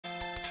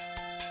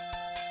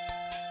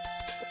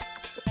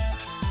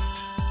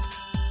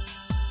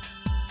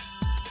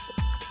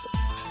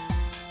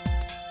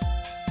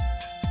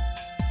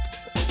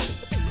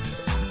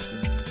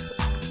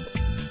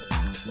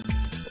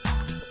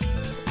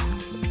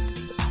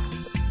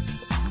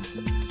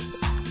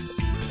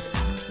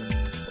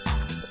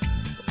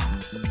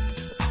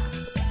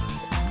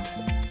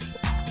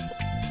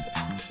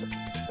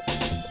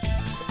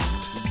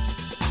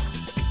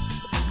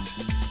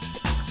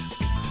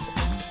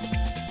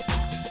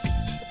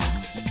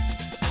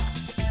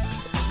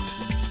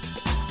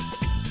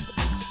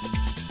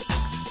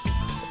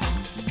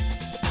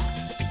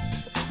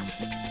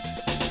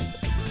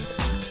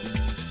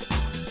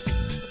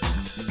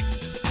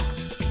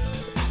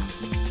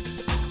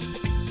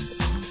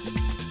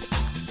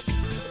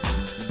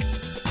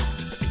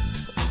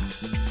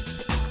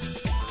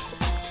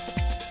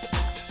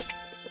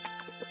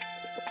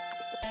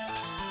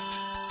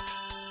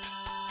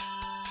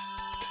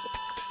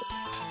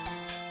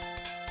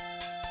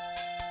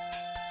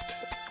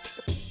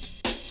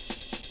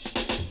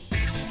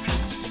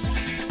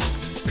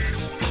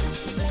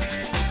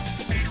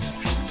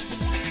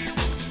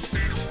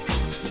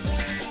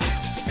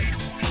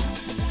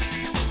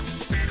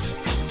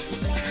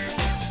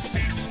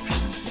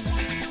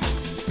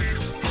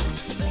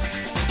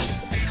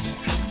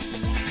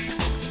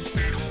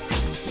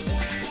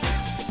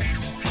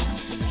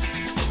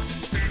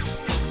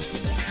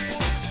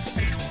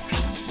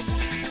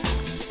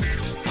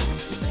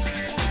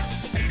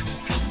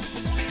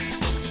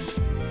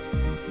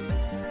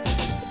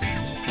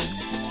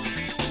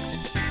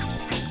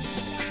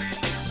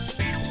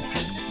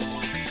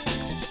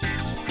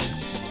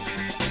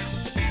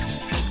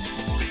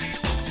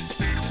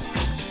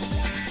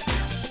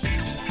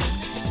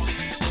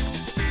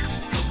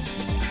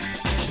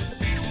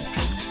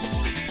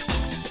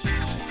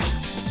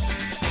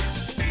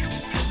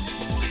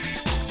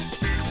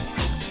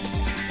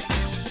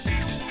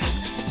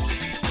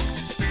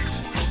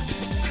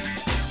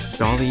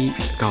Golly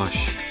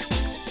gosh.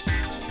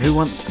 Who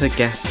wants to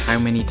guess how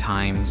many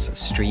times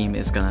stream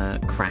is gonna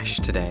crash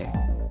today?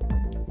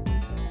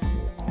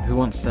 Who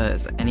wants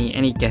to...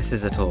 any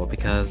guesses at all?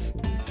 Because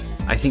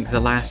I think the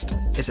last...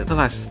 is it the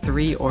last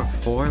 3 or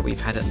 4? We've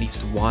had at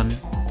least one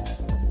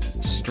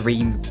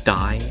stream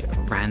die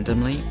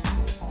randomly.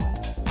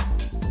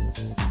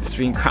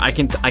 I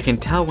can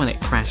tell when it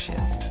crashes.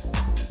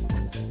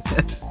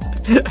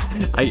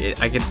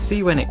 I can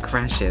see when it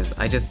crashes.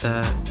 I just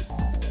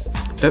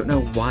don't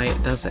know why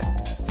it does it.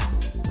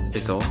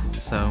 Is all.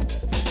 So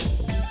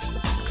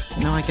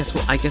no, I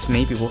guess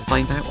maybe we'll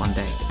find out one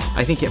day.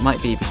 I think it might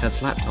be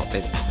because laptop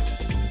is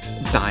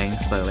dying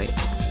slowly,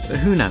 but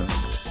who knows?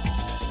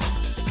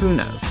 Who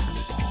knows?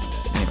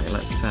 Anyway,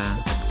 let's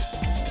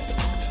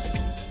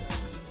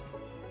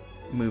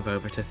move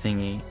over to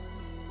thingy.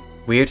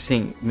 Weird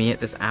seeing me at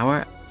this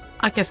hour?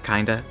 I guess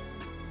kinda.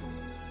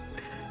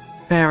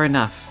 Fair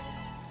enough.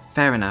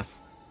 Fair enough.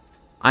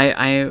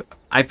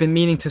 I've been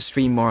meaning to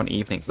stream more on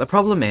evenings. The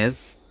problem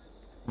is,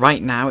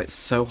 right now it's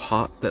so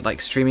hot that like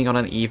streaming on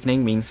an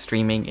evening means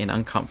streaming in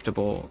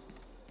uncomfortable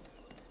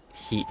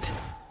heat.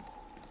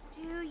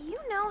 Do you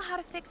know how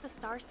to fix a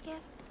star skiff?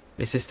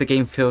 Is this the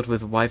game filled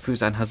with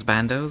waifus and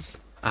husbandos?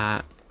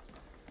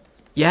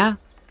 Yeah.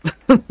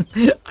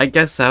 I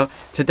guess so.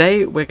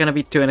 Today we're going to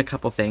be doing a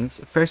couple things.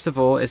 First of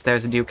all is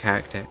there's a new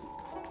character.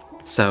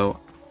 So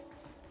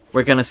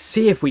we're going to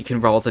see if we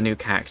can roll the new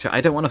character. I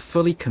don't want to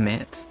fully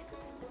commit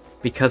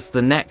because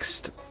the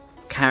next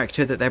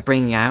character that they're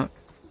bringing out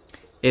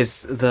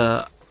is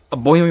the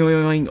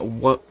awooga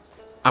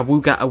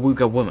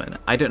awooga woman.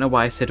 I don't know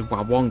why I said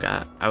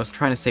wawonga. I was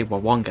trying to say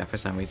wawonga for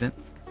some reason.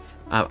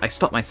 I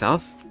stopped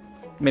myself.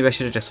 Maybe I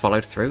should have just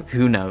followed through.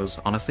 Who knows,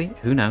 honestly?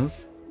 Who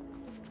knows?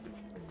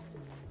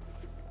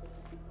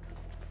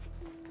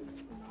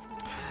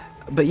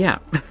 But yeah.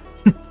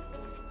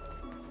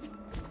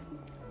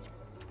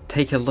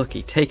 Take a looky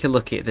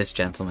at this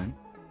gentleman.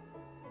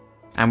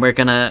 And we're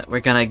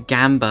gonna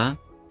gamba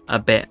a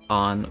bit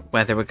on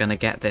whether we're gonna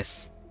get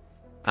this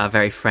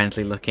very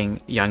friendly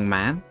looking young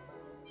man.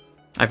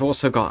 I've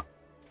also got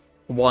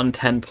 1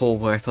 10 pull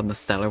worth on the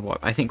Stellar Warp.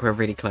 I think we're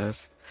really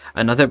close.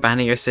 Another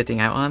banner you're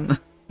sitting out on?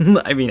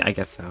 I mean, I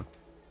guess so.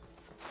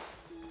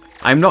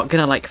 I'm not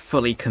gonna like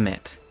fully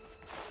commit.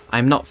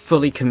 I'm not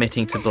fully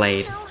committing to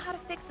Blade.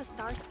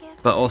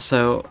 But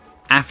also,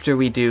 after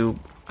we do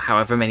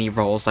however many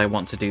rolls I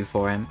want to do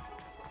for him,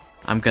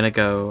 I'm gonna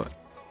go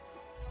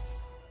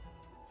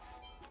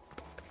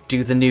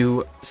do the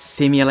new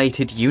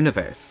simulated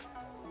universe.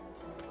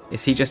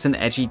 Is he just an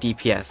edgy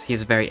DPS?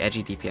 He's a very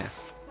edgy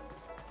DPS.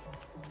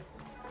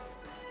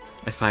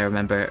 If I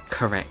remember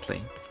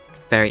correctly.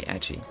 Very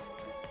edgy.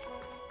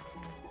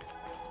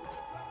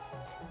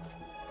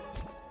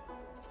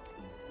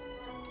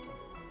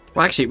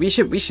 Well, actually, we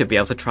should be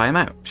able to try him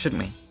out,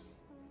 shouldn't we?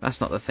 That's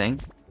not the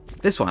thing.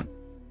 This one.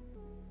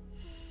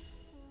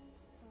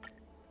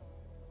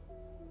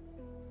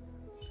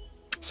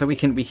 So we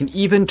can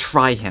even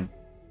try him.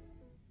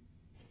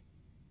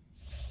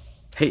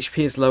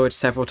 HP is lowered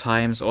several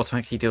times,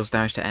 automatically deals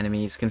damage to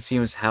enemies,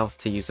 consumes health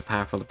to use a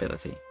powerful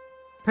ability.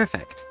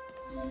 Perfect.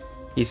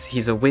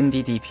 He's a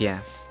windy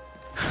DPS.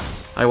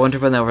 I wonder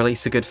when they'll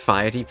release a good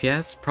fire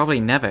DPS? Probably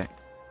never.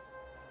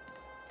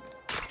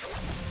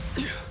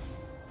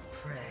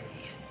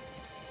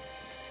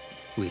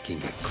 We can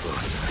get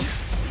closer.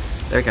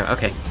 There we go.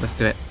 Okay, let's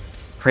do it.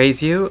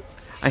 Praise you.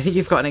 I think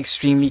you've got an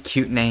extremely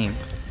cute name.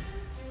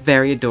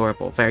 Very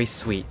adorable. Very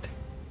sweet.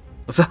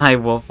 So hi,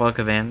 Wolf.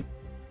 Welcome in.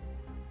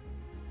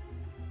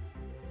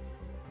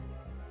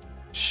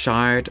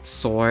 Shard,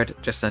 sword,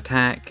 just an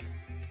attack.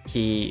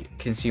 He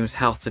consumes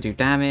health to do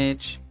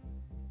damage.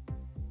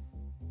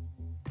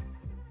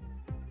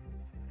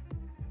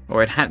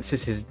 Or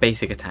enhances his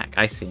basic attack.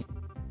 I see.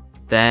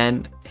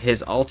 Then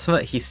his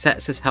ultimate, he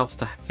sets his health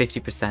to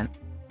 50%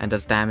 and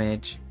does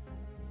damage.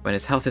 When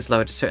his health is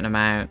lowered a certain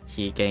amount,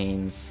 he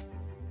gains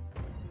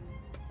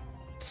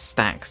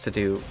stacks to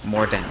do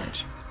more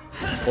damage.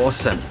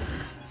 Awesome.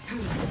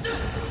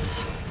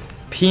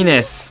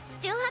 Penis.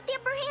 Still have the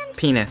upper hand?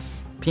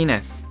 Penis.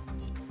 Penis.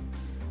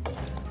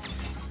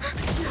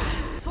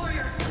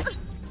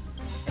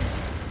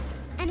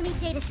 Enemy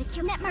data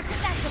secure. Net markers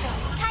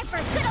activated. Time for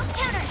a good old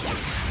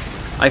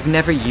counter. I've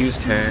never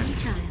used her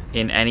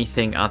in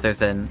anything other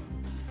than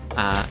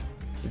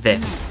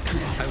this.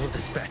 I will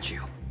dispatch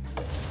you.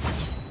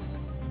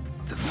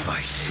 The fight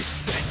is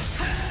set.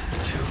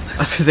 I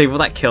was gonna say, will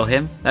that kill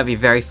him? That'd be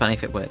very funny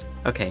if it would.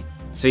 Okay,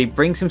 so he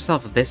brings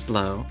himself this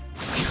low.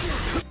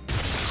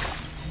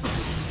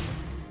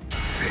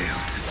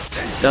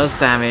 Does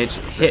damage,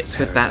 hits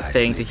with that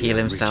thing to heal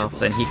himself,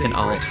 then he can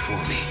ult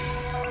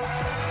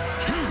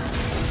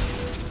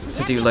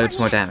to do loads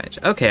more damage.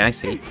 Okay, I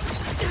see.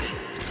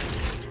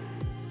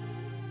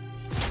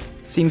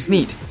 Seems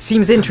neat.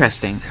 Seems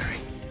interesting.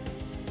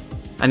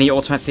 And he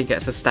automatically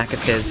gets a stack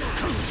of his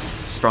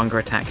stronger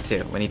attack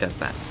too when he does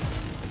that.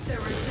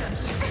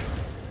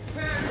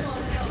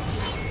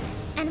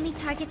 Enemy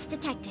targets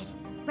detected.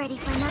 Ready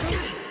for another?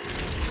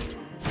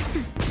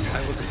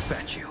 I will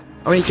dispatch you.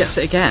 Oh, and he gets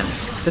it again.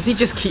 Does he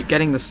just keep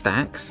getting the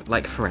stacks,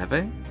 like,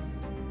 forever?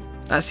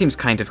 That seems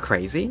kind of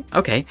crazy.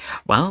 Okay,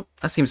 well,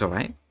 that seems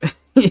alright.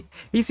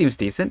 He seems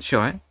decent,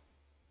 sure.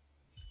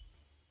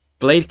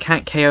 Blade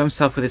can't KO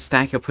himself with his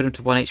stack, he'll put him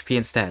to 1 HP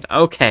instead.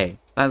 Okay,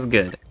 that's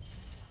good.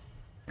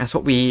 That's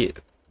what we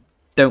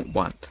don't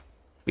want.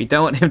 We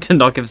don't want him to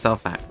knock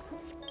himself out.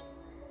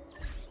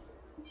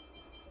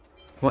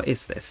 What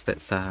is this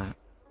that's,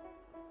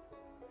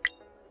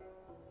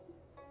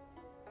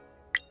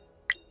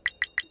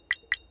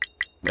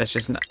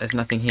 there's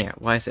nothing here.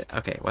 Why is it?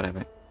 Okay,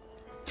 whatever.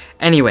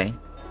 Anyway,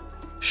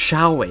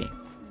 shall we?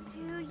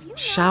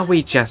 Shall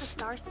we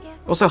just...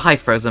 Also, hi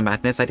Frozen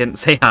Madness, I didn't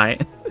say hi.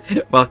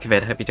 Welcome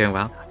in, hope you're doing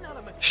well.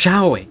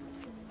 Shall we?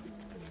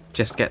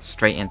 Just get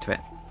straight into it.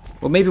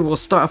 Well, maybe we'll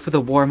start off with a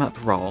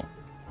warm-up roll.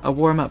 A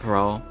warm-up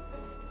roll.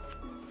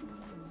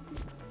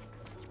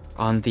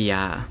 On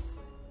the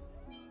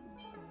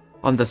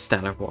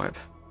Stellar Warp.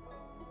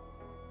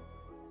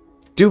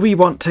 Do we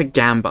want to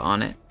gamba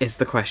on it, is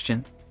the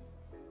question.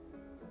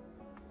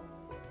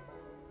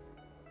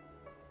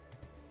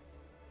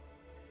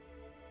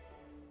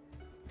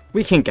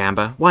 We can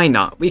gamba. Why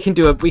not? We can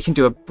do a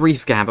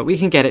brief gamba. We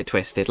can get it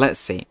twisted. Let's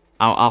see.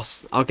 I'll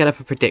get up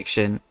a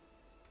prediction.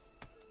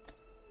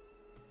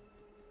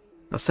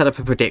 I'll set up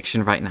a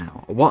prediction right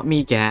now. What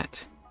me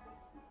get?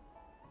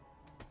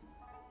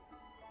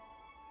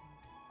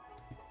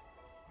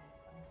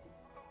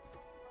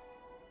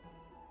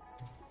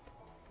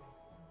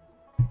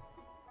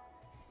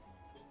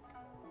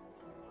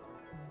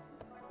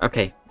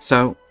 Okay,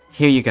 so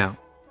here you go.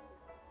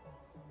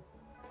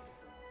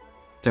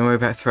 Don't worry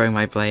about throwing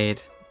my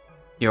blade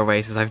your way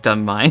as I've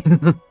done mine.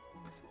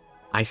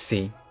 I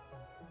see.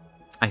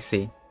 I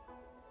see.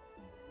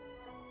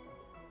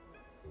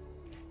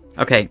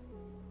 Okay.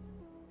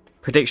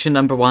 Prediction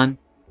number 1.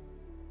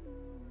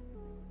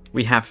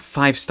 We have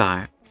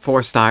 5-star,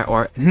 4-star,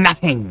 or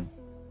nothing.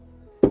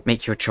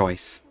 Make your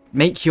choice.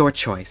 Make your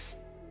choice.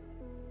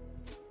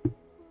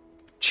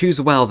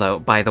 Choose well, though,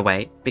 by the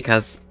way,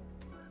 because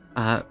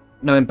no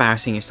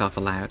embarrassing yourself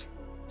allowed.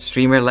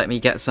 Streamer, let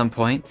me get some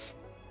points.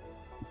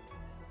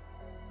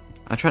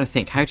 I'm trying to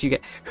think, how do you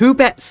get... Who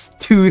bets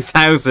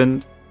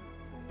 2,000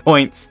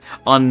 points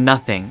on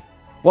nothing?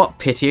 What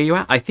pity are you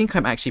at? I think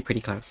I'm actually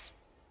pretty close.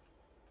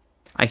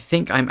 I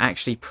think I'm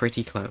actually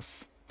pretty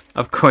close.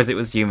 Of course it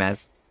was you,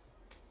 Mez.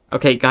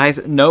 Okay,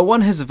 guys, no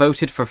one has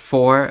voted for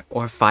 4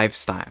 or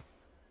 5-star.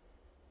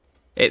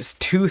 It's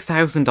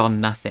 2,000 on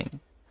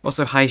nothing.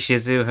 Also, hi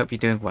Shizu, hope you're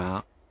doing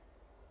well.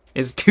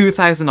 It's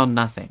 2,000 on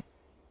nothing.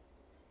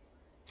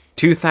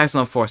 2,000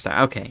 on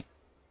 4-star, okay.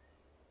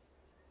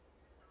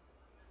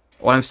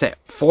 What I'm saying,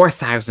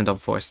 4,000 on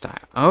 4-star.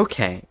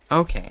 Okay,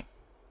 okay.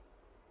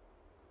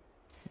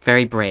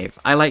 Very brave.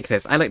 I like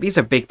this. These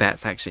are big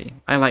bets, actually.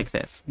 I like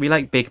this. We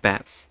like big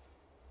bets.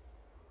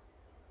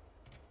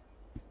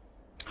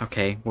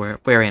 Okay,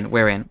 we're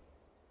in.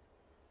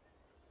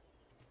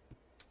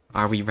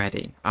 Are we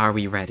ready? Are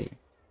we ready?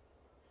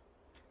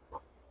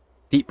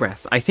 Deep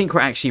breaths. I think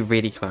we're actually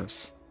really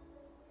close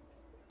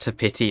to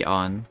pity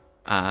on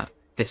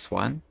this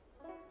one.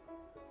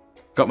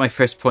 Got my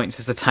first points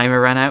as the timer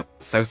ran out.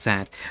 So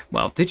sad.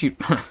 Well, did you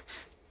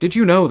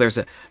know there's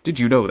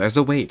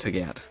a way to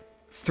get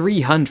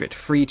 300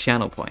 free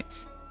channel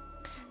points?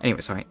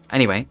 Anyway, sorry.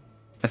 Anyway,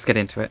 let's get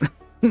into it.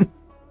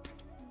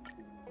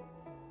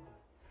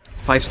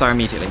 5-star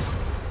immediately.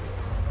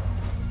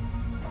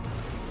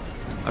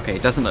 Okay,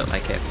 it doesn't look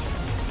like it.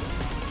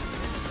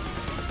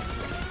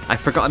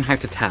 I've forgotten how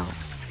to tell.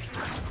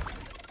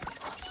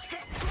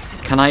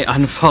 Can I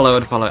unfollow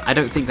and follow? I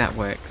don't think that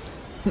works.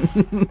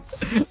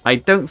 I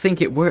don't think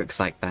it works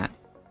like that.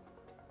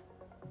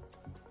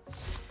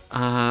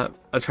 I'm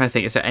trying to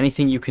think. Is there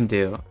anything you can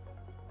do?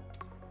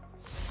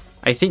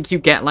 I think you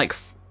get like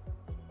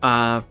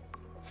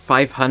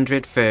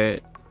 500 for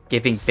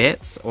giving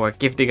bits or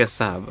gifting a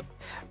sub.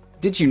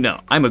 Did you know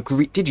I'm a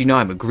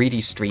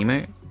greedy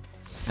streamer?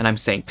 And I'm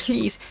saying,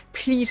 please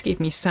give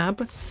me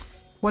sub.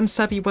 1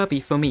 subby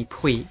wubby for me,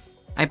 please.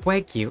 I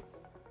beg you.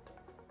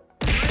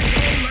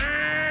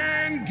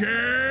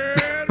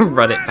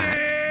 Run it back.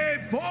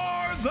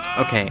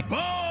 Okay.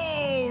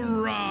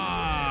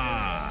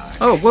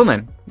 Oh,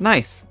 woman.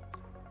 Nice.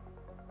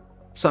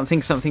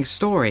 Something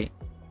story.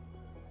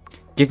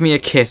 Give me a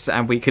kiss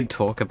and we could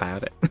talk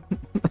about it.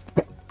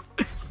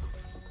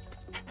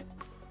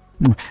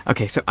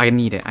 Okay, so I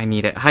need it.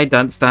 Hi,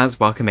 Dance Dance.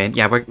 Welcome in.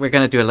 Yeah, we're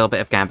going to do a little bit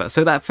of gambit.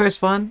 So that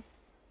first one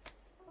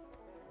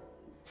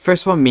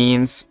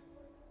means...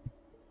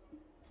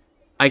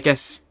 I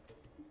guess...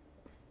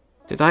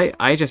 Did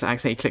I just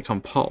accidentally clicked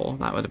on poll?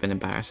 That would have been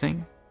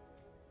embarrassing.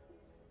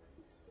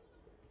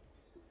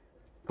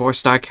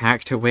 4-star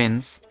character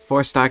wins.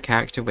 4-star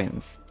character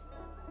wins.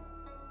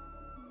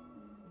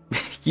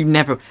 You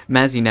never...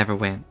 Mez, you never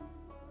win.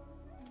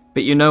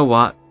 But you know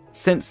what?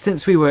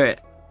 Since we were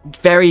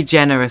very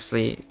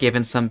generously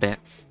given some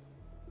bits,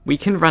 we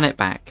can run it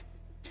back.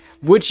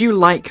 Would you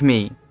like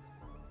me,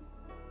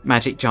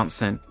 Magic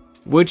Johnson,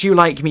 Would you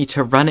like me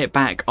to run it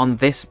back on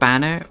this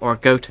banner or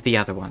go to the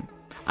other one?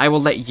 I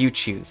will let you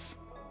choose.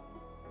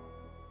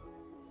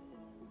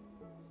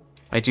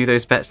 I do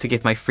those bets to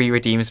give my free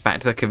redeems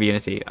back to the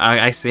community.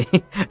 I see.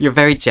 You're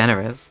very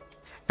generous.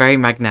 Very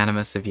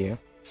magnanimous of you.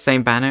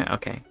 Same banner?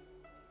 Okay.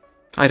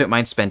 I don't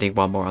mind spending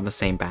one more on the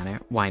same banner.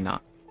 Why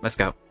not? Let's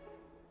go.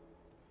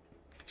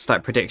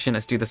 Start prediction.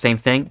 Let's do the same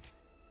thing.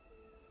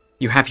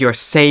 You have your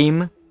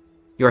same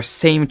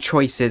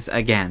choices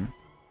again.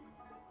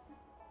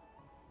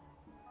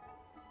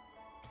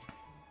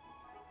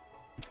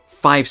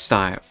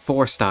 5-star,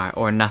 4-star,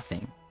 or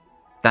nothing.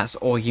 That's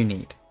all you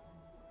need.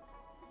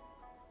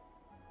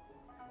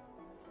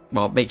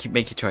 Well, make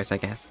your choice, I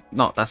guess.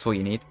 Not that's all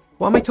you need.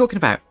 What am I talking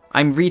about?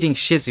 I'm reading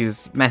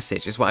Shizu's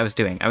message is what I was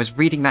doing. I was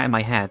reading that in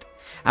my head,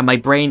 and my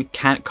brain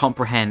can't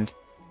comprehend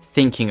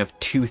thinking of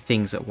two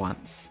things at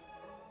once.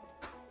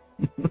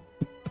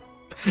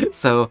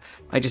 So,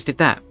 I just did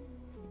that.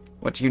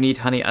 What do you need,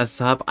 honey? A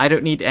sub? I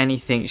don't need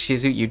anything,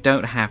 Shizu. You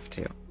don't have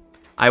to.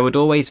 I would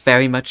always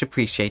very much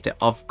appreciate it,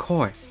 of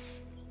course.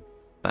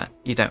 But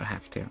you don't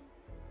have to.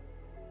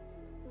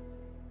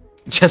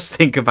 Just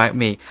think about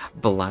me.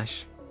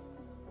 Blush.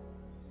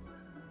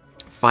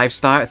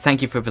 5-star,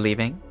 thank you for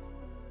believing.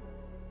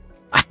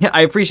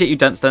 I appreciate you,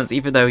 Dunce,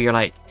 even though you're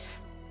like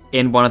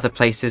in one of the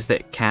places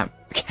that can't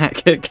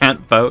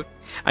vote.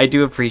 I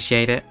do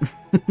appreciate it.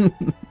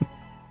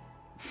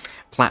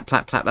 Plap,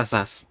 plap, plap, that's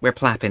us. We're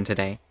plapping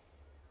today.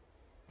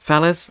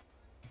 Fellas,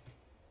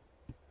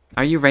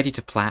 are you ready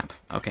to plap?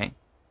 Okay.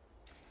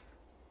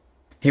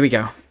 Here we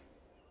go.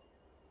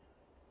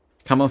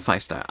 Come on,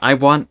 5-star. I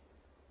want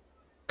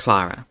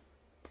Clara.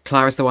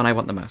 Clara's the one I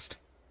want the most.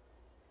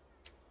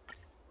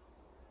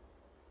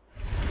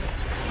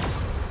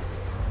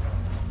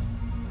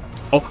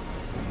 Oh.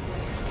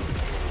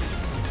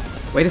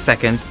 Wait a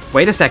second.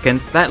 Wait a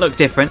second. That looked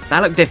different.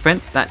 That looked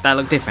different. That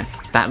looked different.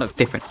 That looked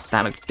different.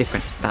 That looked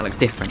different. That looked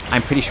different.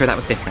 I'm pretty sure that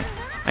was different.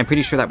 I'm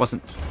pretty sure that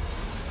wasn't...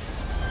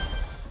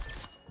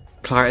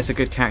 Clara is a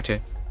good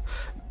character.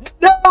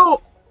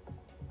 No!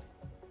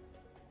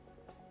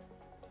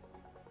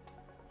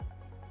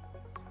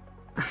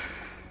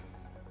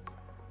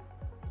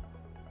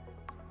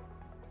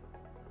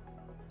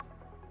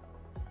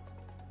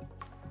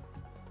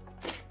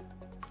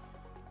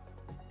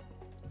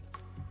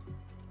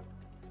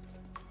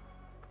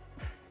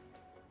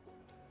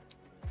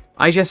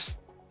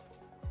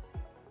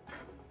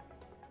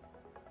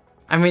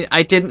 I mean,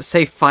 I didn't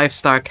say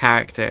 5-star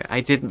character.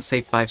 I didn't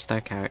say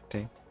 5-star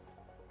character.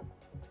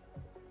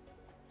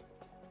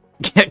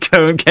 Get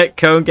cone, get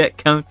cone,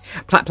 get cone.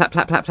 Plap, plap,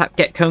 plap, plap, plap.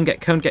 Get cone,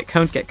 get cone, get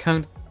cone, get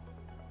cone.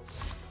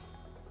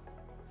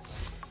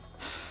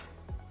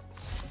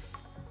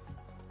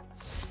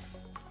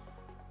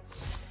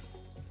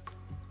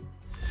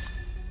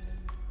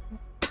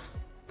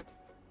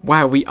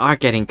 Wow, we are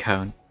getting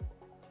cone.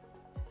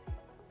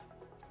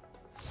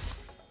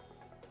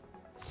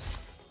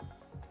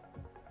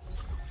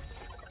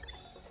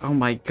 Oh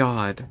my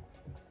god.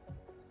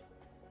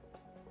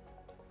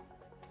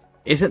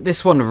 Isn't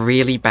this one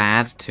really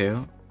bad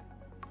too?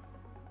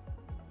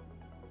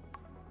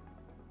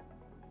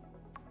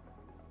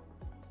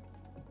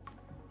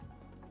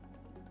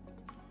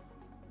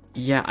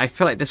 Yeah, I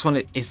feel like this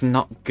one is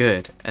not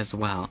good as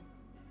well.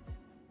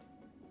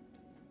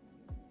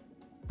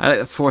 I like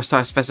that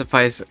 4-star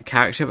specifies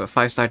character, but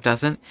 5-star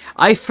doesn't.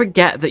 I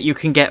forget that you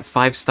can get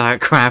 5-star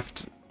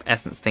craft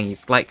essence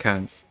thingies, like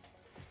cones.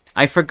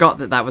 I forgot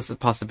that that was a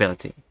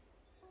possibility.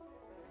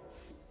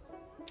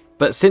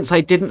 But since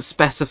I didn't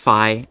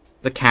specify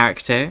the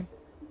character,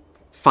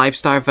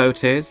 5-star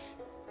voters,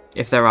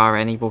 if there are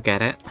any, will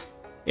get it.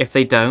 If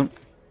they don't,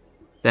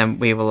 then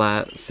we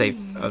will say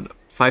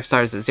 5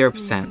 stars at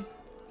 0%.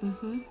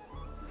 The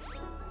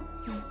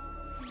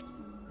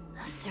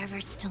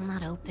server's still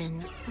not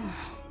open.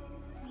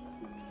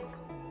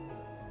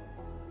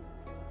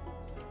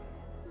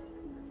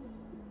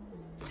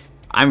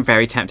 I'm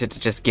very tempted to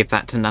just give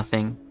that to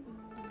nothing.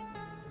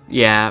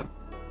 Yeah,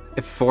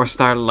 if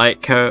 4-star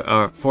light code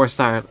or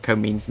 4-star code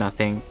means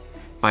nothing,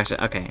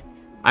 5-star. Okay,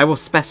 I will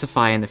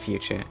specify in the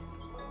future.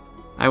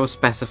 I will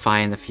specify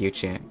in the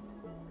future.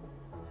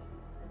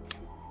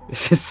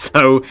 This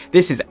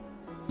is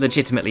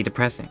legitimately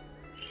depressing.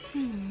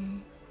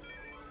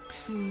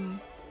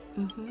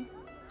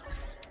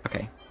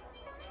 Okay.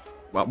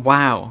 Well,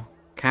 wow,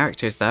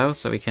 characters though,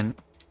 so we can.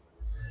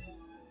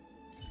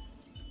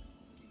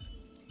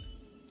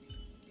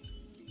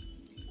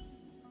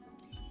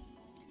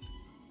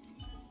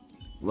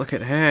 Look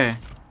at her.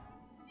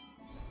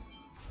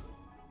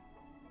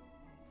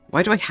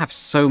 Why do I have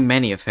so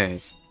many of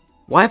hers?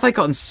 Why have I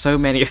gotten so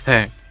many of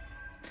her?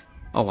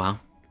 Oh, wow.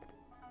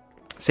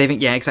 Saving,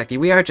 yeah, exactly.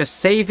 We are just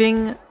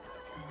saving...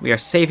 We are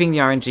saving the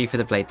RNG for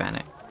the Blade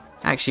Banner.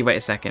 Actually, wait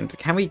a second.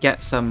 Can we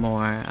get some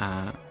more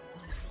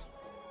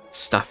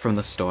stuff from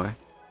the store?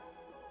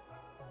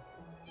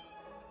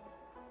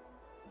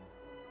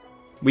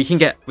 We can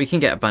get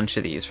a bunch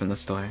of these from the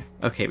store.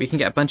 Okay, we can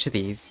get a bunch of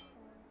these.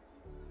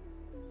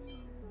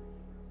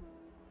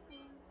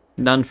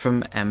 None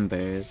from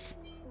Embers.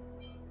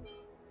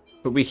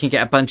 But we can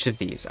get a bunch of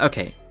these.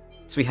 Okay.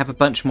 So we have a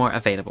bunch more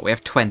available. We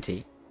have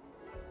 20.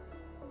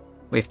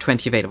 We have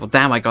 20 available.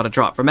 Damn, I got a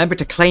drop. Remember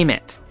to claim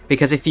it.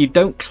 Because if you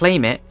don't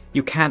claim it,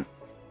 you can't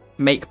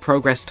make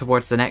progress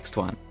towards the next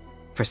one.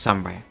 For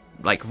some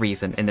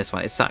reason in this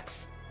one. It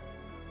sucks.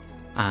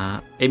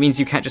 It means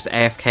you can't just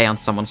AFK on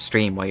someone's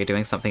stream while you're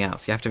doing something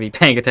else. You have to be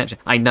paying attention.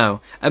 I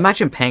know.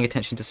 Imagine paying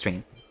attention to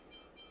stream.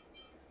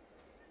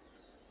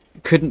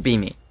 Couldn't be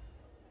me.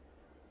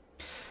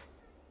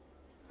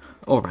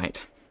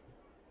 Alright.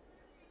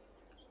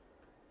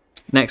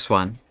 Next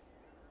one.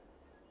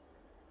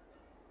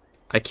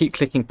 I keep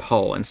clicking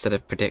poll instead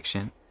of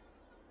prediction.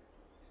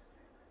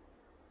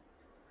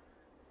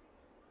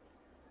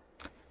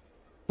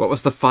 What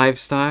was the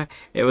 5-star?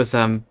 It was,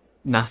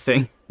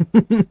 nothing.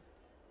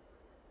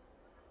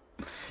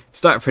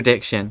 Start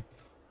prediction.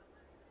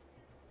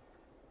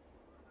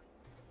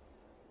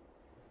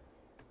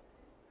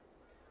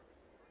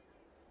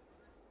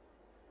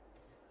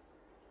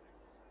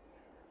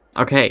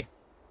 Okay.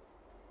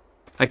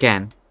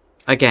 Again.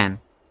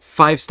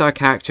 5-star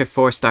character,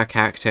 4-star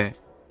character,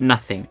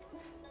 nothing.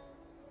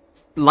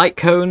 Light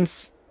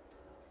cones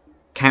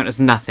count as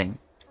nothing.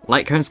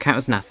 Light cones count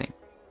as nothing.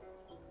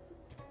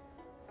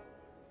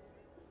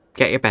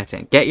 Get your bet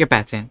in. Get your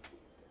bet in.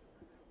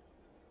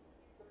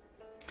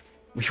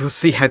 We will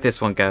see how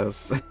this one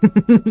goes.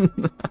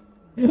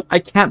 I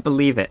can't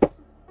believe it.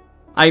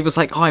 I was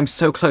like, oh, I'm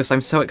so close.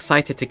 I'm so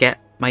excited to get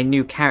my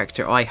new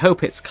character. Oh, I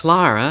hope it's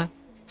Clara.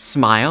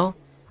 Smile.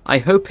 I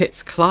hope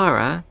it's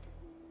Clara.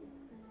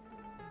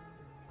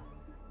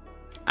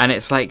 And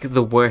it's like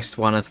the worst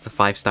one of the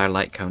 5-star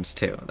light cones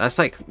too. That's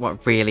like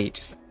what really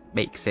just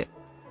makes it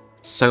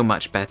so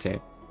much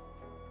better.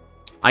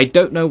 I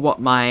don't know what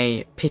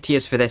my pity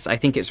is for this. I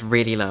think it's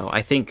really low.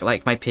 I think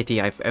like my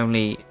pity, I've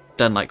only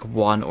done like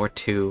 1 or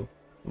 2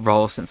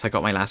 rolls since I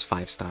got my last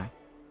 5-star.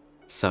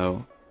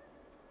 So,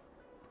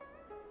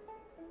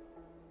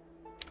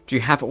 do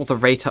you have all the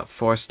rate up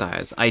 4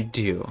 stars? I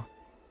do.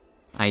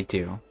 I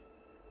do.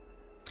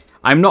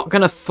 I'm not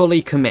going to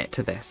fully commit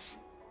to this.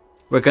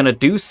 We're going to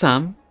do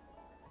some.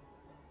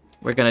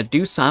 We're going to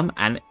do some,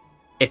 and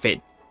if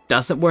it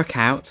doesn't work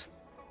out,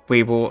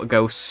 we will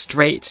go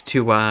straight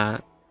to,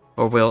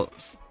 or we'll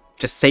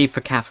just save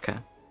for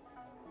Kafka.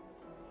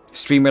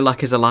 Streamer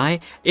luck is a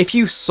lie. If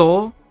you've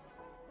seen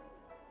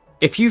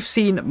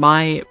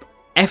my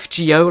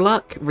FGO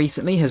luck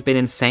recently has been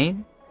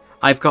insane.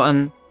 I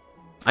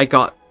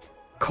got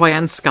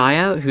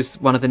Koyanskaya, who's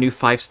one of the new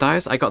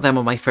 5-stars. I got them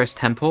on my first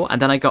temple,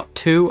 and then I got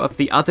 2 of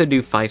the other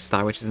new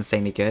 5-star, which is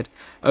insanely good.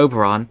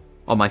 Oberon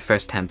on my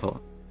first temple.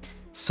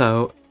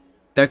 So,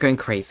 they're going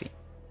crazy.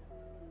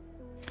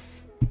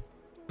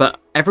 But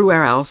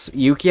everywhere else,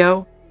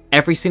 Yu-Gi-Oh!,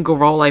 every single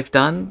roll I've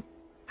done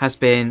has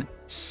been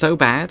so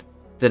bad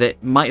that I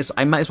might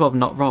as well have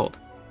not rolled.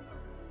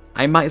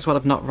 I might as well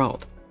have not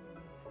rolled.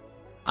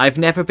 I've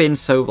never been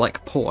so,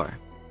 like, poor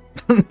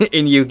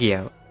in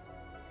Yu-Gi-Oh!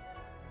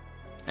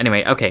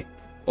 Anyway, okay.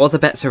 All the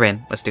bets are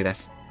in. Let's do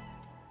this.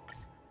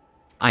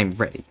 I'm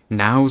ready.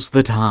 Now's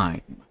the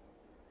time.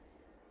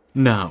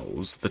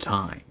 Now's the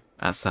time.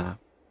 That's a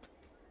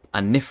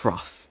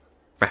Nifroth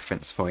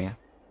reference for you.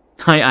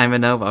 Hi, I'm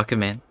Ano.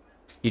 Welcome in.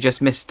 You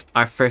just missed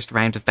our first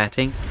round of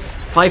betting.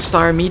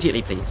 5-star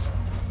immediately, please.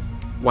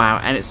 Wow,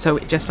 and it's so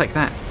just like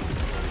that.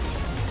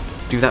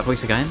 Do that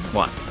voice again?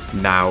 What?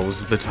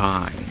 Now's the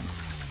time.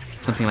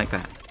 Something like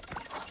that.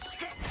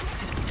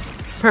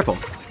 Purple.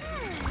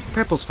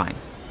 Purple's fine.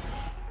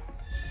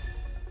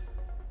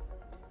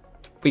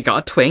 We got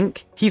a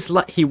twink.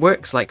 He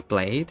works like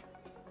Blade.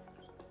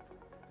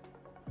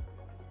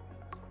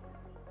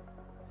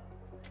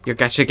 Your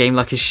gacha game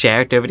luck is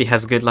shared. Nobody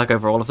has good luck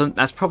over all of them.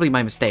 That's probably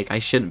my mistake. I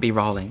shouldn't be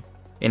rolling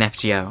in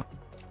FGO.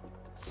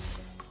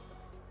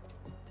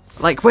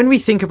 Like, when we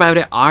think about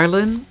it,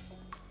 Arlen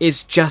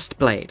is just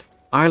Blade.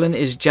 Arlen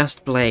is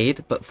just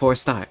Blade, but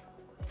 4-star.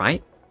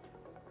 Right?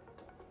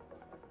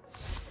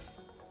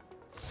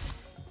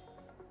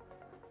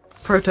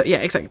 Yeah,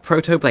 exactly.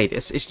 Proto Blade.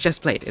 It's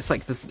just Blade. It's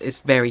like this. It's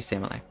very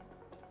similar.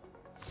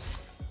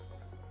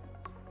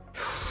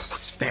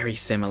 It's very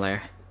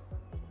similar.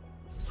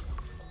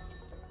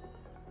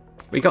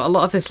 We got a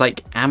lot of this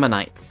like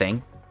Ammonite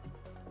thing.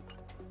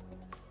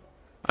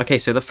 Okay,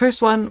 so the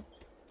first one,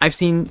 I've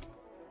seen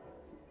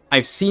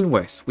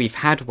worse. We've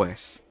had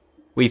worse.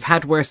 We've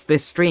had worse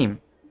this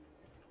stream.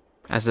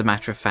 As a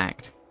matter of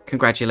fact,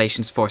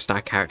 congratulations,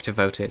 4-star character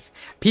voters.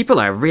 People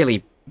are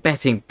really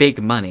betting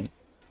big money.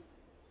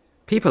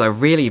 People are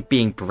really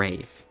being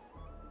brave.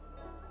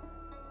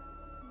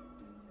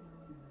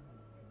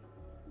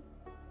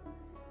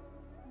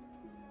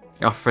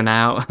 Off for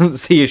now.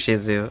 See you,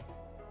 Shizu.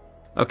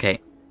 Okay.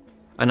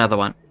 Another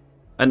one.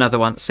 Another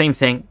one. Same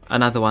thing.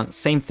 Another one.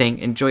 Same thing.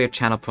 Enjoy your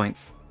channel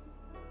points.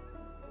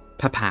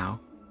 Pa-pow.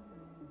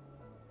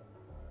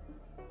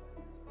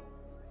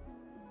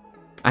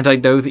 And I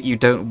know that you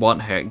don't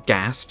want her.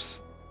 Gasps.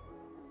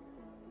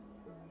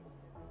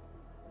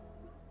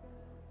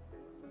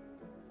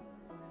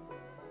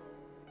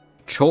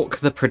 Chalk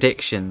the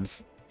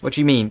predictions. What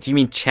do you mean? Do you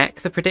mean check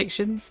the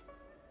predictions?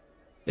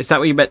 Is that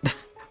what you meant?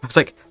 I was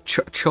like,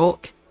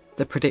 chalk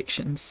the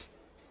predictions.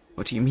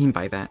 What do you mean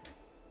by that?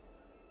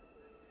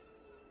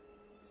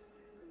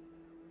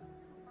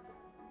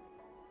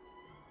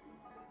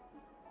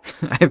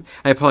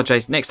 I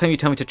apologize. Next time you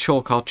tell me to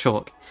chalk, I'll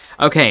chalk.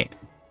 Okay.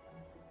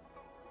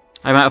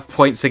 I'm out of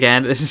points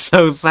again. This is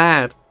so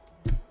sad.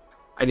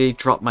 I need to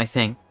drop my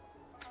thing.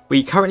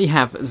 We currently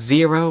have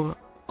 0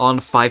 on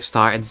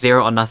 5-star and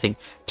 0 on nothing.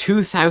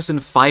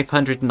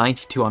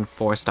 2,592 on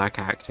 4-star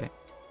character.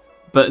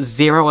 But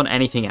 0 on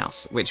anything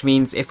else. Which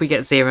means if we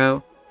get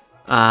 0,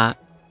 I'll...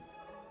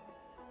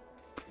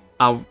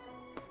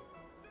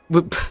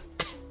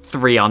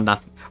 3 on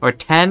nothing. Or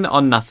 10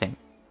 on nothing.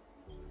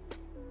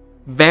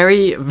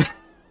 Very...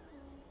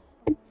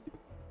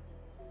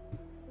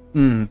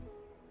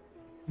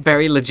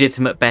 Very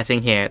legitimate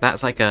betting here.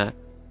 That's like a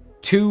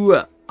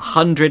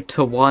 200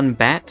 to 1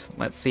 bet.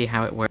 Let's see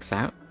how it works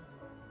out.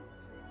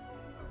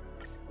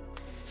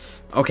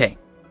 Okay.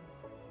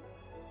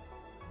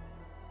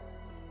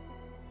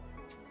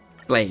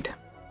 Blade.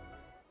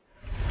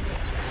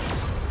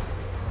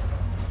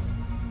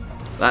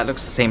 That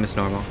looks the same as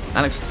normal.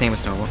 That looks the same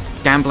as normal.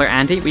 Gambler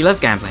Andy. We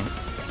love gambling.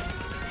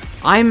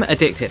 I'm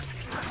addicted.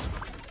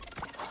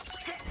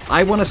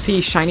 I want to see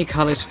shiny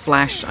colors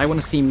flash. I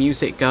want to see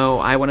music go.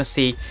 I want to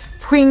see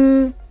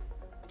pring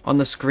on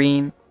the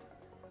screen.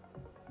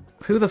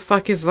 Who the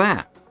fuck is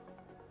that?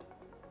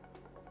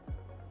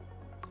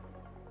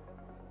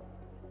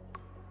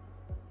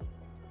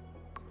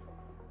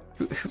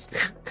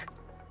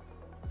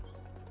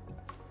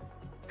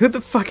 Who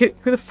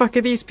the fuck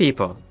are these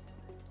people?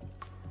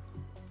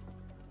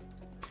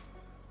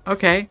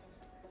 Okay.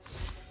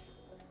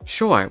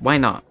 Sure, why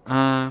not?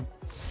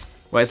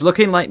 Well, it's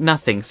looking like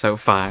nothing so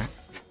far.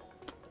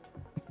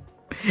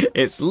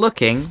 It's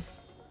looking...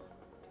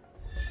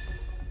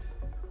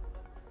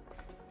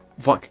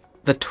 What?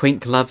 The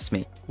twink loves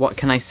me. What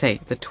can I say?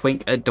 The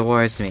twink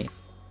adores me.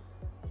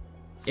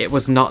 It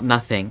was not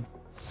nothing.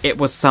 It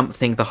was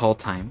something the whole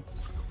time.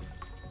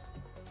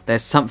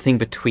 There's something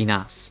between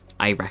us,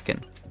 I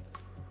reckon.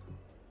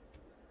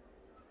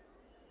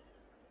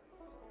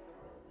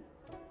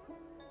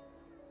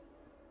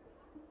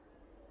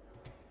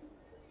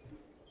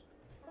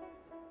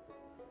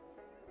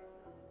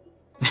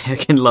 I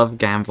can love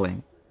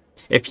gambling.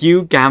 If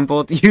you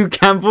gambled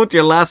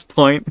your last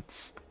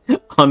points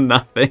on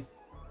nothing.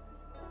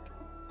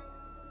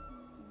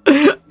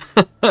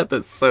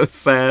 That's so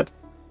sad.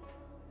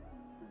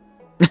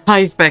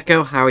 Hi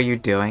Fecko, how are you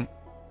doing?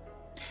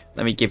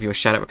 Let me give you a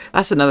shout out.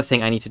 That's another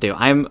thing I need to do.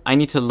 I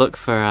need to look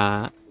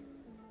for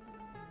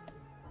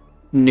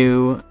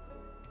new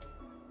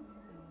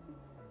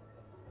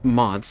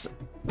mods.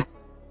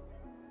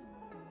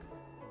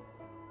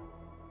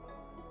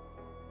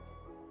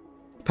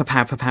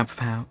 Pa-pow, pa-pow,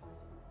 pa-pow.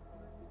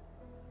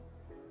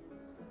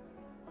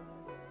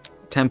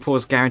 Temple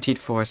is guaranteed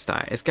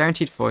 4-star. It's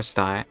guaranteed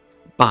 4-star,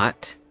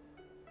 but...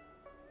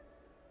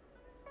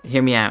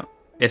 Hear me out.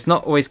 It's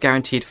not always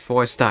guaranteed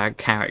 4-star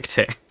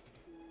character.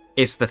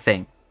 Is the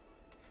thing.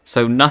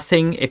 So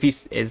nothing if you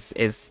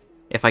is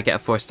if I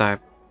get a 4-star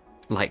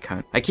light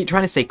cone. I keep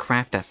trying to say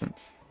craft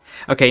essence.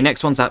 Okay,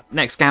 next one's up.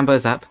 Next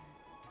Gambo's up.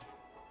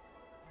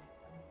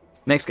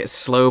 Next gets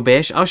slow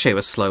bish. I'll show you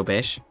a slow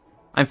bish.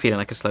 I'm feeling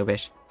like a slow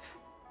bish.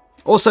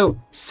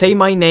 Also, say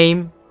my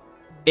name.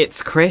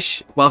 It's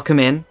Krish. Welcome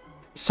in.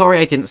 Sorry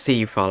I didn't see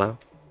you follow.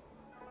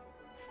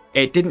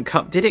 It didn't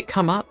come. Did it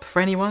come up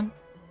for anyone?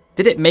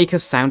 Did it make a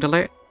sound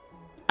alert?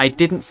 I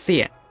didn't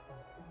see it.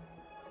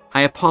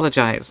 I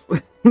apologize.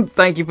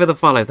 Thank you for the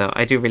follow though.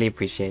 I do really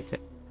appreciate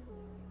it.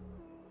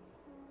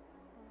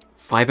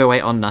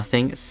 508 on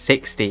nothing.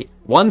 60.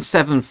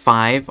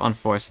 175 on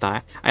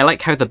 4-star. I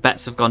like how the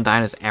bets have gone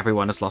down as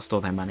everyone has lost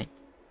all their money.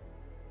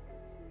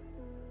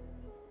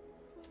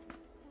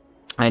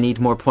 I need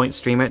more points,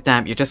 streamer.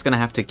 Damn, you're just going to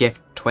have to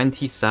gift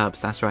 20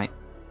 subs. That's right.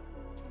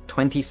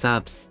 20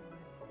 subs.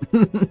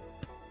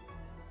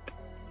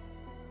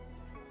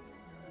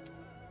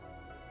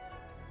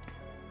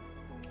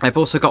 I've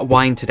also got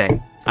wine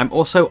today. I'm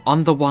also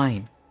on the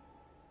wine.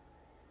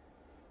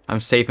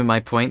 I'm saving my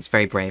points.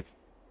 Very brave.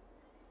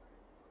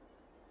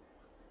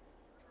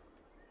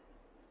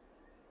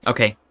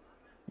 Okay.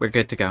 We're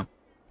good to go.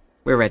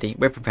 We're ready.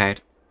 We're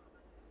prepared.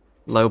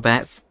 Low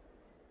bets.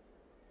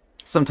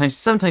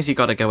 Sometimes you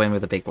gotta go in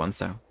with a big one,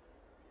 so.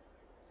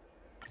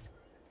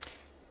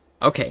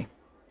 Okay.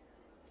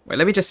 Wait,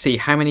 let me just see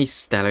how many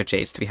Stellar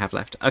Jades do we have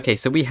left. Okay,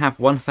 so we have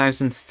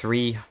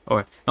 1,003,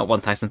 or not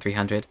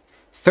 1,300,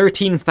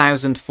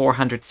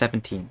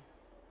 13,417.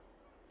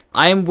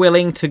 I am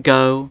willing to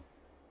go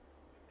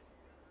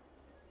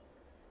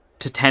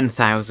to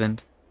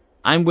 10,000.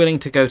 I'm willing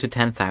to go to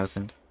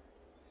 10,000.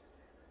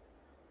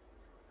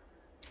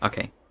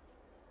 Okay.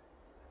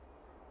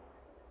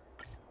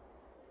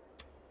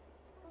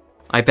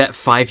 I bet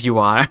 5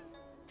 UR.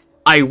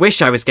 I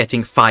wish I was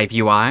getting 5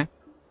 UR.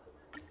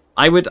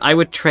 I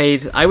would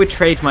trade my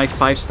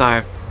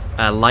 5-star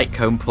light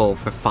cone pull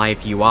for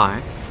 5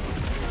 UR.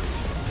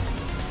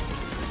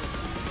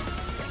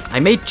 I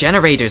made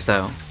generators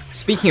though.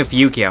 Speaking of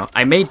Yu-Gi-Oh,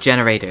 I made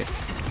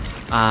generators.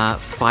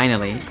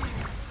 Finally.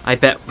 I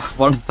bet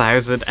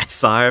 1000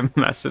 SR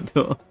Master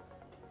Duel.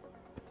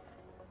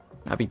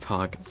 That'd be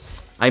pog.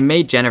 I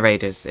made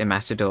generators in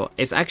Master Duel.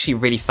 It's actually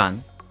really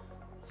fun.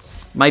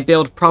 My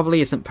build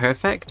probably isn't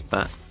perfect,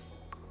 but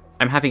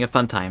I'm having a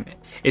fun time.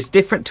 It's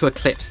different to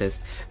Eclipses.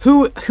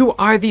 Who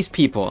are these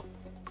people?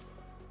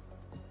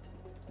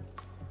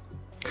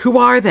 Who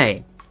are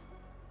they?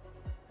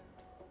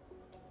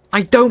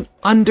 I don't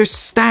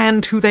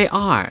understand who they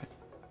are.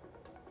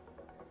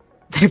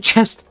 They're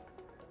just...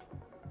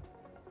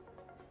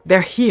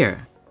 They're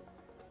here.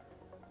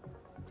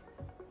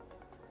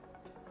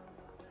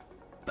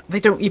 They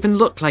don't even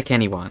look like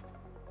anyone.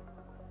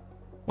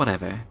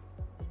 Whatever.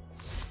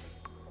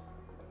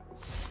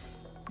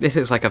 This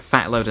looks like a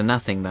fat load of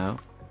nothing, though.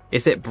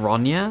 Is it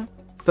Bronya?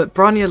 But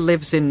Bronya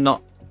lives in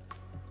not...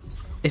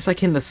 It's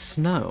like in the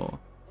snow.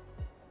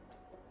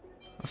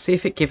 I'll see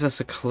if it gives us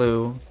a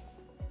clue.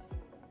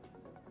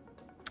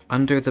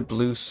 Under the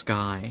blue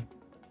sky.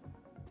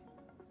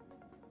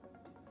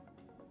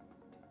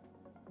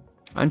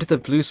 Under the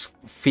blue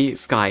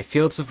sky,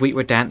 fields of wheat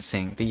were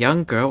dancing. The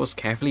young girl was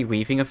carefully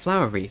weaving a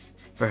flower wreath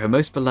for her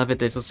most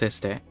beloved little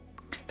sister.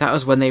 That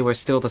was when they were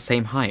still the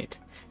same height.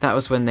 That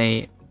was when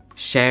they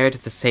shared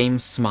the same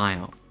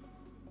smile.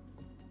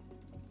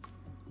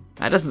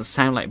 That doesn't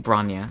sound like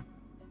Bronya.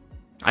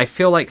 I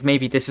feel like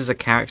maybe this is a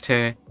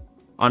character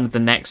on the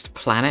next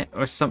planet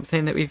or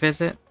something that we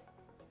visit.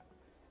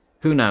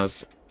 Who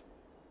knows?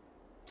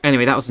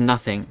 Anyway, that was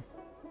nothing.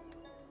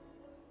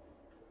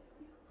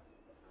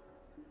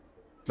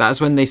 That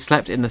was when they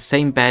slept in the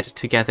same bed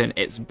together, and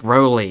it's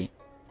Broly.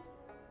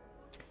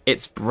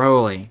 It's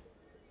Broly.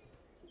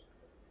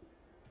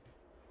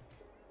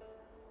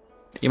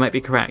 You might be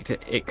correct.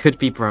 It could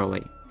be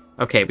Broly.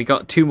 Okay, we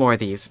got 2 more of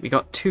these. We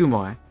got 2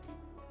 more.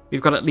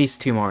 We've got at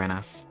least 2 more in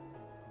us.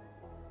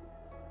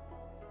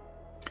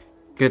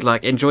 Good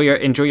luck. Enjoy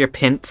your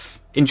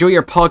pints. Enjoy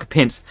your pog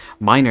pints.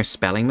 Minor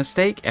spelling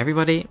mistake.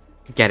 Everybody,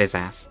 get his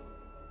ass.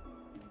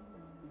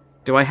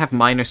 Do I have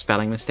minor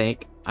spelling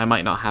mistake? I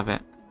might not have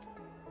it.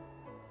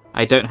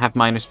 I don't have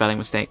minor spelling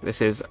mistake.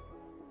 This is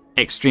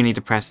extremely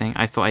depressing.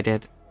 I thought I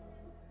did.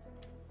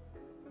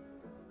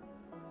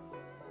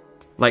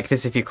 Like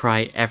this if you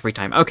cry every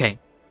time. Okay.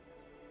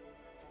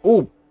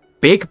 Oh,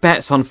 big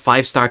bets on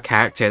 5-star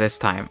character this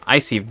time. I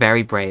see,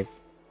 very brave.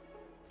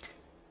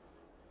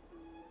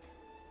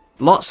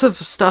 Lots of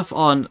stuff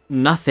on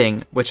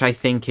nothing, which I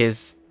think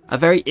is a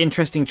very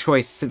interesting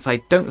choice since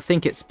I don't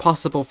think it's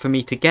possible for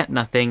me to get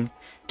nothing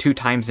 2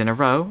 times in a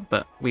row,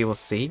 but we will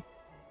see.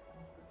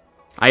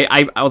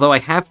 Although I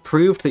have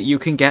proved that you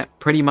can get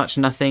pretty much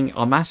nothing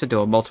on Master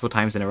Duel multiple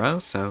times in a row,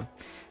 so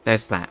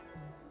there's that.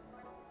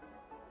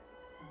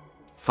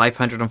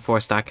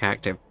 504-star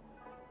character.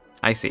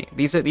 I see.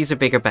 These are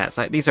bigger bets.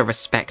 These are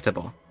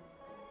respectable.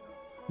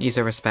 These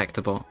are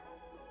respectable.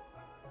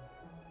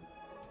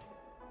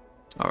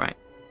 Alright.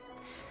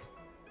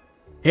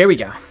 Here we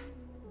go.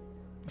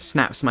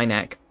 Snaps my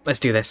neck. Let's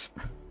do this.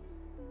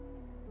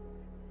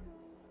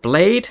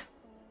 Blade,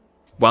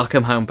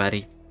 welcome home,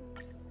 buddy.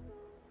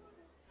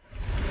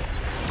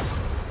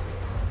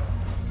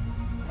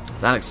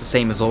 That looks the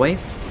same as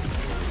always.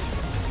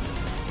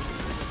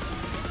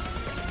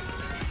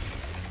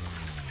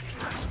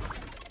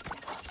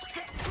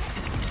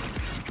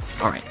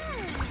 Alright.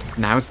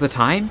 Now's the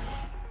time.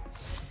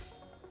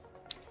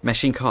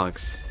 Meshing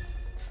cogs.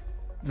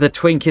 The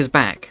twink is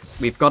back.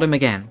 We've got him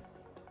again.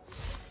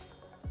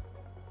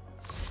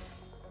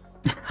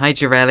 Hi,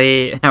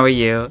 Jirelli. How are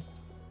you?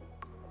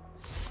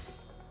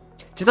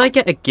 Did I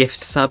get a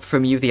gift sub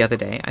from you the other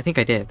day? I think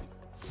I did.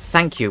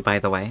 Thank you, by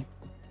the way.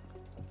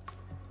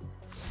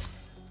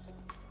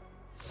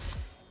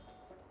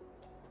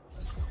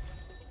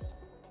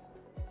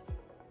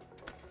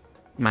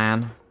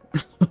 Man.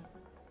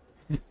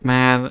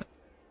 Man.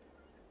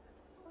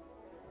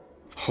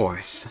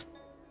 Horse.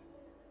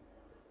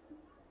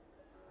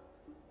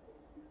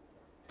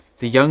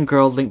 The young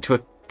girl linked to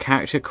a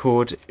character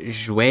called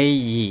Zhui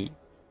Yi.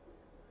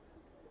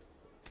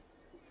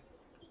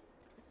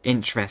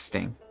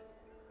 Interesting.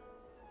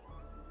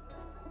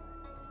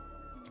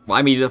 Well,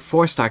 I mean, the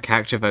 4-star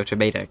character voter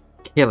made a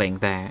killing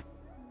there.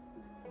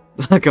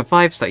 Look, a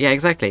 5-star. Yeah,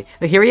 exactly.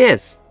 Look, here he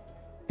is.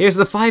 Here's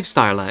the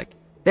 5-star look.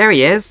 There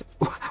he is.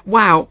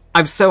 Wow,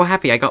 I'm so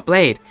happy I got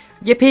Blade.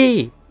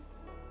 Yippee!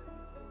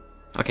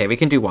 Okay, we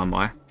can do one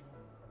more.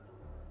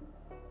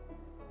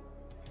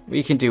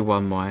 We can do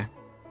one more.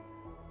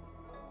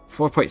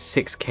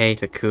 4.6k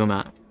to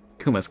Kuma.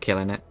 Kuma's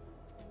killing it.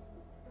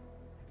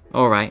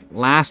 Alright,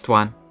 last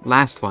one.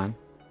 Last one.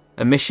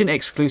 A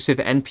mission-exclusive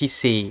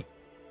NPC.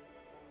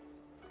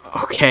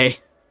 Okay.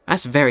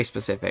 That's very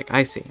specific.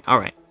 I see.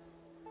 Alright.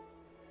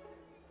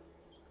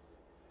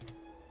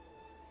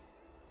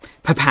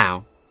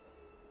 Papow.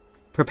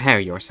 Prepare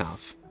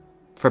yourself.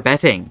 For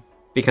betting.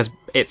 Because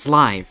it's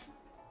live.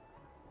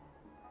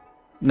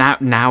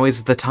 Now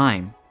is the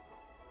time.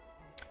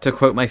 To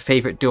quote my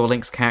favorite Duel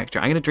Links character,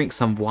 I'm going to drink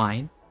some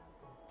wine.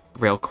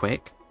 Real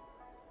quick.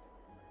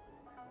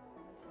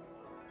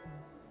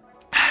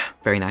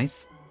 Very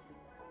nice.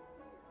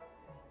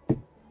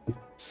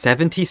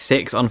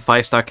 76 on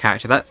 5-star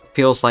character. That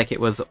feels like it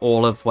was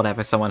all of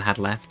whatever someone had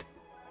left.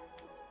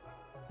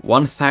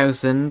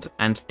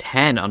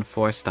 1010 on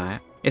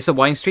 4-star. It's a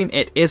wine stream?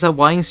 It is a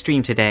wine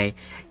stream today.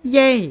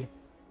 Yay!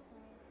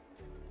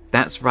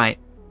 That's right.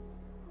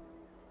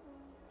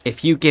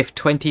 If you give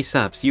 20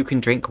 subs, you can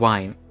drink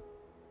wine.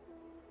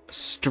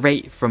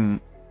 Straight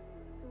from...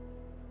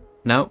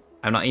 No,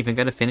 I'm not even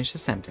going to finish the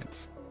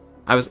sentence.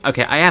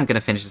 Okay, I am going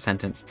to finish the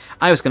sentence.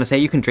 I was going to say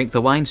you can drink the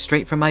wine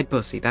straight from my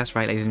pussy. That's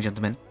right, ladies and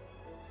gentlemen.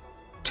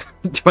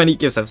 20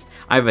 gift subs.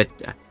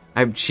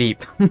 I'm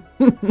cheap.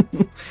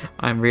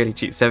 I'm really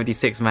cheap.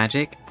 76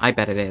 magic? I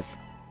bet it is.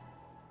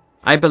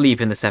 I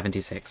believe in the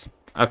 76.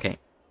 Okay.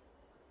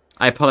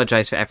 I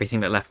apologize for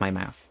everything that left my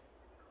mouth.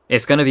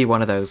 It's going to be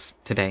one of those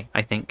today,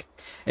 I think.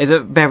 There's a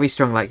very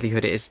strong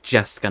likelihood it is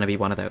just going to be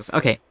one of those.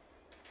 Okay.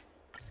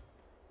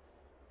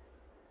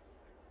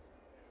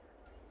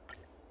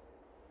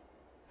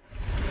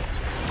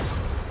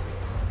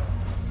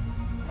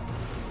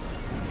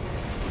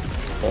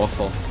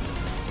 Awful.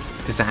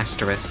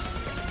 Disastrous.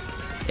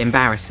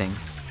 Embarrassing.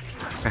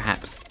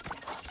 Perhaps.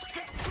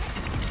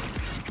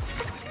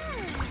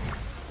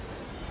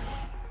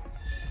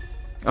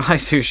 Oh, hi,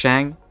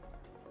 Sushang.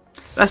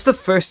 That's the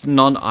first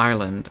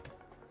non-Ireland.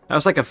 That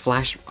was like a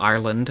flash...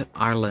 Ireland.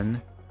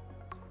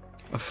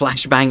 A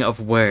flashbang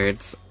of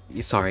words.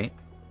 Sorry.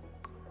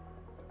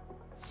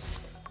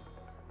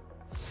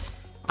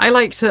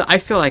 I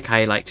feel like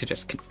I like to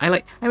just... I'm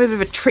a bit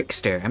of a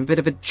trickster. I'm a bit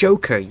of a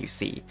joker, you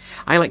see.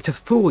 I like to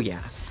fool ya.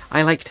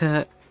 I like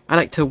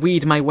to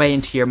weed my way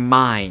into your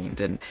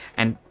mind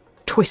and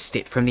twist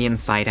it from the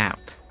inside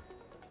out.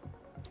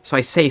 So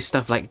I say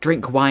stuff like,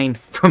 drink wine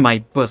from my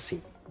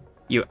pussy.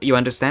 You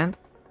understand?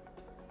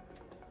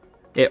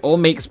 It all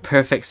makes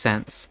perfect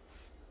sense.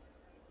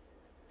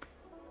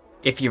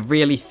 If you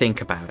really think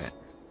about it.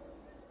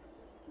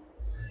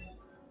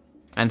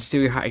 And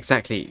steal your heart,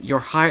 exactly. Your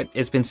heart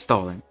has been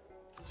stolen.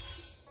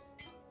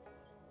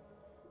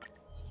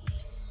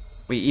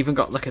 We even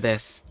got, look at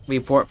this.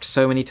 We've warped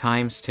so many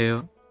times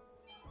too.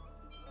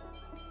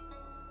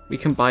 We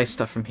can buy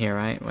stuff from here,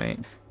 right? Wait.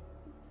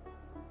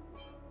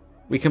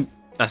 We can,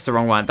 that's the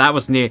wrong one. That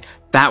was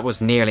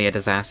nearly a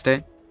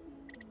disaster.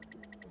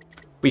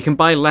 We can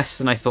buy less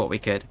than I thought we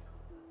could.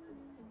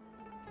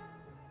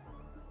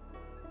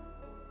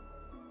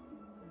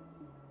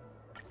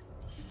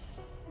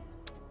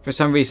 For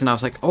some reason I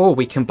was like, oh,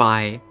 we can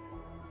buy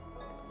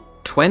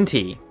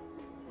 20.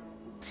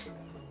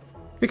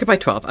 We could buy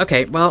 12.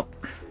 Okay, well,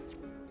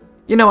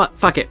 you know what?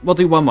 Fuck it. We'll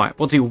do one more.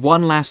 We'll do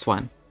one last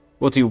one.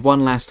 We'll do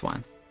one last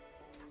one.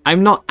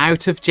 I'm not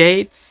out of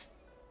jades.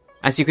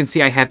 As you can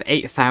see, I have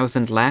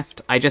 8,000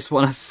 left. I just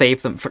want to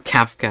save them for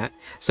Kafka.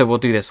 So we'll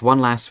do this one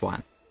last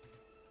one.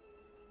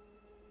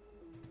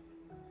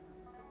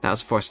 That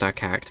was 4-star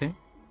character.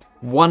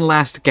 One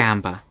last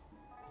Gamba.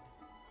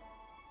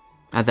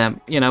 And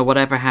then, you know,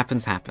 whatever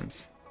happens,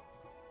 happens.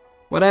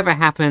 Whatever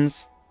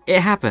happens, it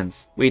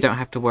happens. We don't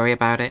have to worry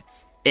about it.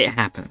 It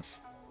happens.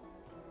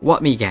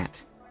 What me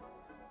get?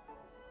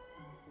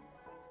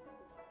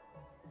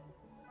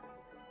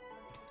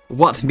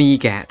 What me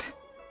get?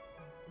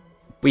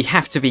 We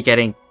have to be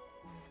getting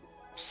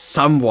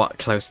somewhat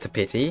close to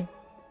pity.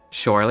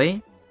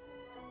 Surely.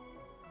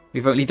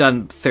 We've only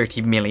done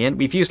 30 million.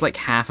 We've used like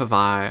half of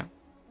our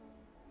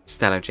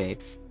Stellar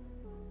Jades.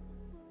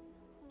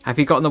 Have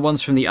you gotten the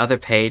ones from the other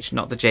page,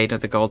 not the Jade or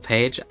the Gold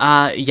page?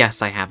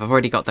 Yes, I have. I've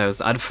already got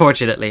those,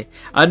 unfortunately.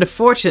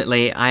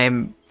 Unfortunately,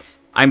 I'm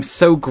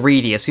so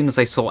greedy. As soon as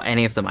I saw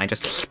any of them, I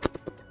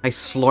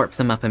slurp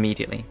them up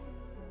immediately.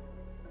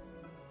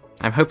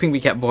 I'm hoping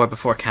we get more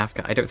before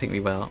Kafka. I don't think we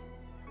will.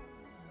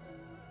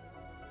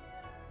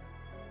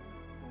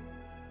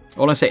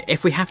 All I say,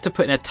 if we have to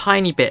put in a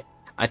tiny bit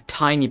on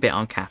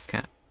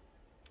Kafka,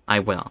 I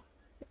will.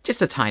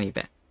 Just a tiny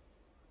bit.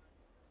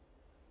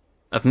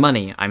 Of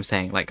money, I'm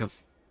saying, like, of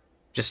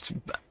just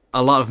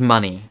a lot of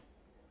money.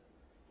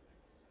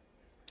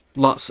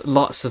 Lots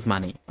of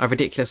money. A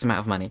ridiculous amount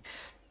of money.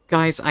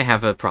 Guys, I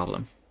have a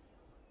problem.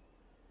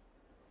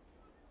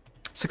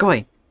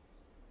 Sugoi.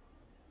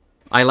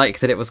 I like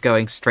that it was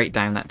going straight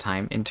down that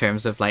time in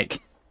terms of, like,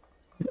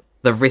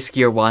 the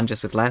riskier one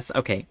just with less.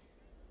 Okay.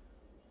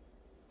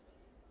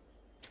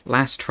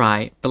 Last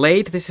try.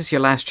 Blade, this is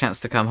your last chance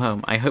to come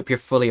home. I hope you're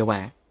fully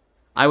aware.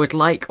 I would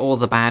like all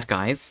the bad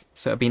guys,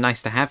 so it'd be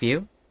nice to have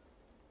you.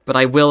 But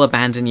I will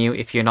abandon you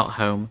if you're not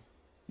home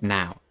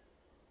now.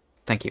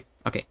 Thank you.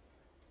 Okay.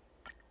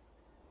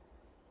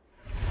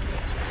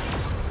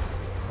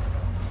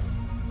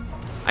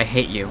 I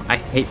hate you. I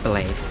hate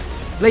Blade.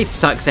 Blade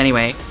sucks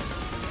anyway.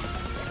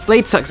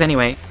 Blade sucks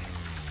anyway.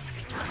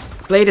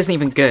 Blade isn't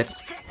even good.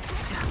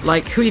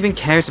 Like, who even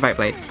cares about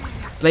Blade?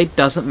 Blade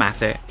doesn't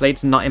matter.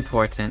 Blade's not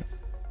important.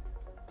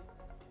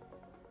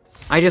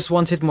 I just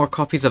wanted more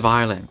copies of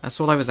Ireland.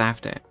 That's all I was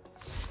after.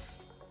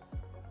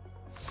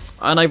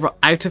 And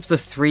out of the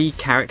 3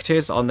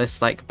 characters on this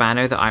like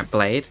banner that aren't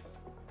Blade,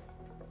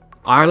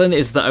 Ireland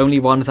is the only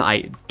one that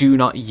I do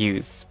not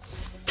use.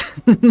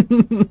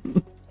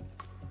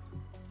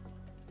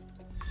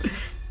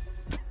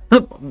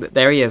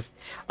 There he is.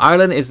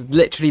 Ireland is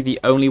literally the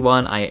only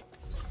one I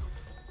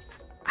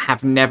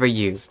have never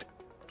used.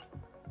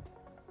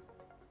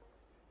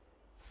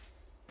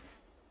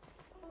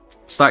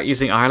 Start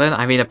using Ireland?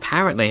 I mean,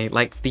 apparently,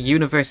 like, the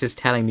universe is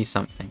telling me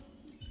something.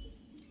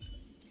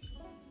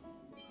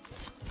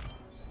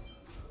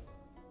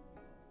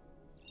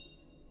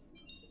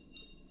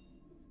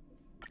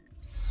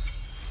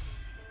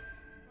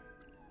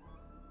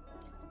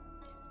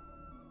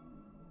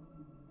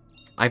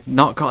 I've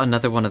not got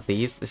another one of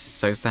these. This is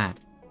so sad.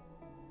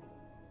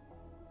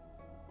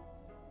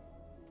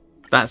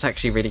 That's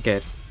actually really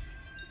good.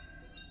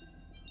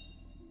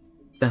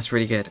 That's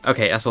really good.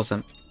 Okay, that's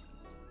awesome.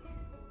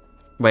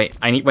 Wait,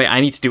 I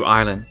need to do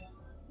Ireland.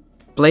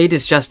 Blade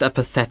is just a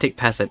pathetic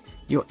peasant.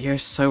 You're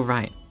so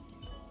right.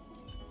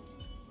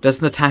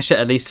 Does Natasha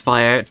at least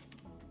fire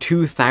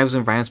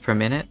 2,000 rounds per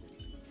minute?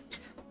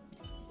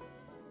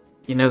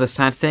 You know the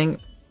sad thing?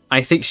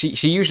 I think she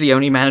usually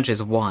only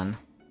manages one.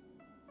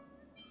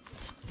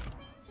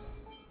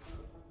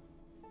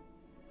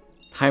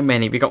 How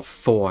many? We got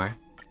 4.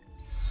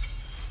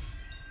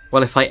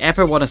 Well, if I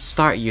ever want to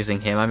start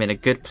using him, I'm in a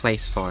good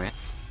place for it.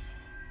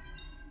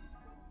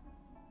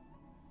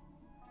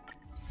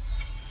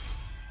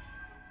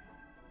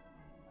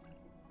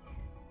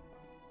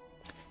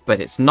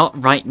 But it's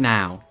not right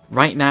now.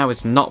 Right now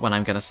is not when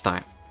I'm going to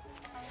start.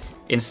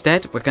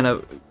 Instead, we're going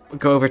to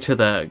go over to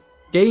the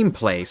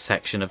gameplay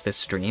section of this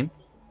stream.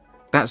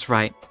 That's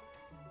right.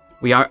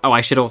 We are... Oh,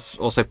 I should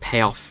also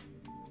pay off...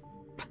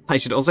 I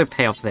should also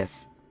pay off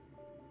this.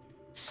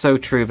 So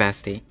true,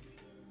 bestie.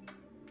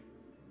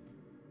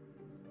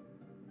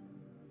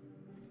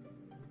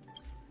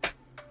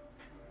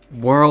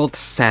 World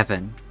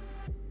 7.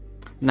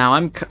 Now,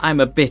 I'm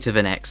a bit of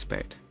an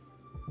expert.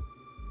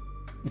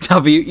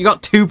 W, you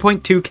got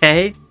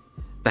 2.2k?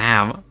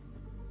 Damn.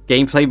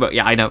 Gameplay, but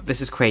yeah, I know,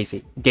 this is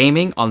crazy.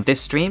 Gaming on this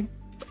stream?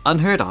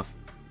 Unheard of.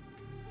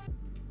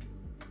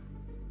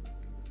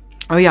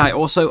 Oh yeah, I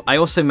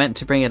also meant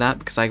to bring it up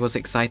because I was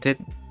excited.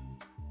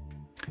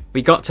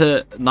 We got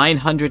to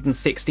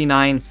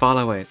 969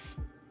 followers.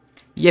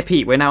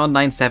 Yippee, we're now on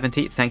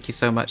 970. Thank you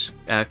so much,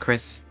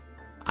 Chris.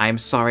 I'm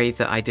sorry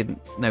that I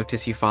didn't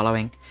notice you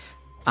following.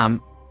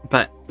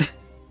 But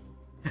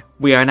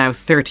we are now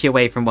 30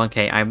 away from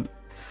 1k.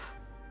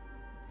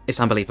 It's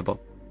unbelievable.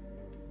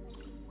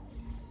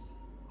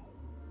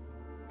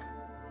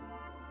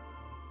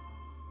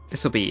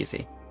 This will be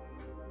easy.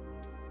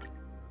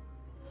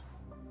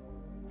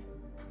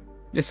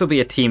 This will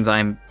be a team that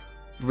I'm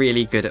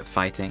really good at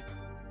fighting.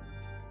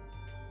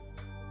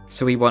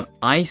 So we want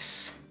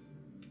ice.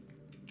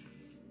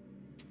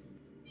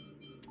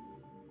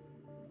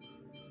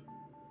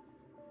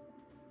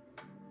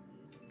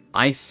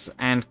 Ice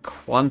and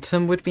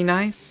quantum would be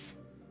nice.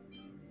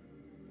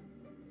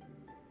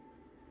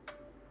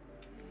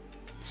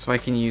 So I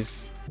can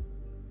use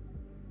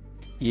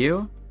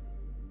you.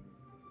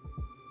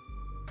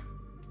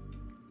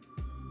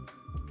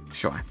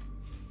 Sure.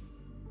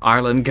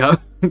 Ireland, go.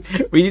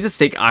 We need to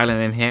stick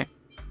Ireland in here.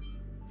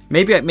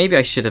 Maybe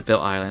I should have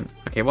built Ireland.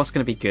 Okay, what's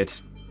going to be good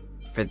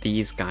for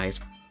these guys?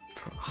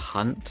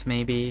 Hunt,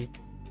 maybe?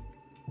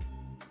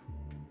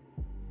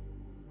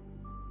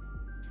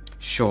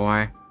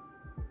 Sure.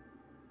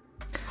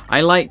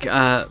 I like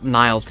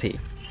Nialty.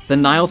 The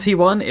Nialty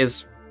one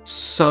is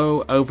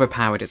so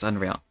overpowered, it's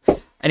unreal.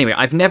 Anyway,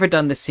 I've never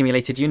done this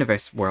simulated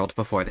universe world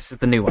before. This is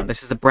the new one.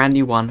 This is the brand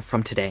new one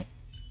from today.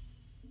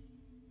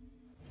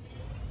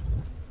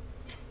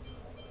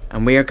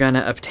 And we are going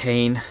to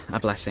obtain a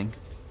blessing.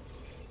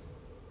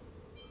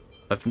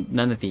 Of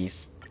none of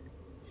these.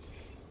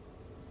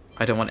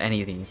 I don't want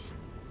any of these.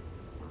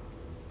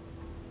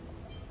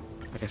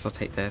 I guess I'll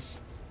take this.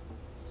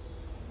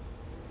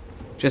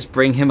 Just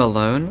bring him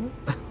alone?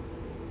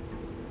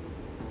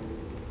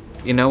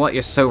 You know what?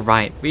 You're so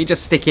right. We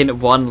just stick in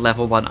one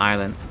level 1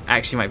 island.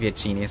 Actually might be a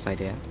genius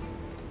idea.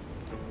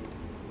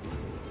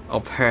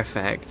 Oh,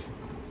 perfect.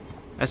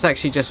 That's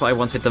actually just what I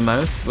wanted the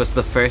most, was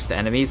the first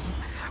enemies.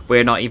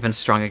 We're not even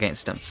strong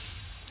against them.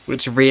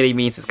 Which really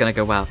means it's going to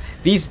go well.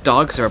 These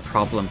dogs are a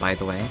problem, by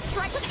the way.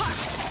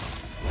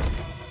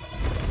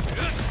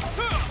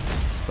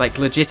 Like,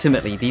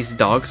 legitimately, these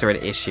dogs are an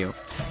issue.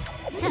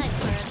 Time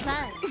for a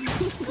bun.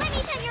 Let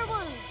me tend your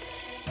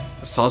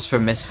wounds. Sauce for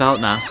misspelled?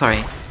 No,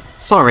 sorry.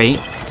 Sorry.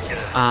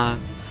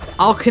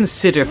 I'll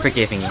consider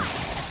forgiving you.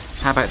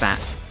 How about that?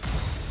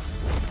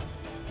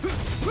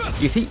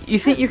 You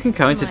think you can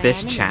go into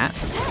this chat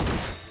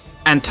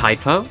and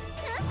typo?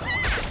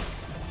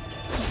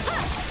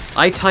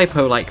 I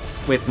typo like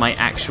with my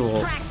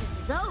actual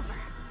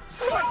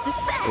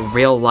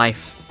real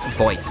life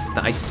voice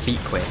that I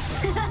speak with.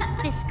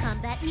 This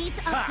combat needs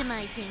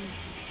optimizing.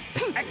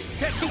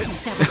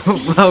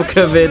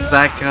 Welcome in,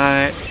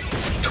 Zakai.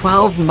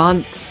 12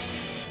 months.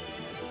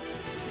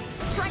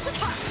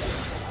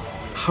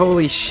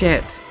 Holy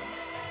shit.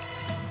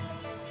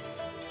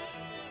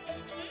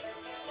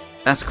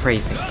 That's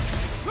crazy.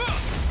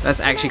 That's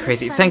actually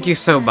crazy. Thank you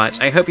so much.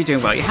 I hope you're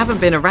doing well. You haven't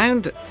been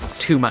around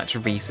too much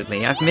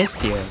recently. I've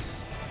missed you.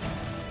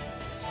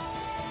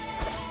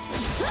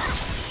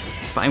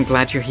 but I'm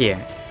glad you're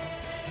here.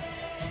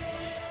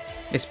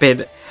 It's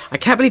been... I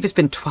can't believe it's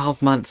been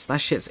 12 months.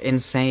 That shit's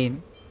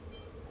insane.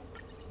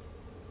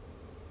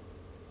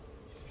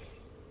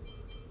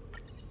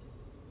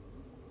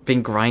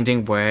 Been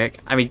grinding work.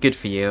 I mean, good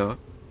for you.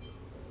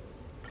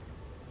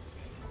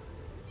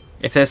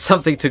 If there's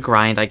something to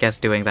grind, I guess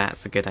doing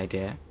that's a good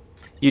idea.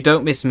 You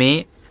don't miss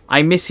me?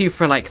 I miss you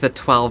for like the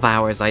 12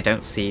 hours I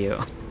don't see you.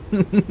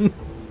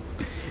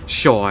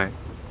 Sure.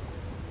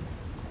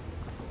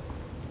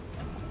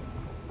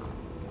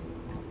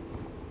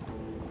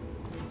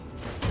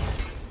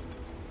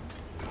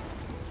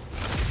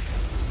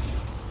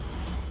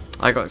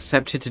 I got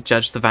accepted to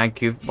judge the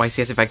Vancouver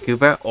YCS in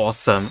Vancouver.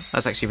 Awesome.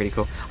 That's actually really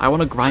cool. I want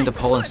to grind a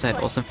pole instead.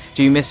 Awesome.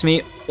 Do you miss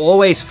me?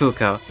 Always,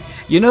 Fuko.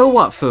 You know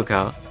what,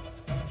 Fuko?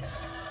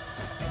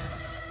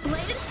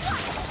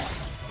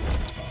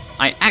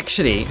 I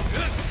actually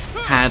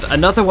had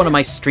another one of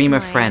my streamer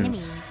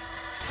friends.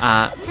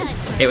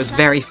 It was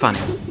very funny.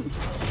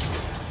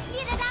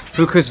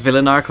 Fuko's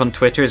villain arc on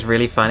Twitter is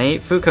really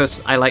funny.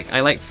 I like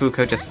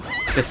Fuko just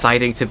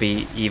deciding to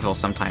be evil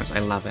sometimes. I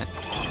love it.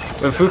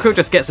 When Fuko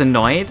just gets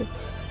annoyed,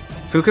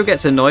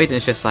 and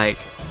is just like,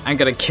 I'm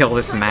gonna kill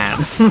this man.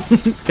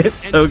 It's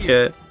so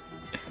good.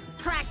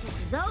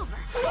 Practice is over.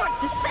 Swords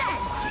descend.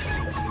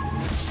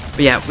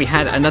 But yeah, we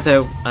had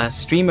another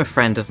streamer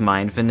friend of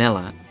mine,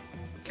 Vanilla.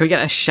 Can we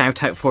get a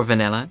shout out for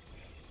Vanilla?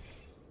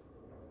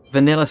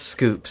 Vanilla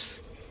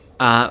Scoops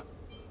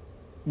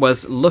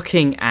was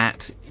looking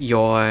at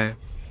your...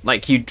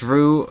 Like, you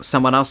drew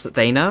someone else that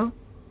they know,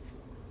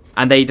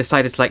 and they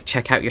decided to, like,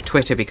 check out your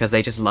Twitter because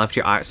they just loved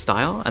your art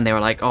style, and they were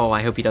like, oh,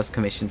 I hope he does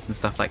commissions and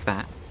stuff like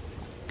that.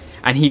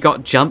 And he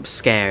got jump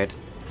scared.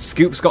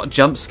 Scoops got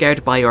jump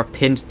scared by your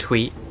pinned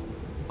tweet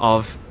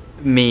of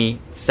me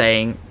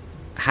saying,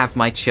 have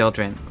my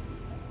children,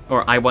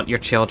 or I want your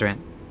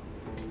children.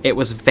 It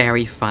was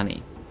very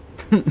funny.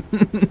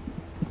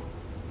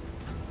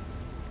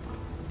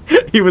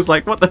 He was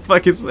like, what the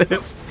fuck is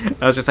this?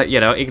 I was just like, you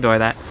know, ignore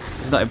that.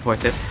 It's not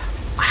important.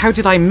 How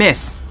did I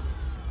miss?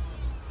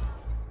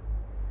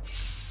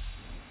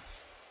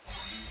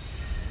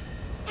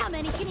 How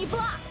many can you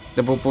block?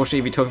 The more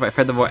bullshit we talk about,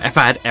 furthermore, I've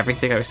had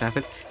everything else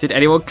happen. Did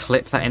anyone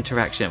clip that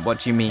interaction? What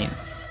do you mean?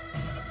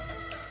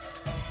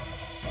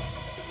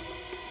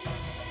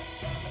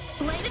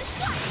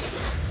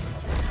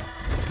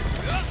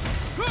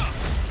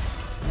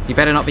 You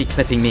better not be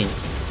clipping me.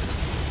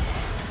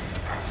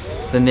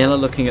 The Nilla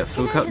looking at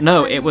Fuko?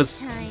 No, it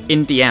was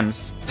in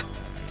DMs.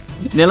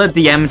 Nilla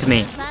DM'd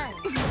me.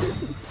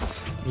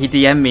 He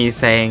DM'd me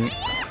saying,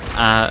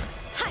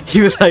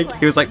 he was like,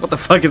 what the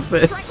fuck is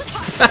this?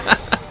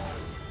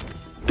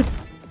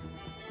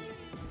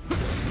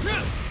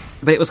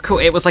 But it was cool.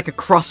 It was like a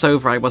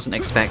crossover I wasn't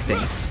expecting.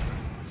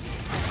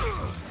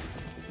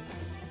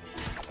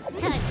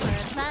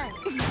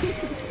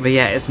 But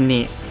yeah, it's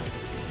neat.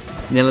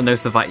 Nilla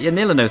knows the vibe. Yeah,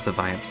 Nilla knows the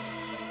vibes.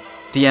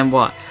 DM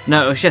what?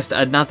 No, it was just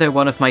another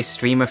one of my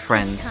streamer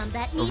friends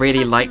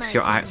really likes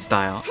your art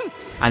style.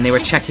 And they were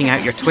checking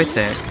out your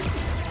Twitter.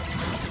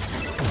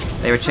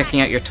 They were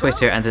checking out your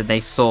Twitter and then they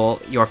saw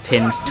your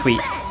pinned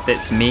tweet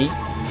that's me.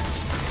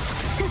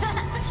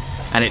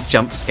 And it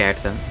jump scared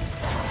them.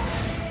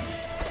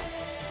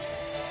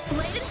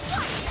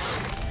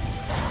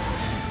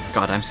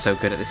 God, I'm so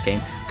good at this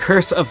game.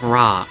 Curse of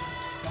Ra.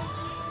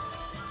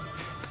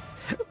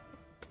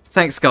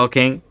 Thanks, Skull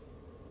King.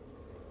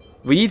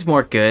 We need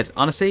more good.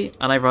 Honestly,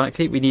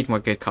 unironically, we need more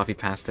good coffee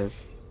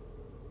pastas.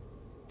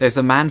 There's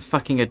a man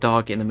fucking a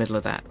dog in the middle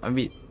of that. I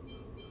mean,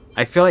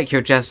 I feel like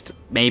you're just,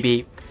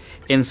 maybe,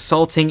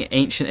 insulting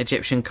ancient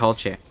Egyptian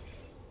culture.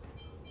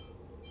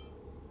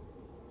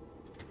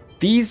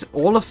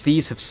 All of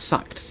these have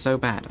sucked so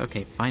bad.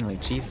 Okay, finally,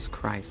 Jesus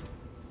Christ.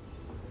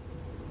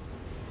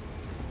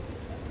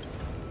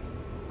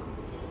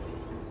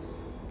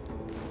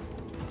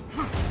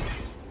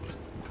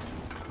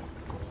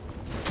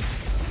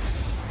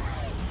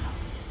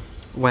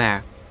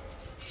 Where?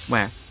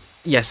 Where?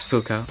 Yes,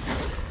 Fuko.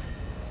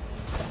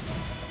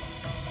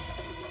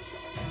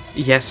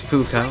 Yes,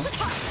 Fuko.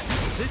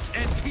 This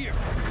ends here.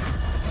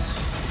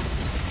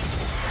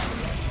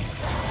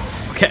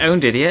 Okay,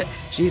 owned idiot.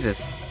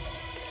 Jesus.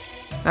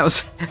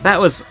 That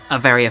was a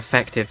very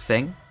effective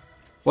thing.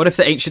 What if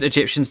the ancient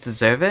Egyptians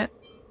deserve it?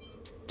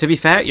 To be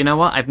fair, you know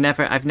what? I've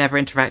never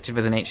interacted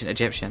with an ancient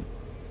Egyptian.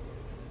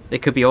 They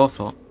could be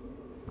awful.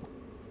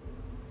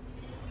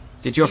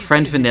 Did your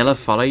friend Vanilla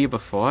follow you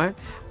before?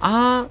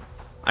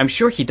 I'm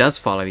sure he does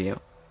follow you.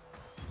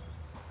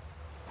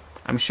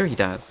 I'm sure he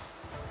does.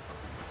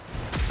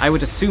 I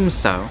would assume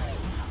so.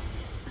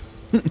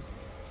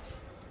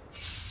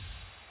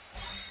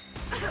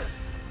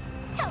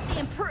 Help me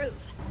improve.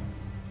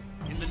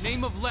 In the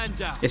name of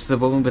Landau. It's the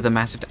woman with a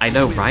massive... I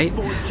know, right?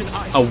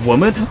 A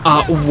woman?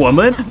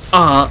 Woman?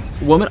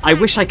 Woman? I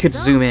wish I could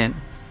zoom in.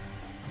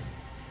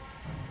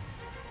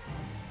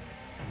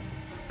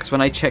 Because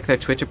when I check their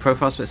Twitter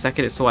profiles for a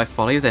second, it's so I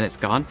follow you, then it's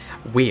gone.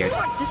 Weird.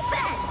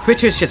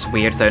 Twitter's just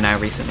weird, though, now,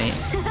 recently.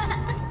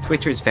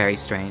 Twitter is very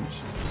strange.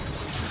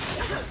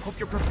 Hope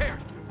you're prepared.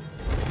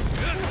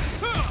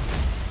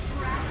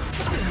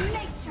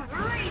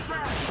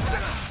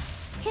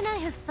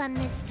 have fun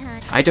this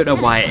time? I don't know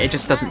why, it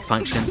just doesn't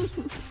function.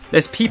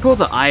 There's people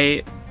that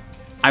I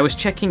was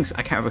checking,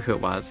 I can't remember who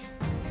it was.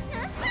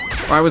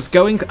 Or I was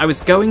going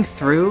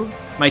through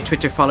my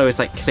Twitter followers,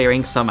 like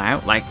clearing some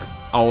out, like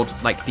old,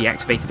 like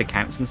deactivated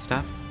accounts and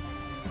stuff.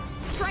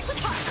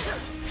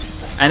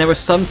 And there were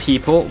some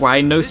people where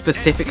I know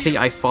specifically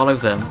I follow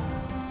them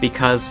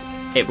because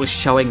it was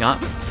showing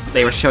up.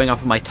 They were showing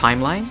up on my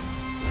timeline,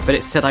 but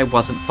it said I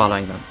wasn't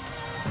following them.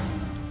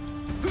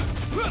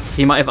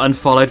 He might have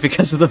unfollowed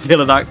because of the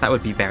villain arc. That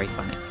would be very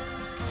funny.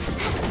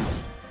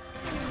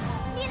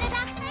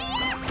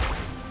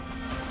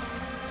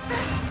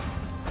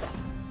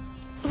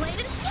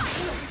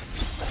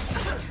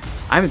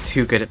 I'm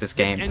too good at this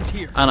game.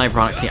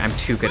 Unironically, I'm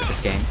too good at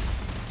this game.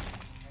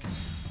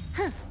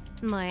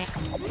 More time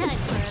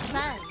for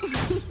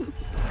fun.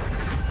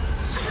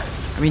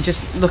 I mean,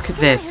 just look at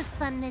this.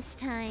 Fun this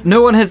time.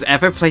 No one has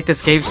ever played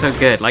this game so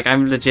good. Like,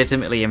 I'm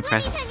legitimately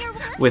impressed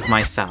with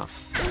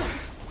myself.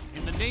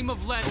 In the name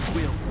of Land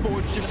Wheel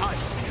forged in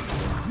ice.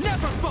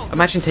 Never falter.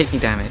 Imagine taking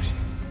damage.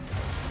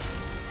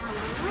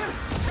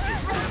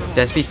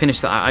 Desby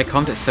finished the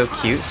icon. It's so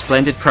cute.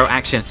 Splendid pro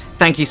action.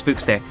 Thank you,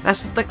 Spookster.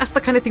 That's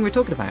the kind of thing we're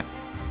talking about.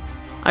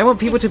 I want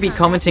people to be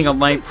commenting on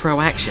my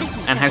pro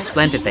actions and how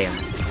splendid they are.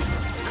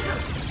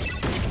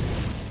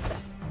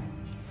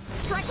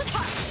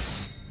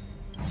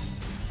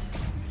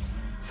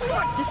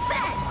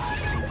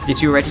 Did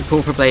you already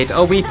pull for Blade?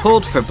 Oh, we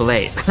pulled for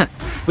Blade.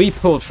 We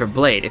pulled for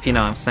Blade, if you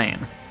know what I'm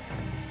saying.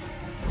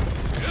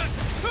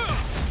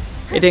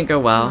 It didn't go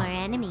well. More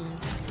enemies.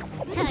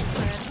 Time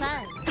for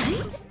fun.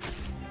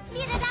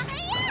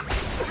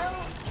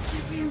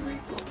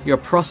 Your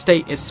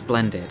prostate is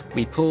splendid.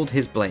 We pulled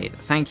his blade.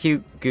 Thank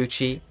you,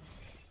 Gucci.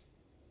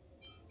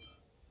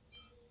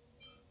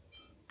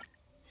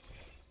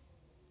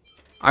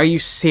 Are you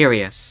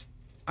serious?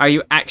 Are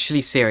you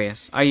actually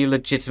serious? Are you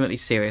legitimately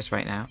serious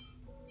right now?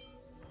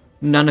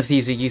 None of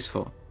these are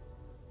useful.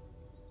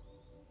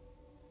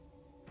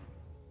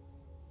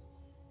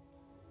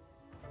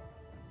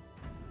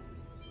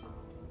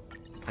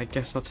 I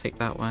guess I'll take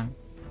that one.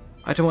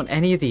 I don't want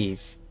any of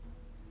these.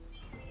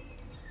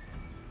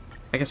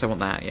 I guess I want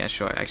that. Yeah,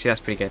 sure. Actually,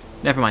 that's pretty good.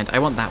 Never mind. I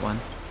want that one.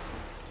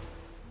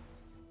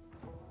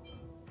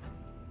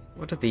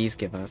 What do these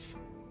give us?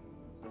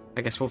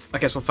 I guess we'll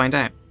find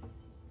out.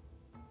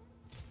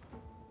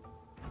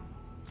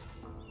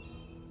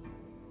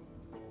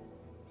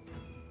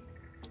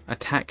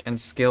 Attack and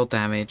skill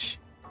damage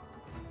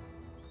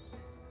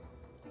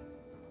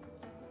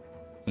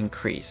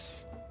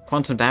increase.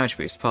 Quantum damage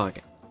boost, Pog.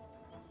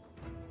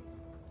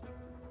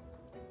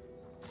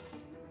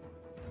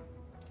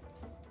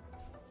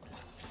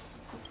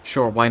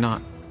 Sure, why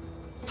not?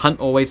 Hunt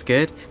always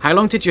good. How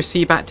long did your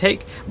Seabat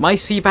take? My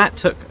Seabat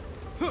took,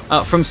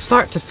 from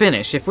start to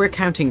finish, if we're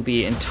counting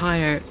the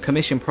entire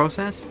commission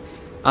process,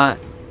 I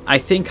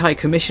think I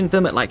commissioned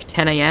them at like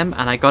 10 AM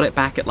and I got it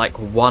back at like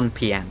 1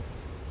 PM.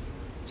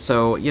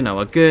 So, you know,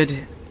 a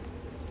good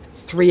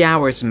 3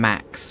 hours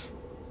max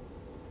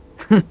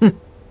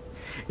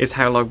is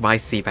how long my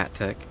Seabat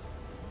took.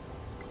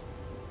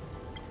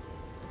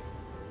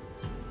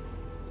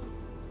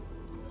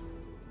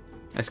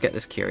 Let's get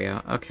this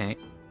curio. Okay.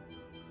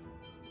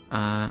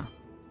 I'll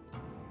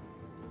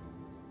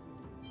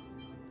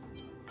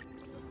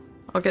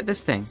get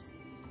this thing.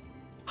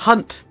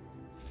 Hunt!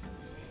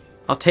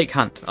 I'll take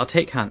Hunt. I'll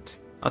take Hunt.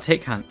 I'll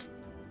take Hunt.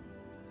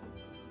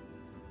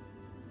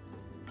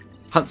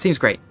 Hunt seems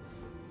great.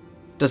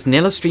 Does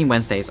Nilla stream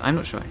Wednesdays? I'm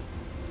not sure.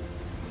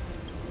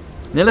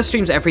 Nilla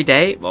streams every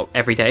day. Well,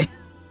 every day.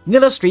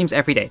 Nilla streams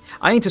every day.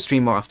 I need to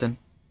stream more often.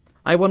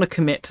 I want to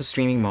commit to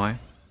streaming more.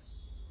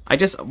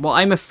 What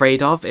I'm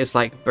afraid of is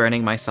like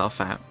burning myself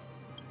out.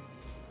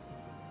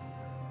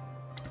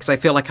 Because I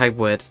feel like I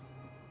would.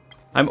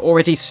 I'm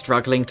already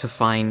struggling to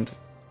find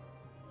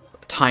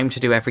time to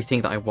do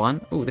everything that I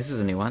want. Ooh, this is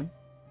a new one.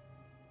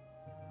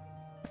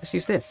 Let's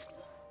use this.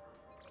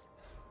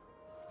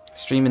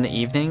 Stream in the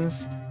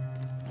evenings?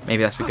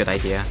 Maybe that's a good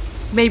idea.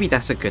 Maybe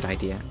that's a good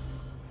idea.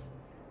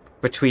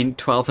 Between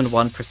 12 and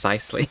 1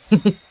 precisely.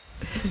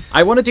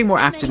 I want to do more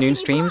afternoon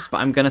streams,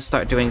 but I'm going to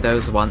start doing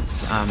those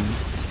once,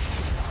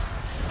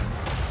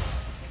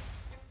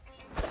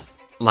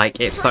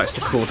 like, it starts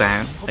to cool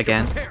down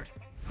again.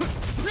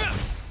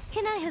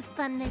 Can I have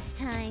fun this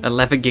time?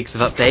 11 gigs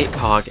of update?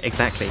 Pog,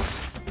 exactly.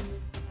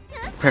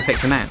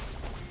 Perfect amount.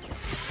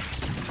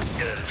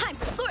 Time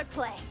for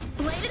swordplay.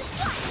 Blade and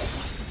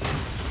fly.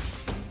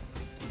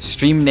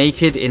 Stream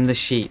naked in the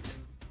sheet.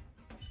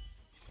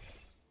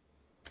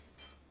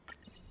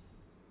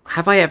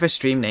 Have I ever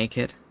streamed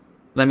naked?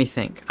 Let me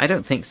think. I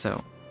don't think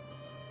so.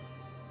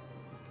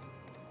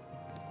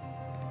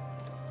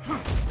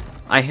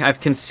 I've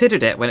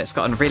considered it when it's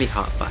gotten really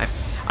hot, but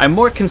I'm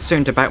more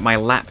concerned about my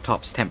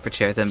laptop's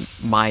temperature than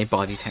my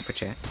body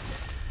temperature.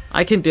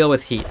 I can deal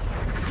with heat.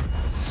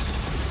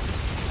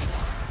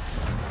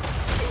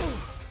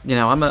 You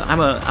know, I'm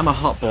a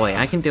hot boy.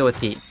 I can deal with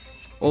heat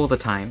all the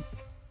time.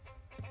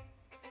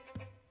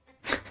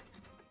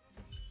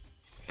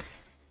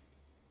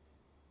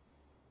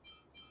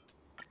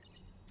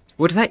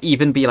 Would that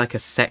even be like a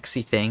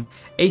sexy thing?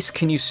 Ace,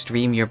 can you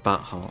stream your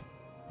butthole?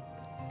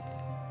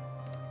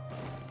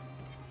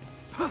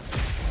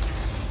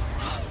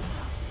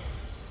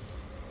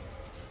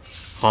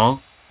 Huh?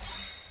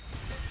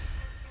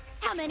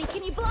 How many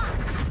can you block?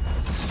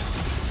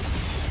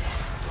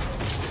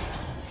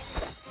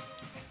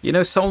 You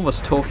know, someone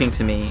was talking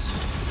to me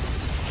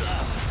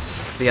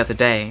the other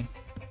day.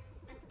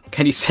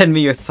 Can you send me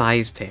your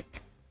thighs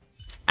pic?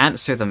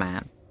 Answer the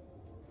man.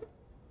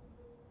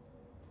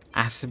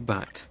 Ass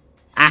butt.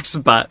 Ass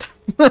butt.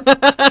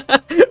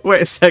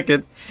 Wait a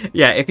second.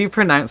 Yeah, if you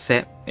pronounce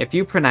it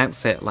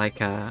like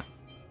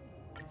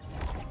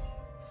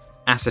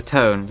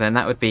acetone, then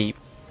that would be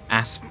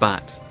ass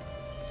butt.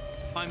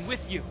 I'm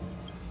with you.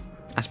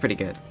 That's pretty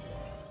good.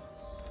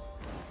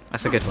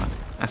 That's a good one.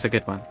 That's a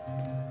good one.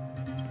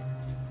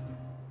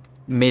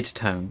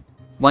 Mid-tone.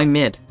 Why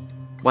mid?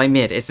 Why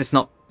mid? Is this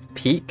not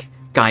peak?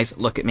 Guys,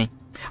 look at me.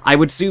 I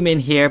would zoom in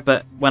here,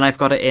 but when I've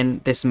got it in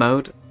this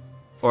mode,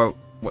 or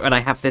when I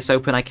have this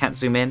open, I can't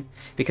zoom in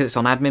because it's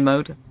on admin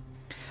mode.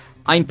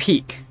 I'm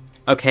peak,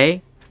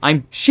 okay?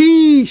 I'm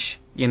sheesh,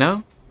 you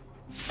know?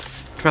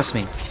 Trust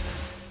me.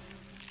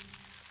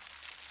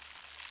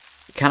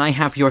 Can I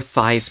have your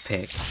thighs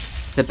pic?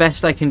 The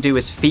best I can do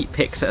is feet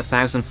pics at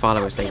 1,000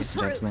 followers, ladies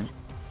and gentlemen.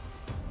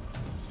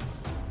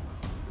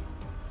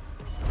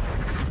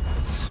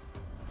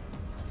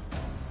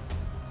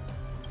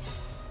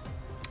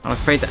 I'm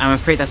afraid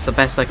that's the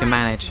best I can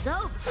manage.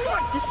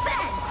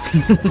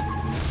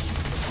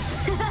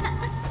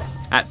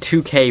 At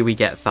 2K we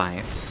get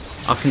thighs.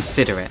 I'll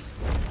consider it.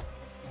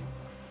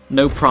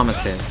 No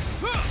promises.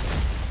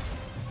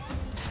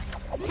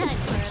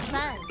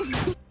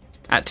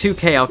 At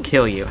 2K I'll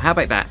kill you. How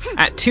about that?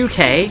 At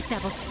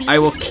 2K I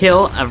will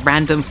kill a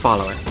random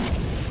follower.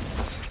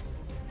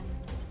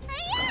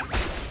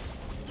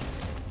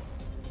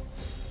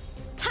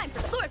 Time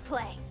for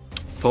swordplay.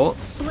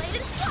 Thoughts?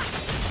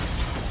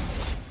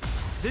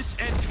 This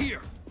ends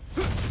here.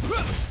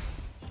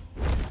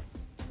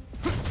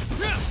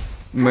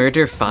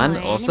 Murder fun,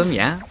 awesome,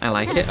 yeah, I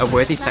like it. A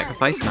worthy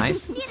sacrifice,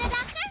 nice.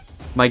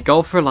 My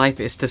goal for life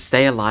is to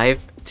stay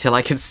alive till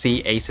I can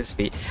see Ace's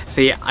feet.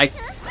 See, I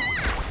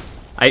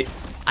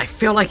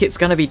feel like it's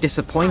gonna be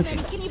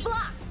disappointing.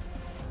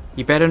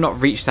 You better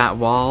not reach that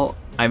wall.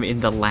 I'm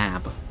in the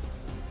lab.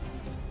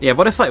 Yeah,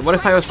 what if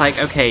I was like,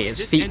 okay,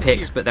 it's feet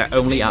pics, but they're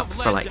only up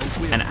for like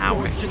an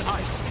hour?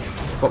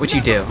 What would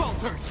you do?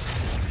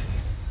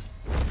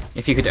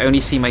 If you could only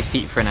see my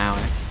feet for an hour.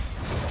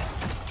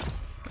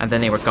 And then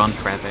they were gone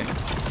forever.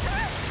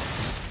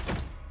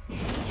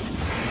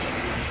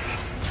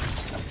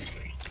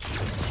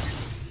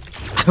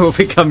 I will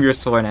become your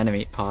sworn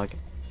enemy, Pog.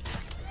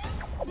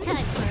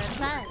 Time for a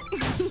fun.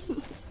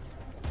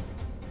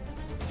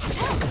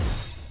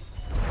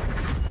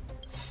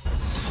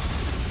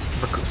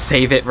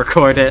 Save it,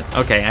 record it.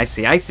 Okay, I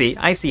see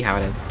how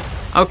it is.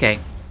 Okay.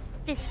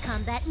 This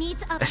combat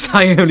needs up. So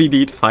I only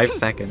need 5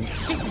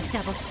 seconds. This is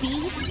double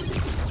speed.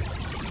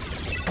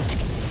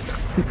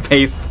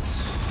 Paste.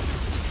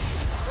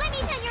 Let me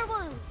tend your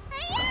wounds.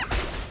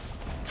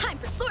 Time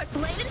for sword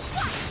bladed.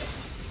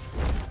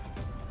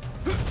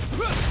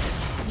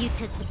 You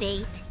took the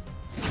bait.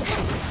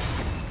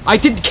 I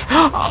didn't.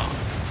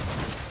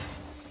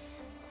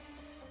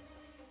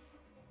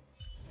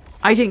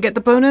 I didn't get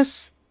the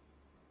bonus.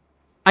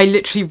 I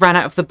literally ran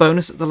out of the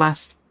bonus at the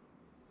last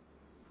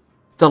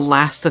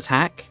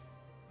attack.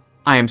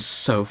 I am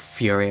so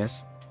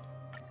furious.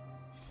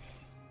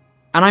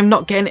 And I'm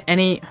not getting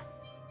any.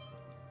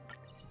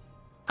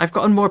 I've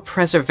gotten more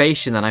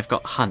preservation than I've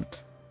got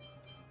hunt.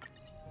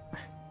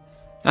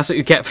 That's what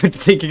you get for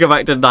thinking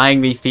about denying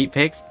me feet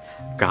pics.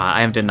 God,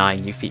 I am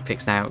denying you feet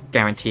pics now,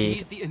 guaranteed.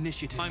 Seize the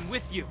initiative. I'm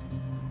with you.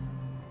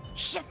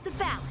 Shift the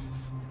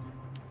balance.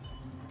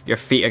 Your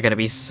feet are gonna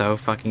be so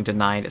fucking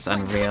denied, it's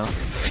unreal.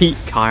 Feet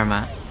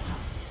karma.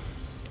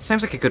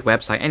 Sounds like a good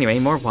website. Anyway,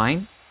 more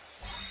wine.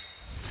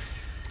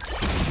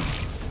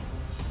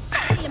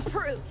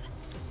 Improve.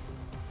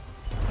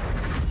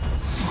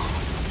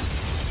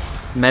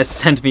 Mez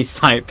sent me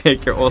thigh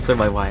pic, you're also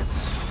my wife.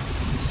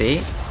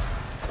 See?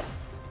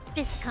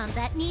 This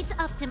combat needs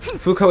optimism.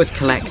 Foucault is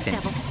collecting.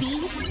 Double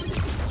speed.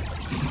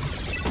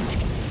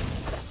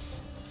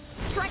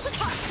 Strike with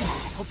heart.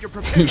 Hope you're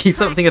prepared. He's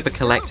something of a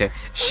collector.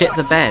 Shit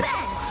the bed.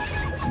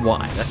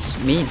 Why?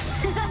 That's mean.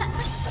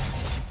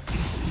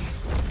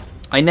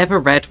 I never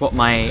read what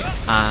my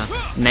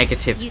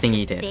negative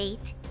thingy did.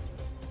 Bait.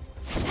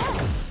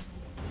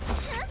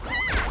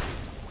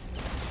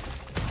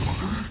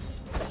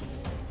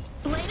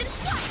 Bladed.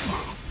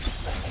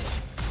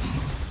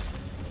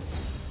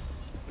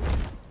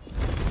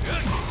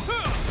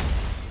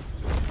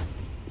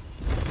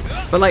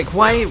 But like,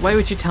 why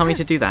would you tell me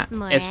to do that?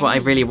 It's what I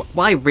really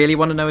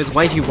want to know is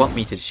why do you want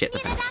me to shit the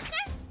bed?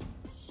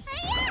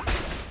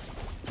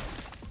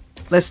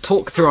 Let's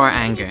talk through our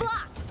anger.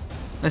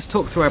 Let's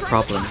talk through our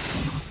problems.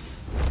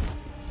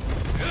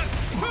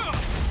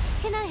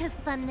 Can I have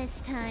fun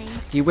this time?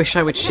 Do you wish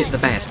I would shit the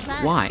bed?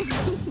 Why?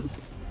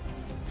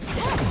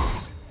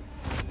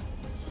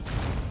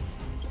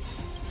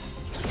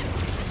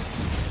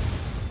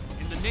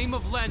 name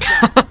of Landa.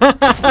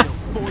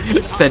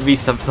 Send me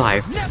some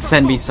thighs.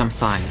 Send me some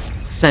thighs.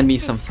 Send me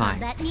some thighs.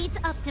 That needs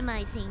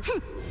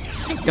optimizing.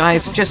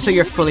 Guys, just so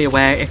you're fully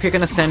aware, if you're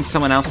gonna send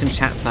someone else in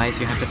chat thighs,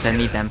 you have to send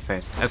me them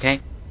first,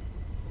 okay?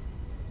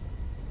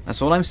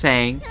 That's all I'm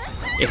saying.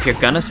 If you're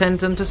gonna send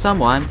them to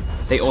someone,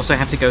 they also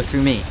have to go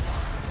through me.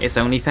 It's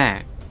only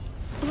fair.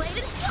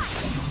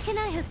 Can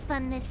I have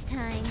fun this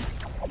time?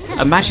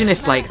 Imagine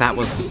if, like, that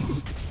was...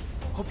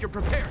 Hope you're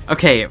prepared.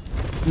 Okay,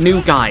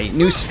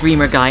 new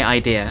streamer guy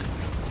idea.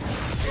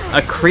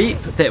 A creep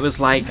that was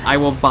like, I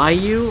will buy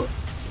you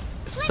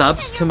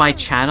subs to my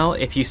channel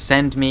if you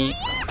send me,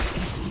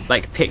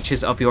 like,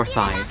 pictures of your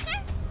thighs.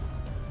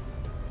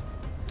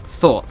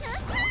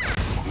 Thoughts?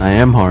 I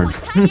am hard.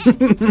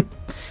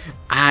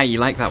 Ah, you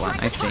like that one,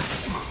 I see.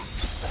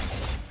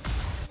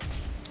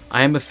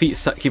 I am a feet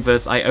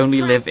succubus, I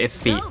only live if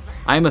feet.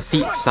 I am a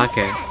feet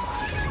sucker.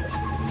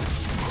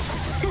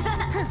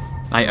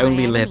 I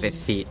only live if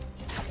feet.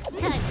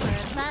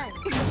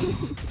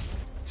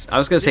 I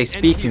was gonna say,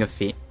 speaking of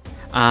feet.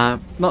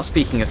 Not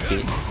speaking of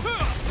feet.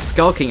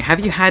 Skulking, have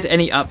you had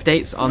any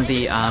updates on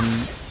the, Let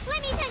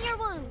me tend your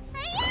wounds.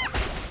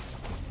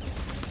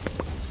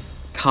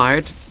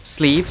 card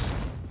sleeves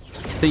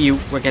that you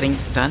were getting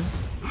done?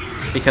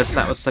 Because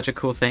that was such a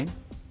cool thing.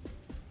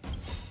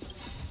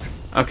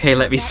 Okay,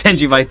 let me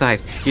send you my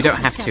thighs. You don't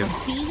have to.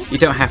 You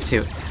don't have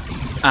to.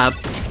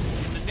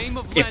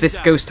 If this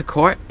goes to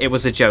court, it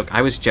was a joke.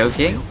 I was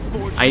joking.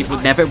 I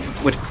would never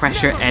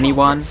pressure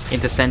anyone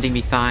into sending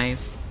me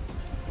thighs.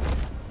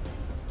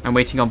 I'm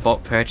waiting on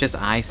bulk purchase.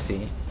 I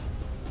see.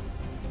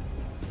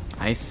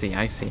 I see,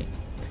 I see.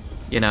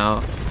 You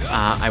know,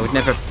 I would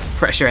never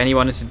pressure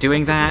anyone into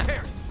doing that.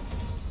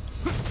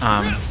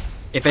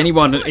 If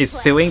anyone is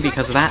suing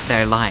because of that,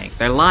 they're lying.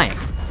 They're lying.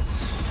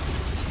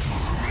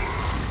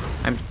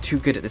 I'm too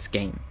good at this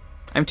game.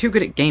 I'm too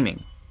good at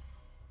gaming.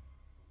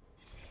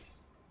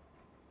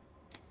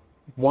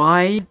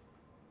 Why?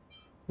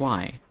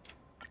 Why?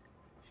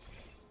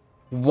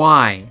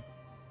 Why?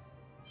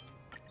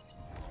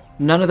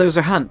 None of those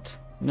are hunt.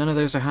 None of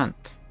those are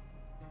hunt.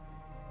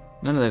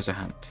 None of those are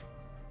hunt.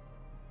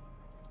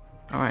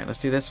 Alright, let's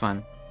do this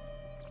one.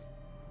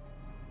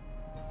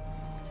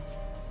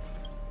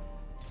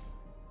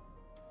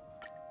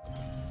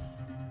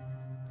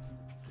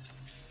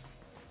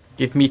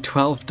 Give me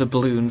 12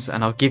 doubloons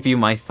and I'll give you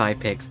my thigh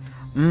pics.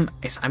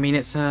 It's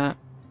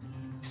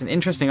an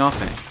interesting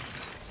offer.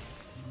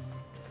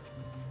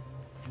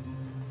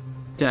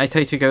 Did I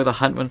tell you to go the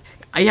hunt one?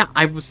 Yeah,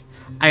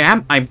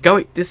 I'm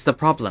going. This is the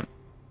problem.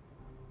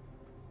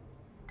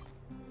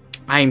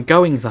 I'm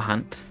going the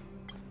hunt.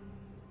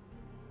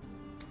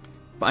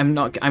 But I'm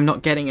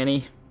not getting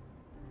any.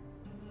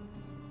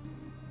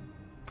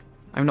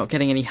 I'm not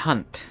getting any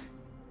hunt.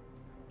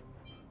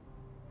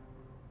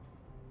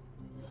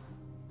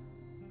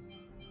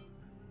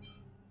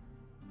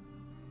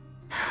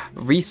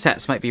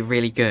 Resets might be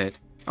really good.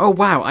 Oh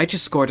wow, I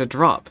just scored a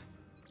drop.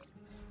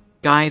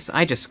 Guys,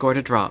 I just scored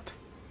a drop.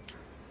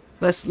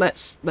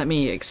 Let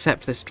me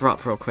accept this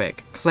drop real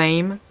quick.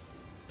 Claim.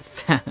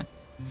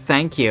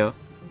 Thank you.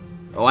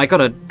 Oh, I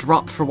got a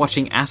drop for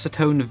watching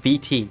Acetone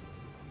VT.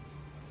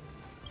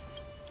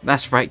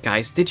 That's right,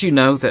 guys. Did you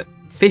know that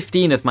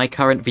 15 of my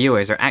current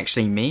viewers are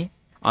actually me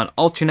on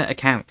alternate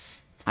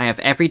accounts? I have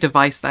every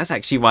device. That's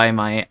actually why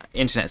my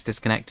internet's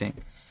disconnecting.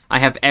 I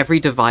have every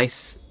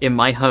device in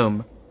my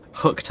home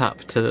hooked up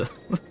to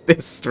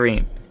this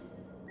stream.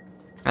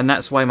 And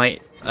that's why my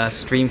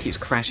stream keeps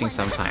crashing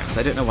sometimes.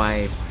 I don't know why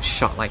I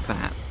shot like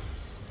that.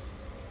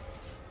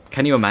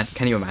 Can you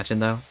imagine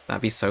though?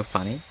 That'd be so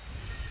funny.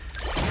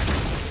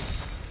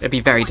 It'd be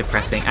very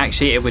depressing.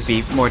 Actually, it would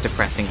be more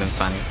depressing than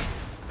funny.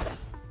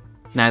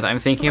 Now that I'm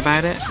thinking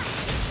about it.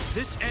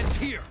 This ends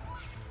here.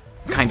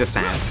 Kinda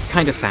sad.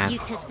 Kinda sad. You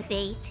took the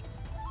bait.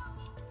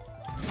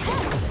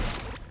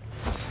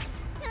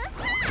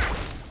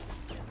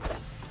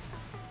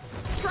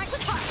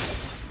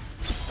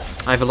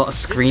 I have a lot of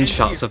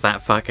screenshots of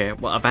that fucker.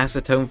 What, of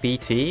Acetone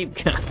VT?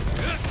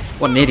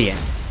 What an idiot.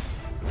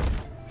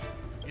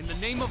 In the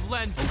name of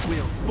Len, a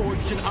will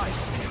forged in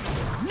ice.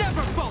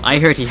 Never falter. I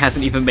heard he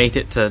hasn't even made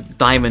it to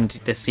Diamond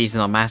this season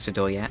on Master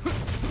Duel yet.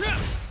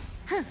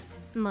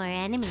 More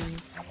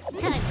enemies.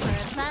 Time for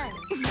a buzz.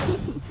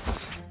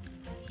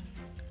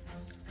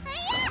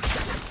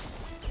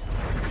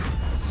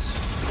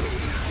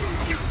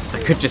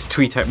 I could just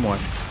tweet out more.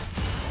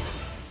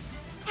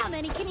 How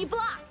many can you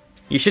block?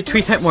 You should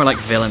tweet out more like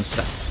villain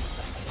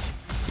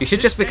stuff. You should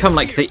just become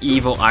like the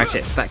evil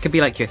artist. That could be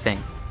like your thing.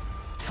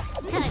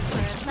 Time for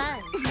a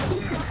buzz.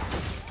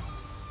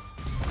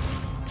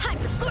 Time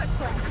for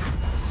swordplay.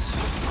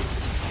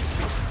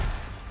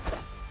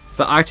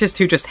 The artist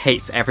who just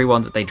hates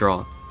everyone that they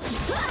draw.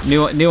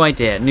 New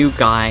idea, new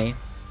guy.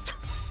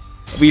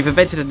 We've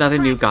invented another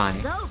new guy.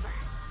 It's over.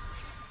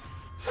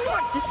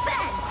 Swords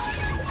descend.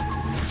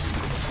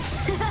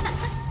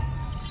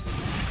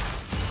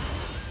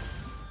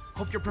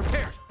 Hope you're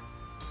prepared.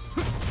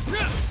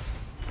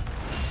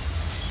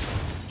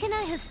 Can Can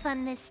I have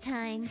fun this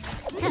time?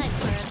 Time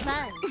for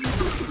fun. You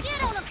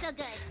don't look so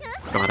good.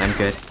 Huh? God, I'm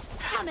good.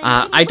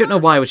 I don't know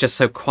why I was just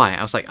so quiet.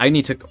 I was like, why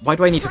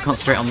do I need to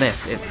concentrate on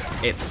this? It's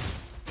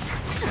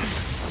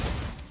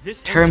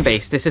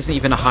turn-based. This isn't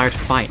even a hard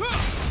fight.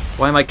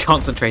 Why am I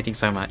concentrating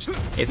so much?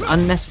 It's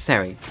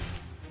unnecessary.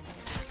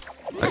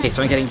 Okay,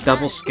 so I'm getting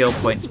double skill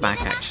points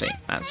back, actually.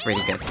 That's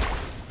really good.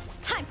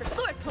 Time for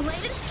sword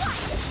bladed flight.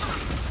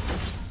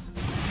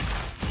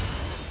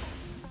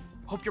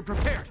 Hope you're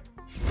prepared.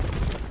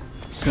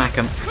 Smack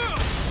him. You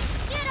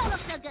don't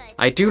look so good.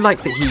 I do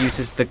like that he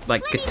uses the,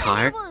 like,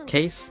 guitar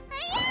case.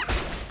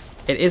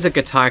 It is a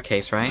guitar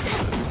case, right?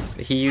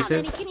 That he How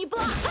many uses. can you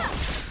block?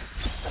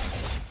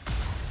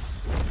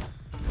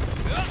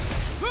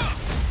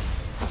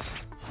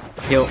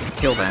 Kill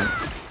them.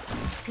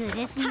 Good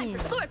as new.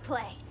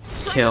 Swordplay.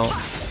 Kill.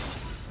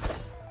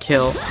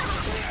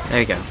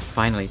 There you go.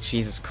 Finally,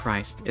 Jesus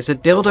Christ. It's a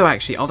dildo,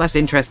 actually. Oh, that's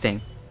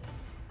interesting.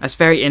 That's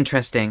very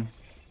interesting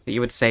that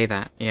you would say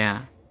that.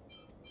 Yeah.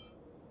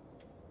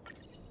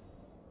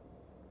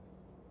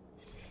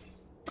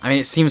 I mean,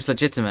 it seems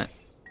legitimate.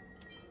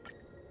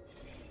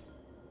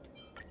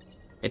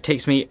 It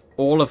takes me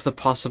all of the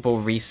possible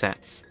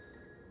resets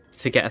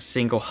to get a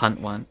single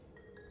hunt one.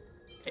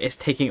 It's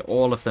taking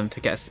all of them to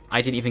get...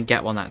 I didn't even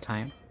get one that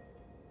time.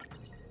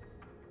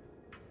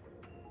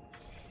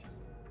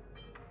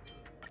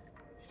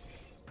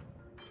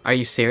 Are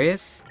you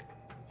serious?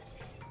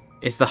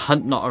 Is the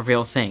hunt not a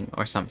real thing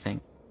or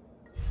something?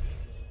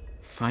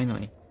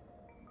 Finally.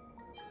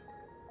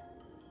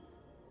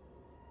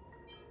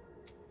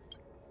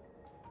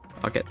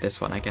 I'll get this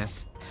one, I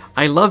guess.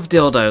 I love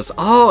dildos.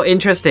 Oh,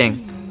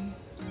 interesting.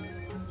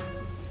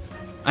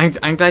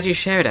 I'm glad you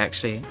shared,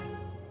 actually.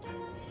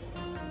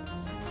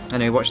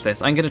 Anyway, watch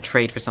this. I'm going to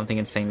trade for something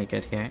insanely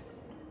good here.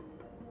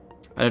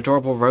 An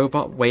adorable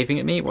robot waving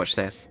at me? Watch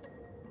this.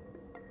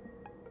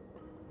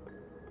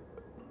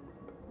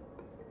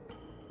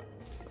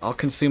 I'll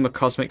consume a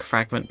cosmic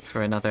fragment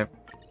for another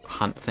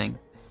hunt thing.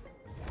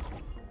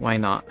 Why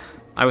not?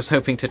 I was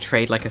hoping to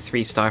trade like a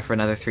 3-star for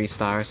another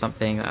 3-star or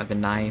something. That'd been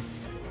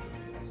nice.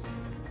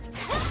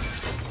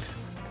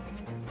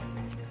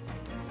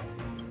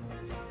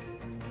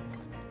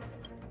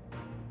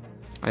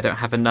 I don't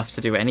have enough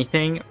to do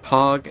anything.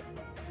 Pog.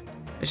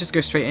 Let's just go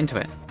straight into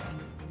it.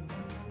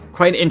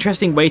 Quite an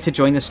interesting way to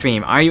join the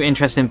stream. Are you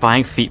interested in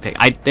buying feet pic?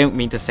 I don't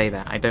mean to say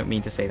that. I don't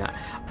mean to say that.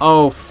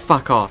 Oh,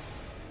 fuck off.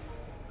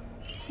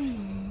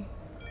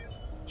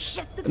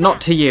 Not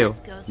to you.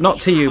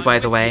 Not to you, by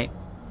the way.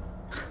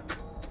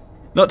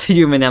 Not to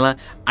you, Manila.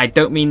 I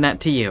don't mean that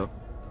to you.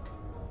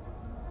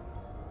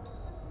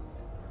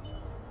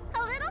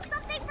 A little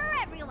something for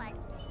everyone.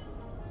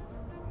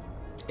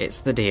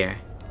 It's the deer.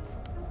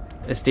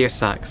 This deer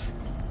sucks.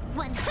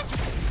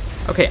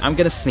 100. Okay, I'm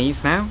gonna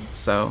sneeze now,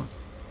 so...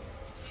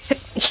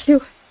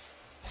 Excuse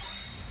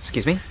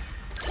me.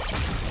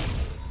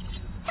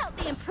 Help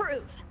me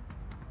improve.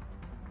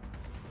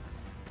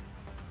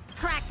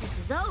 Practice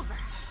is over.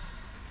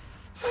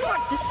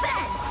 Swords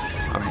descend.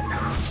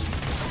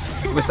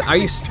 Alright. Are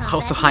you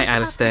also hi,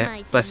 Alistair?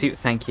 Bless you,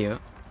 thank you.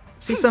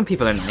 See, some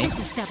people are nice.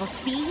 This is double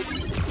speed.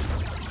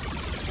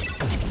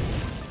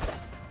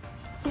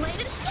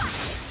 Bladed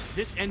flight.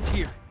 This ends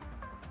here.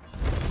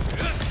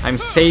 I'm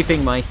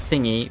saving my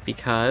thingy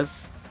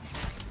because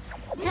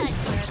Time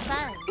for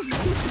fun. You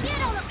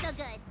don't look so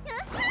good.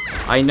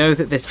 I know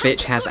that this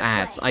bitch has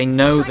ads. I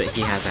know that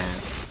he has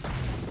ads.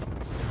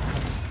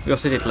 We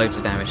also did loads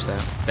of damage though.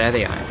 There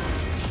they are.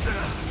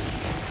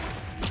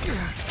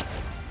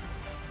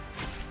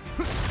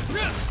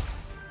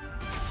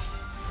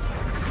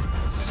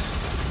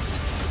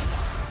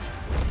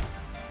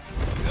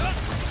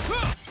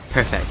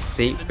 Perfect.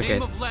 See, we're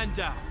good.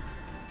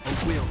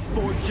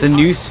 The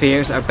new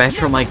spheres are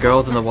better on my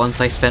girl than the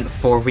ones I spent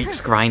 4 weeks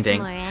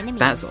grinding.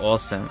 That's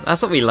awesome.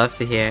 That's what we love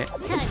to hear. Time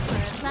for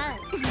fun.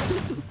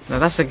 No,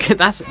 that's a good.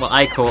 That's what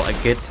I call a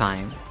good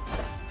time.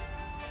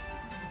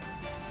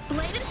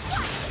 Bladed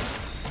flight.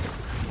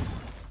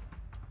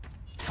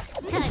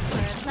 Time for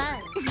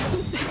fun.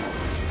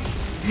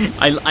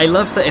 I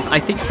love that. I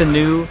think the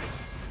new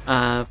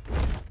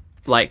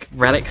like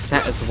relic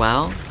set as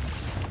well.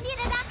 Need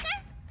a doctor?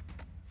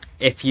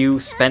 If you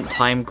spent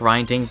time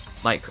grinding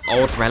like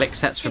old relic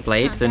sets for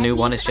Blade, the new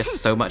one is just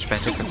so much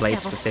better for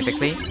Blade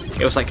specifically.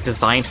 It was like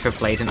designed for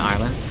Blade in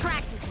Ireland.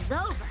 Practice is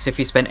over. So if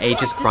you spend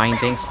ages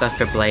grinding stuff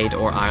for Blade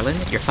or Ireland,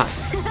 you're fucked.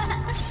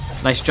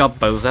 Nice job,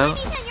 Bozo.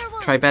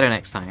 Try better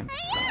next time.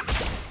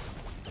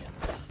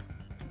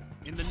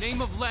 In the name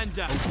of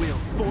Landau, a will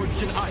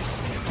forged in ice.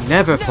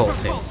 Never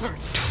falters.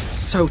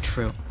 So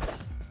true.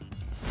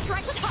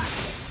 Strike apart.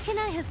 Can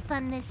I have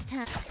fun this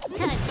time?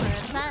 Time for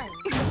fun.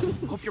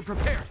 Hope you're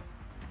prepared.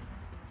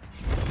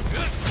 You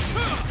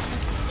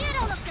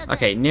don't look so good.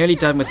 Okay, nearly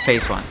done with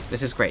phase 1.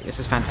 This is great. This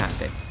is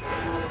fantastic.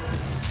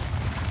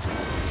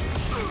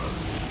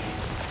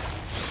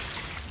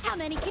 How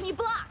many can you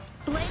block?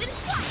 Bladed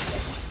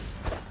flight.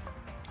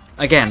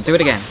 Again, do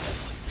it again.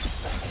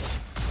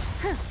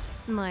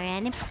 More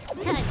enemy.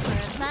 Time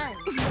for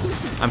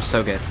I'm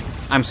so good.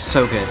 I'm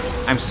so good.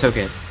 I'm so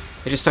good.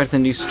 I just started the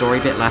new story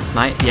bit last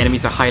night. The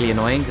enemies are highly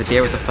annoying. The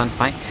deer was a fun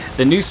fight.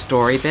 The new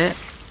story bit,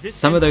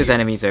 some of those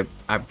enemies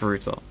are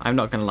brutal. I'm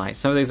not gonna lie.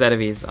 Some of those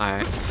enemies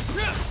are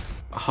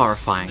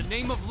horrifying.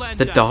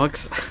 The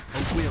dogs.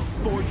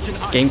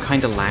 Game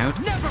kinda loud.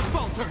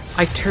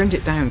 I turned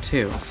it down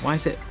too. Why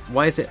is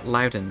it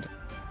loudened?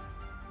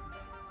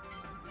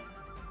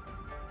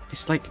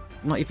 It's like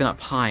not even up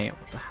high.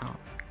 What the hell?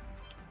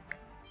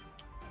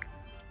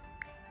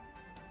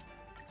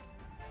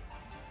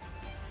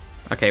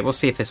 Okay, we'll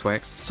see if this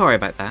works. Sorry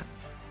about that.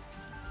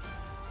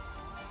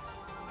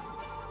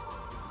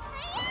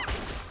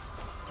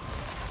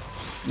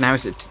 Now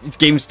this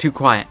game's too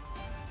quiet.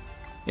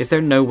 Is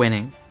there no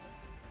winning?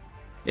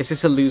 Is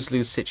this a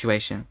lose-lose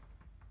situation?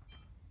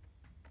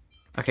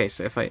 Okay,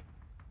 so if I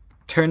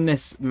turn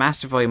this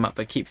master volume up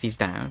but keep these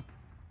down.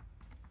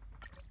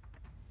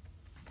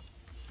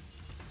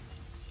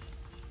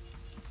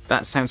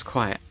 That sounds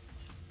quiet.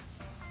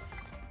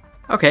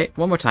 Okay,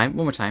 one more time,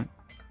 one more time.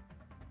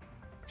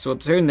 So we'll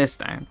turn this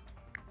down.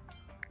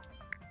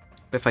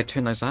 But if I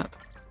turn those up.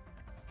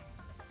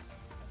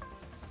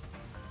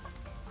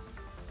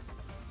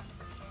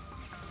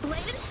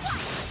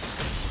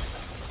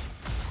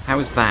 How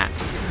is that?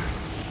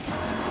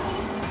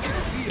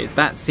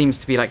 That seems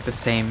to be like the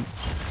same.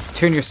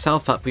 Turn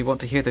yourself up. We want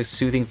to hear those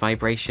soothing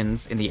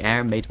vibrations in the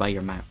air made by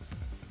your mouth.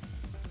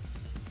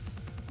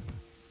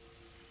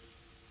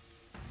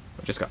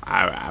 We'll just go.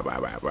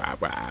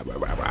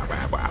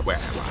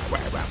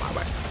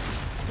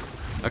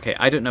 Okay,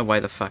 I don't know why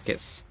the fuck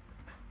it's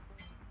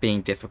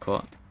being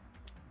difficult.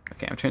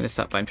 Okay, I'm turning this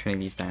up, but I'm turning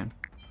these down.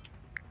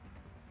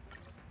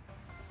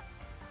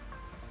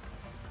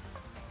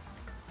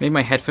 Maybe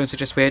my headphones are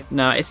just weird.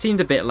 No, it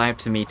seemed a bit loud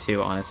to me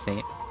too,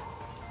 honestly.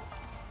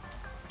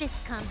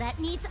 This combat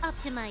needs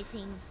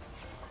optimizing.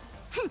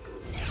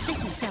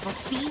 This is double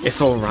speed.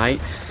 It's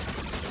alright.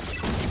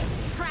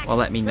 Well,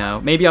 let me know.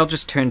 Maybe I'll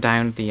just turn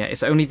down the...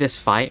 it's only this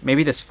fight.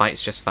 Maybe this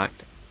fight's just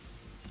fucked.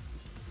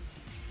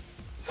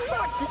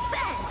 Swords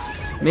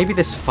descend. Maybe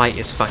this fight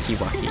is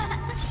fucky-wucky.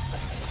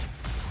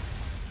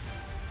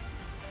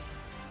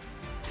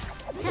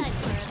 Time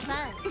for a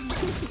fun.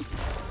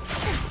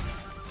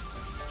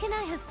 Can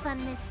I have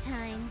fun this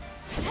time?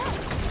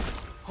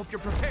 Hope you're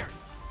prepared.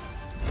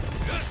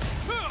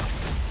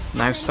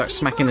 Now start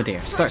smacking the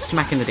deer. Start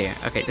smacking the deer.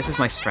 Okay, this is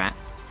my strat.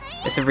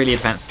 It's a really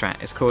advanced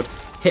strat. It's called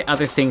hit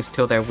other things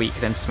till they're weak,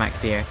 then smack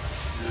deer.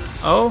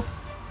 Oh!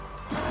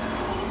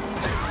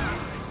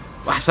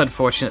 That's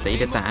unfortunate that he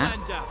did that.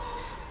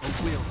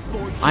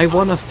 I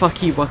wanna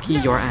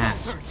fucky-wucky your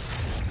ass.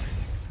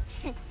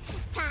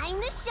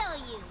 Time to show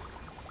you.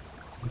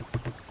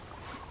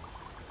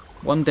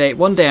 One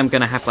day I'm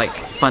gonna have like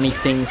funny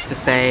things to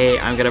say.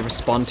 I'm gonna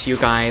respond to you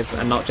guys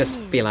and not just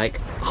be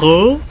like,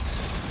 huh?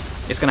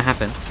 It's gonna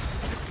happen.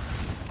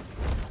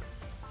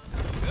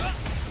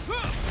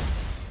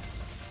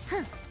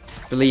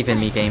 Believe in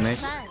me,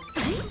 gamers.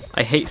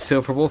 I hate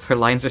Silverwolf. Her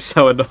lines are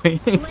so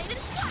annoying.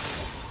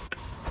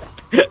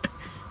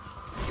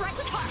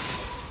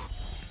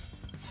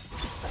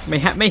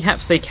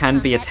 Mayhaps they can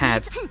be a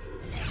tad.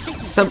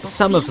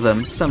 Some of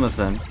them.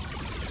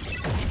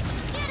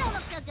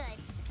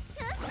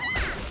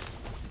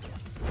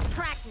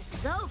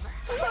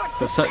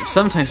 But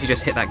sometimes you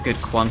just hit that good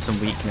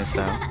quantum weakness,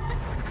 though.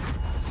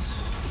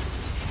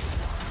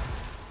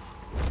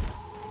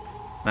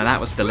 Now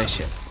that was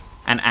delicious.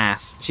 And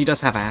ass. She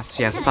does have ass.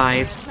 She has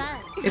thighs.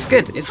 It's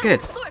good. It's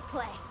good.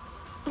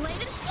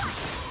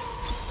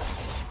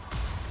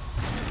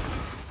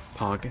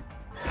 Pog.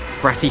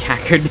 Bratty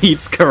hacker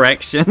needs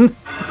correction.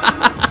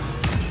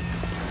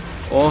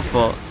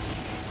 Awful.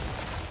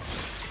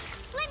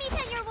 Let me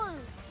pin your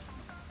wounds.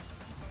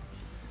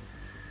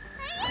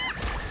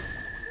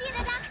 Need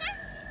a doctor?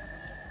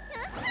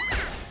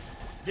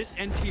 This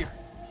ends here.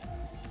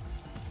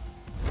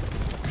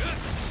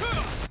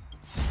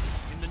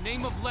 In the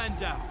name of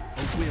Landau,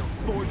 a will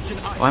forged in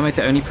ice. Why am I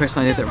the only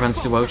person I know that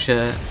runs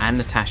Luocha and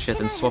Natasha,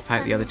 then swap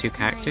out the other two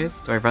characters?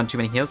 Do I run too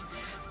many heals?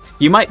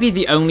 You might be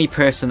the only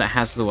person that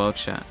has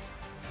Luocha.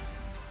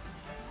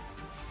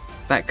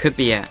 That could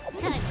be it.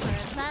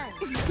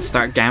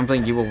 Start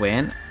gambling, you will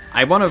win.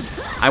 I wanna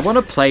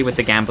play with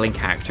the gambling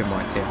character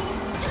more too.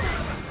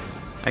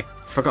 I've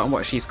forgotten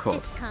what she's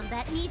called. This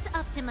combat needs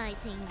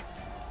optimizing.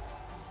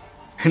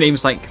 Her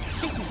name's like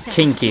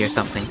Kinky or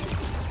something.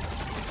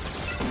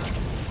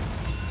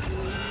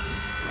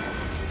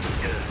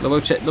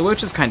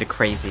 Luocha's kind of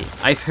crazy.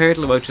 I've heard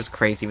Luocha's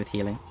crazy with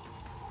healing.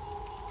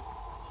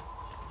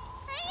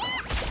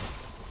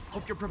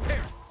 Hope you're prepared.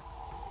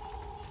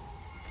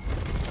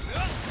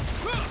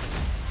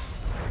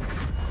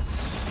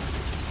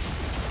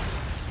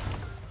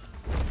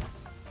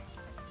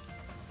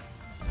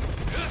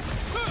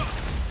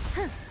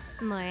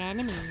 More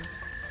enemies.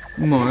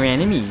 More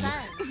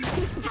enemies.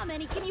 How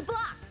many can you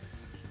block?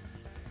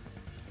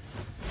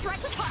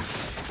 Strike apart.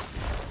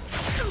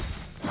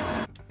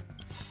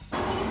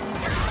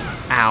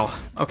 Ow.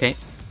 Okay.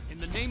 In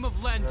the name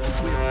of Landau,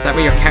 That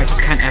way your characters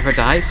can't ever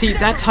die. See,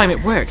 that time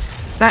it worked.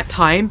 That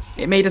time,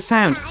 it made a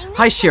sound.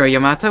 Hi, Shiro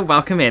Yamato.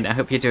 Welcome in. I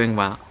hope you're doing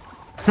well.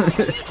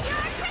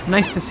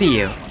 Nice to see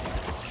you.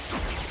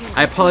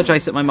 I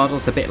apologize that my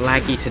model's a bit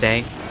laggy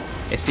today.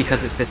 It's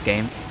because it's this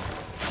game.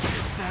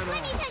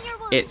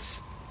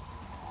 It's...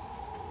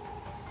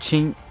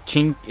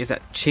 Is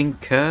that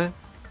Chinker?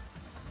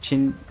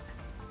 Jin...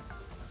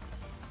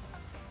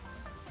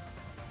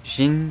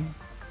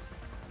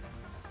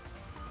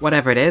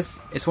 Whatever it is,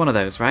 it's one of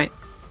those, right?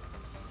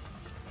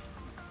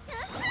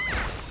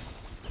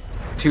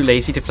 Too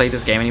lazy to play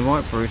this game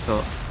anymore?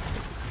 Brutal.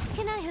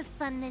 Can I have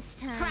fun this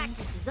time?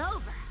 Practice is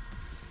over.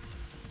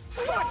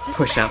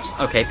 Push-ups.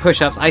 Okay,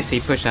 push-ups. I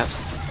see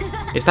push-ups.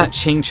 Is that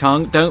Ching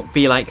Chong? Don't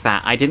be like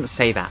that. I didn't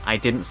say that. I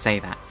didn't say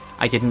that.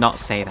 I did not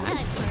say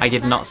that. I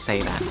did not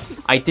say that.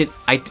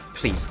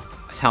 Please,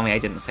 tell me I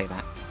didn't say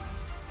that.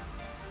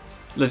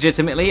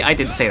 Legitimately, I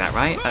didn't say that,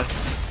 right? That's...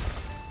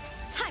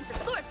 Time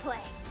for swordplay.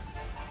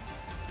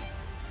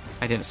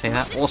 I didn't say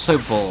that. Also,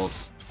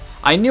 balls.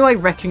 I knew I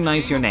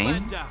recognized your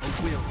name.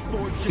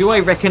 Do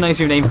I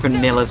recognize your name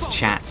from Nilla's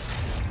chat?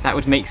 That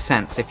would make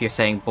sense if you're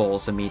saying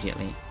balls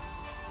immediately.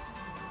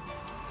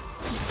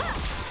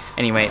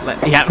 Anyway,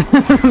 yeah,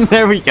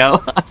 there we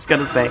go. I was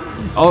gonna say.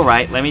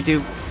 Alright, let me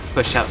do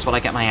push-ups while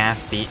I get my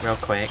ass beat real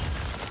quick.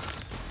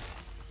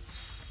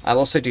 I'll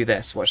also do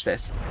this. Watch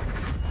this.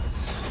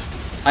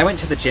 I went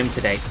to the gym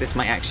today, so this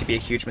might actually be a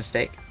huge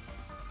mistake.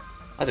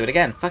 I'll do it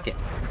again. Fuck it.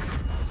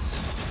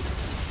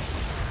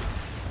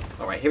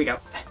 Alright, here we go.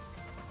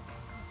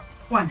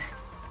 1,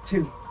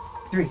 2,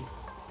 3,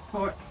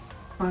 4,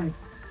 5,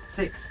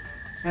 6,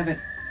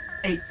 7,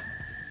 8,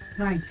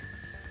 9,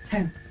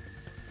 10.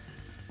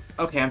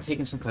 Okay, I'm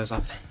taking some clothes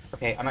off.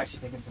 Okay, I'm actually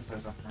taking some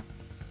clothes off now.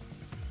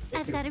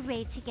 I've got a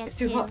raid to get It's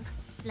too hot.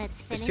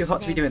 Let's finish It's too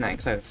hot to be this. doing that in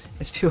clothes.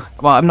 It's too...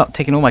 Well, I'm not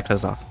taking all my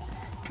clothes off.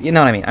 You know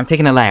what I mean. I'm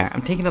taking a layer.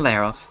 I'm taking a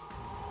layer off.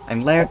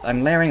 I'm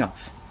layering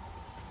off.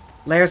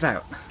 Layers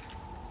out.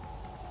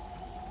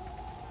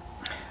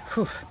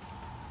 Whew.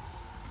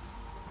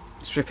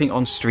 Stripping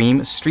on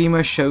stream.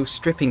 Streamers show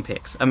stripping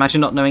pics.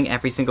 Imagine not knowing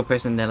every single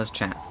person in Nilla's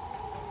chat.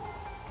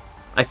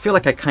 I feel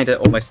like I kind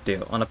of almost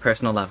do, on a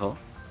personal level.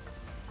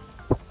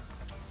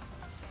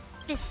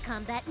 This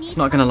combat needs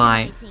Not gonna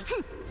lie.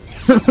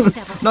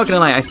 optimizing. Not gonna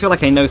lie, I feel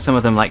like I know some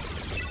of them, like...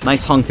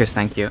 Nice honkers,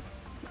 thank you.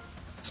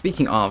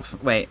 Speaking of...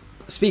 Wait.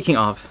 Speaking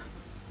of...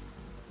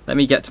 Let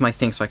me get to my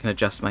thing so I can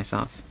adjust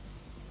myself.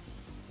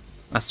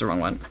 That's the wrong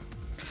one.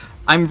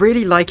 I'm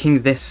really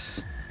liking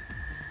this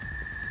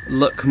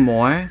look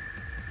more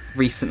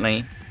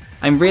recently.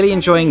 I'm really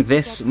enjoying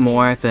this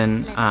more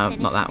than...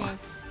 not that one.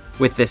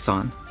 With this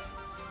on.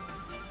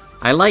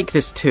 I like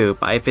this too,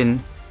 but I've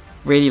been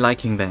really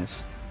liking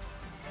this.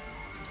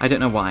 I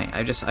don't know why.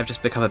 I've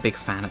just become a big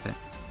fan of it.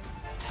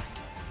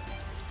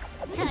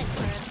 Time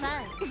for a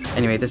fight.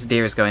 Anyway, this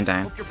deer is going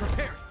down.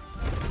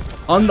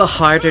 On the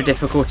harder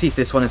difficulties,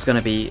 this one is going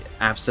to be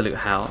absolute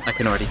hell. I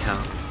can already tell.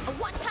 A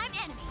one-time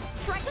enemy.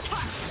 Strike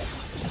apart.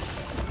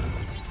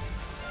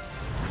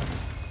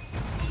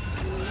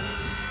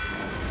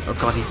 Oh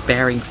god, he's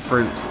bearing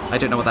fruit. I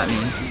don't know what that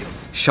means.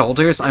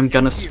 Shoulders, I'm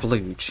gonna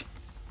splooge.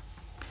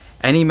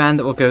 Any man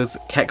that will go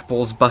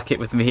Keckball's bucket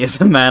with me is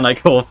a man I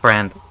call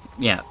friend.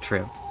 Yeah,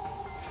 true.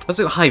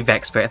 Also, hi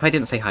Vexpert, if I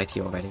didn't say hi to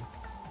you already.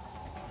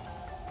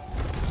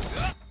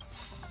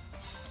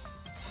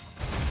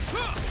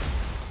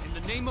 In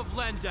the name of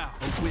Landau,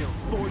 a will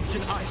forged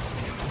in ice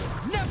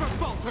never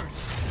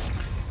falters.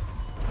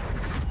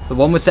 The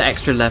one with the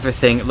extra leather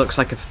thing looks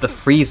like the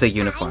Frieza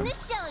uniform. Time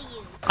to show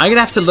you. I'm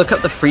gonna have to look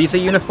up the Frieza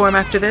uniform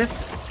after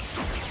this.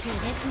 Good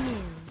as new.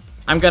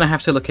 I'm gonna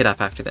have to look it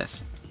up after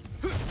this.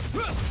 Time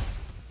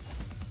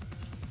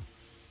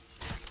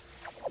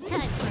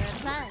for a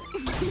fight.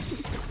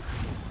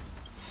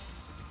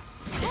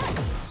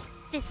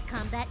 This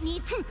combat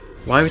needs.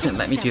 Why wouldn't it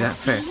let me do that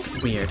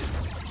first? Weird.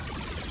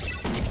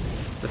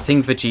 The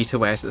thing Vegeta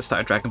wears at the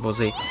start of Dragon Ball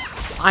Z.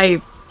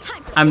 I'm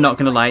not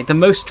gonna lie, the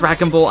most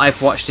Dragon Ball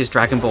I've watched is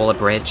Dragon Ball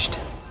Abridged.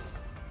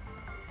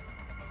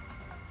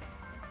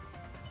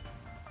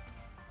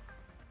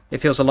 It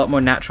feels a lot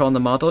more natural on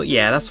the model.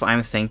 Yeah, that's what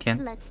I'm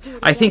thinking. Let's do it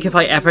I think again. if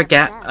I ever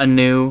get a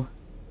new...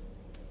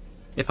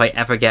 If I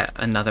ever get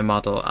another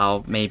model,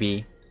 I'll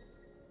maybe...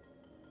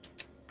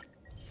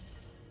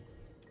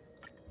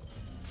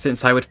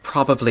 Since I would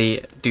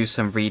probably do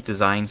some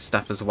redesign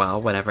stuff as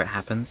well whenever it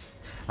happens,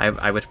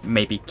 I would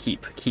maybe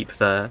keep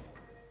the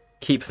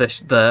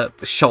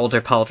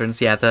shoulder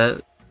pauldrons, yeah,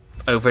 the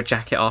over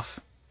jacket off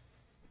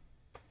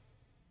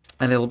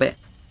a little bit.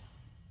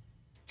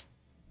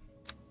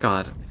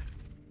 God,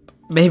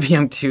 maybe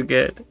I'm too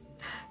good.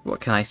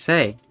 What can I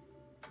say?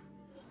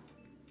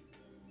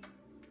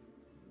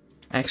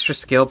 Extra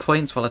skill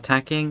points while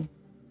attacking.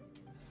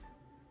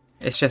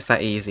 It's just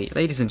that easy,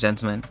 ladies and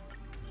gentlemen.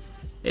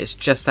 It's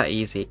just that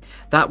easy.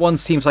 That one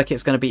seems like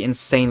it's going to be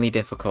insanely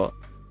difficult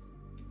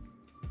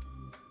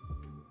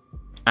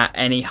at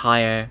any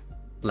higher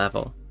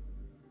level.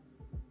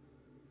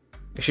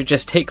 You should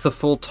just take the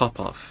full top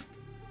off.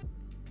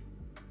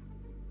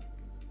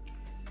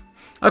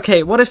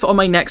 Okay, what if on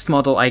my next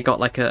model I got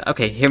like a...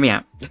 Okay, hear me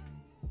out.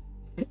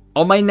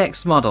 On my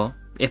next model,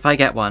 if I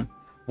get one,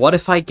 what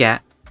if I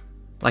get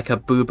like a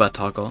booba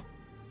toggle?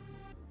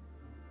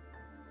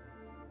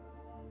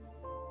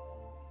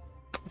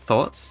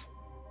 Thoughts?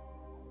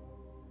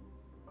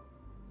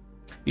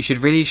 You should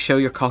really show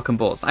your cock and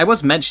balls. I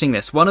was mentioning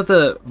this. One of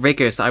the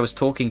riggers that I was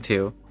talking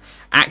to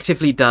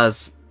actively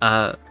does,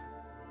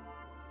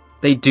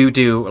 they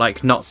do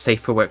like not safe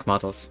for work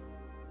models.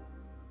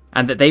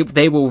 And that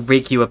they will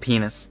rig you a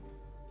penis.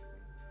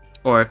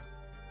 Or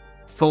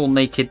full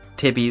naked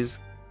tibbies.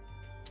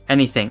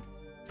 Anything.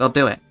 They'll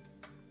do it.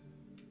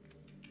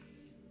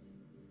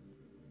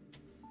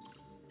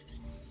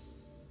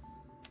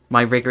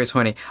 My rigger is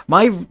horny.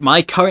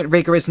 My current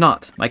rigger is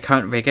not. My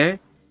current rigger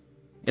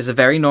is a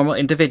very normal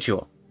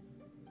individual.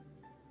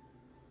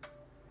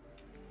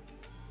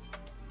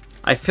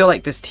 I feel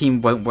like this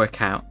team won't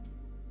work out.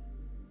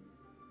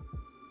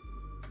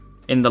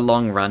 In the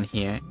long run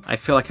here. I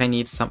feel like I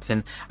need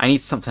something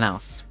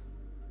else.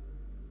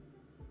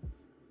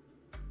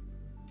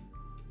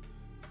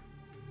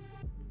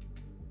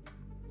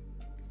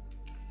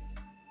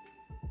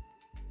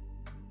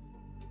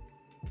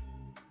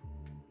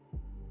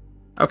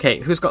 Okay,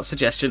 who's got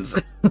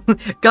suggestions?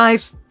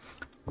 Guys,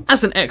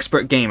 as an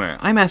expert gamer,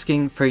 I'm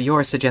asking for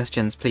your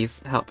suggestions,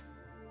 please help.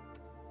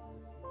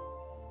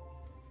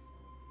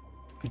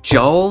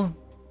 Joel?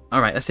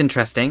 Alright, that's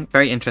interesting.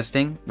 Very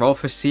interesting. Roll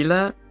for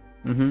Sela?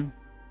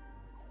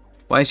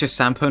 Why is your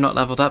Sampo not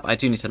leveled up? I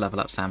do need to level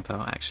up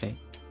Sampo, actually.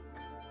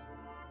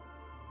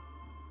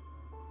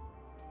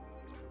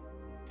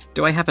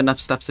 Do I have enough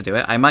stuff to do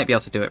it? I might be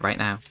able to do it right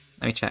now.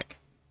 Let me check.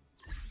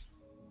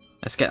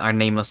 Let's get our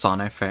Nameless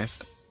Honor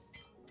first.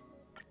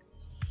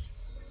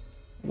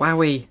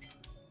 Wowie!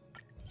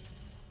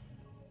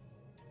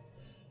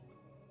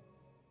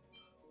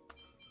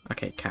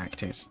 Okay,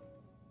 characters.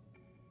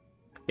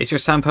 Is your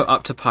Sampo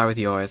up to par with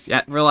yours?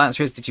 Yeah, real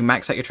answer is, did you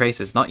max out your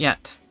traces? Not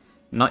yet.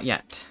 Not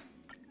yet.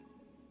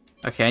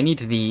 Okay, I need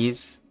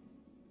these.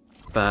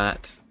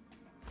 But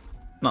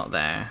not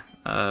there.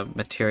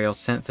 Material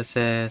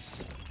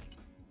synthesis.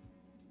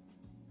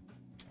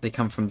 They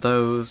come from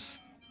those.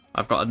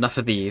 I've got enough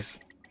of these.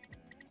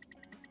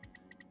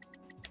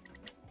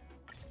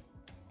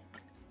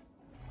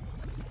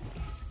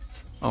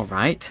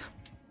 Alright.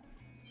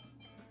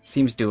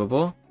 Seems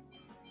doable.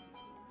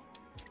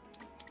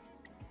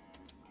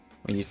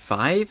 We need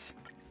 5.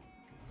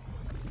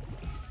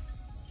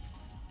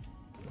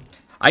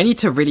 I need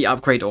to really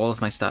upgrade all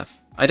of my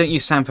stuff. I don't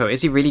use Sampo.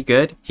 Is he really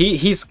good?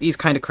 He's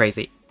kind of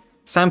crazy.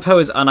 Sampo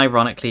is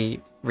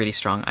unironically really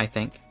strong, I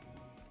think.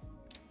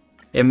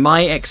 In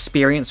my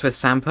experience with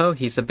Sampo,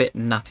 he's a bit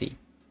nutty.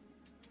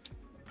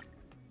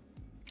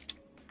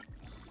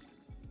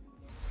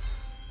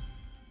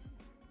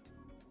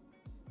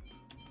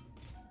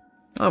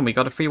 Oh, and we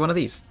got a free one of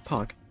these.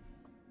 Pog.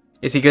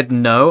 Is he good?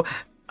 No.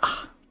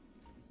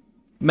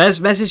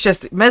 Mez is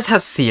just... Mez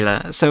has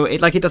Sela, so it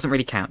doesn't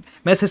really count.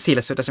 Mez has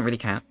Sela, so it doesn't really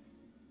count.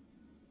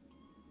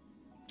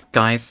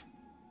 Guys.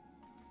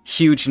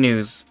 Huge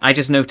news. I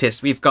just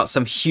noticed we've got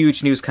some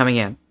huge news coming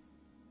in.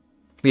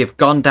 We have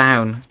gone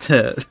down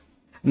to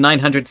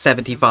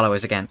 970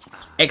 followers again.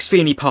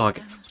 Extremely pog.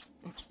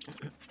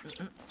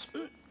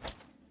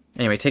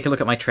 Anyway, take a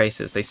look at my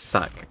traces. They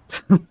suck.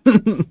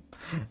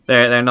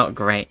 They're not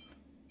great.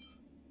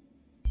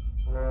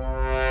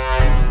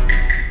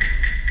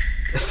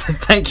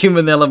 Thank you,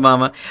 Manila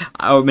Mama.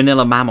 Oh,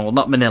 Manila Mammal,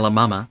 not Manila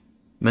Mama.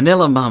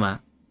 Manila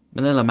Mama.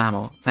 Manila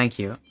Mammal. Thank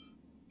you.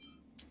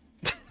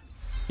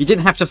 You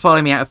didn't have to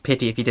follow me out of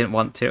pity if you didn't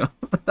want to.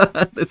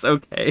 It's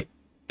okay.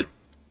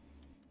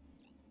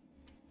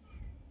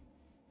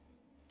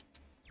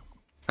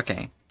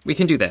 Okay, we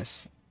can do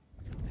this.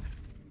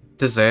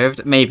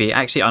 Deserved? Maybe.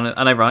 Actually,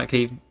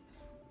 unironically,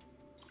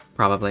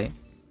 probably.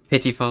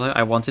 Pity follow?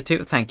 I wanted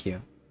to? Thank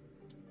you.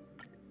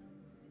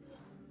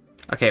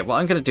 Okay, what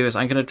I'm going to do is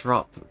I'm going to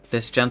drop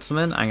this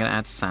gentleman. I'm going to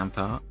add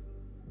Sampo.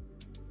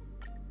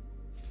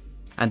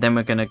 And then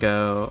we're going to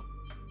go...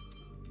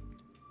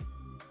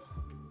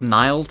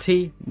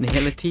 Nihility?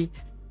 Nihility?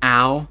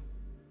 Ow.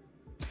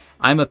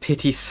 I'm a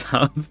pity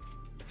sub.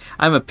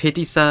 I'm a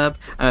pity sub.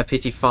 I'm a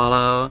pity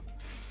follow.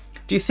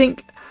 Do you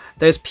think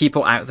there's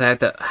people out there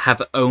that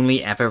have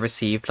only ever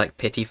received, like,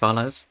 pity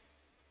follows?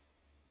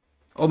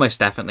 Almost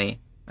definitely.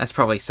 That's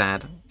probably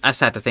sad. That's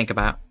sad to think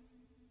about.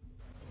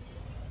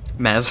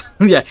 Mez.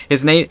 Yeah,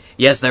 his name...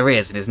 Yes, there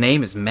is. And his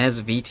name is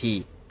Mez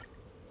VT.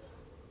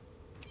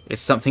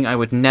 It's something I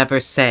would never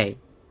say.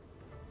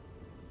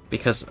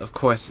 Because, of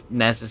course,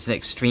 Nez is an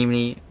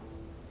extremely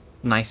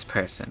nice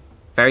person.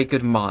 Very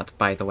good mod,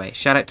 by the way.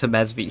 Shout out to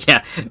Mez VT.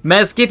 Yeah,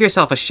 Mez, give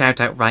yourself a shout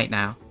out right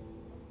now.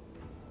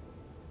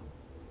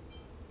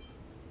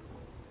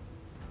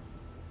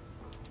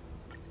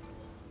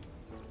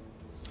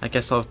 I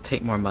guess I'll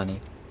take more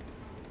money.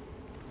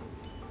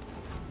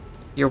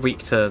 You're weak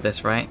to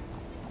this, right?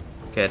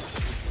 Good.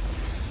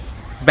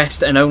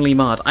 Best and only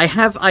mod. I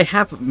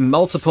have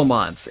multiple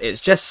mods.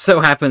 It just so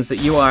happens that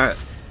you are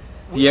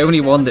the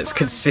only one that's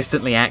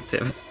consistently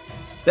active.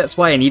 That's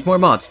why I need more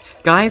mods.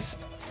 Guys,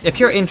 if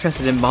you're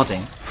interested in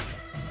modding,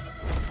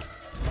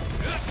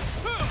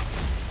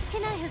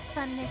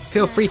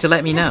 feel free to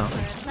let me know.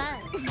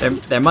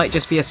 There might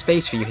just be a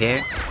space for you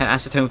here at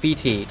Acetone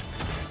VT.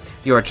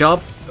 Your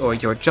job, or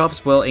your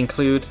jobs will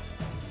include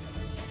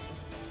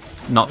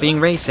not being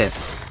racist.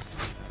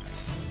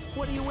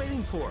 What are you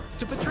waiting for?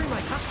 To betray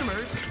my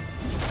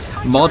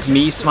customers? Mod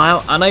me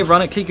smile.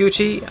 Unironically,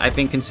 Gucci, I've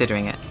been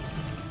considering it.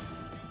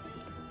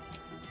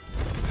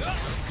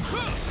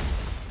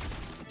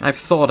 I've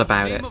thought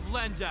about it.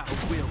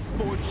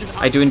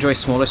 I do enjoy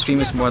smaller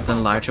streamers more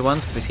than larger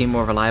ones because they seem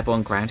more reliable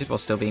and grounded while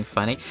still being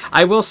funny.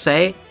 I will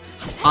say,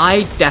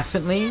 I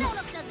definitely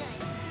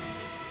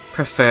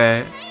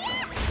prefer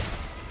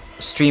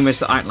streamers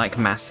that aren't like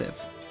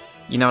massive.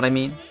 You know what I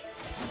mean?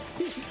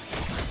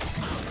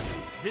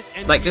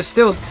 Like there's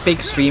still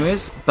big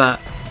streamers,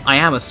 but I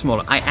am a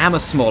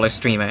smaller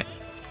streamer.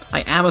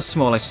 I am a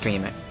smaller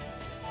streamer.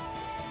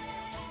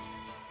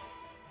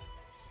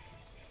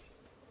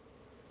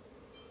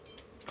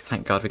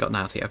 Thank God we got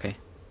Naughty, okay.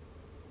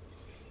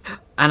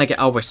 And again,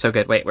 oh, we're so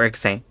good. Wait, we're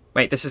insane.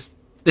 Wait, this is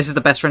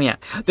the best run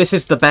yet. This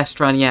is the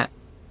best run yet.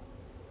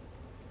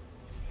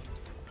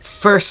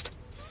 First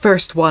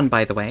one,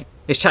 by the way.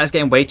 His chat is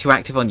getting way too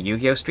active on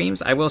Yu-Gi-Oh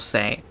streams, I will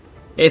say.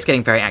 It is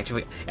getting very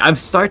active. I'm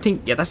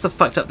starting, yeah, that's the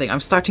fucked up thing. I'm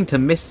starting to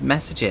miss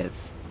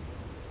messages.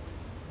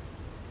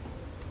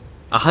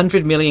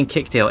 100 million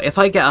kick deal. If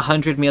I get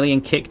 100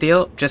 million kick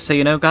deal, just so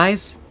you know,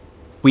 guys,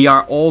 we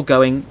are all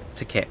going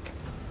to kick.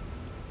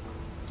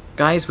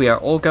 Guys, we are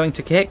all going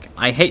to kick.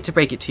 I hate to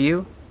break it to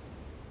you.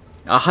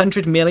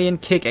 100 million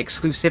kick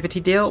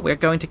exclusivity deal, we're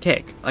going to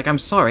kick. Like, I'm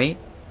sorry.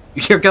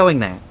 You're going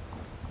there.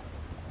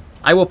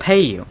 I will pay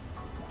you.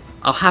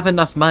 I'll have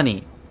enough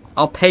money.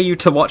 I'll pay you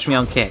to watch me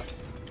on kick.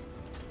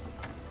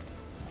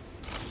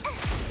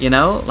 You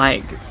know?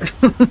 Like,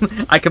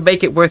 I could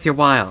make it worth your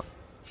while.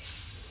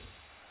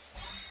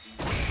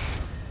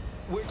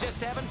 We're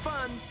just having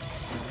fun.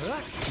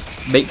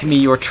 Make me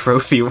your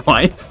trophy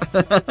wife.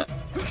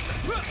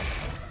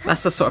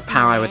 That's the sort of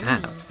power I would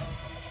have.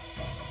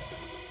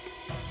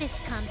 This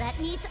combat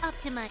needs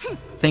optimization.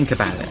 Think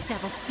about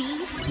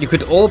it. You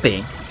could all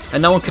be,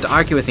 and no one could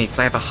argue with me because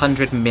I have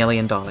 $100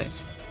 million.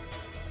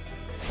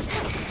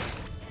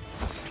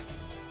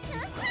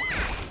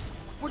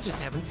 We're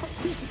just having fun.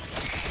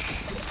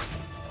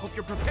 Hope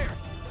you're prepared.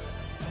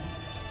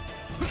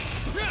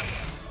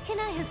 Can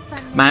I have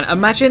fun? Man,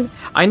 imagine,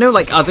 I know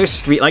like other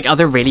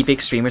really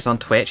big streamers on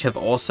Twitch have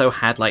also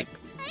had like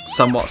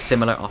somewhat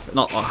similar offers,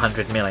 not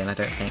 100 million I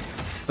don't think,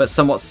 but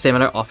somewhat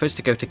similar offers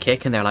to go to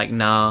kick and they're like,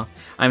 nah,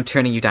 I'm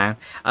turning you down.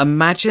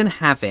 Imagine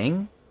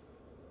having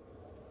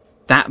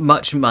that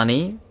much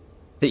money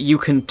that you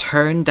can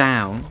turn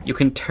down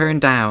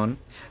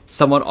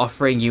someone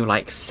offering you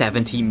like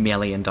 $70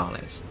 million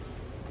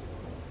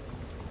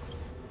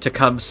to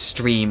come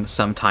stream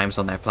sometimes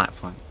on their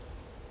platform.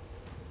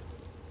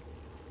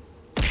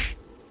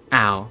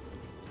 Ow.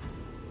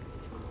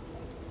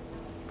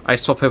 I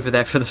swap over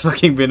there for the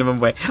fucking minimum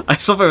wage. I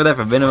swap over there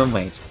for minimum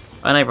wage.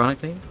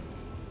 Unironically.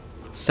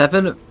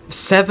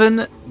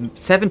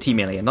 70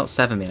 million, not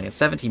 7 million.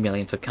 70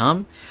 million to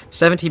come.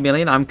 70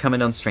 million, I'm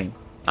coming on stream.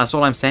 That's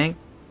all I'm saying.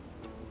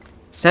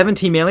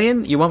 70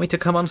 million, you want me to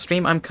come on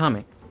stream? I'm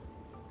coming.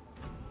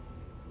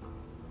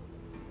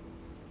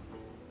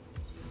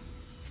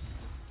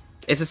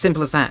 It's as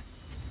simple as that.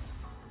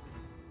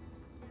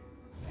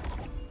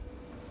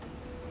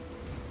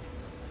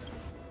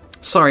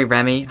 Sorry,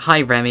 Remy.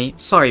 Hi, Remy.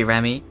 Sorry,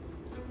 Remy.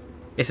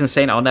 It's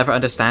insane. I'll never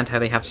understand how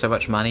they have so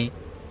much money.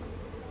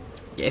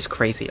 Yeah, it's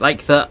crazy.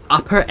 Like, the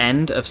upper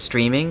end of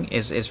streaming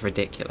is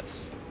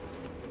ridiculous.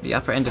 The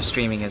upper end of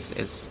streaming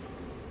is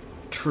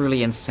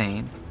truly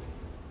insane.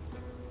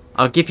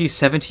 I'll give you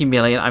 70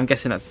 million. I'm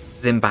guessing that's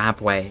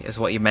Zimbabwe, is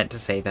what you meant to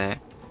say there.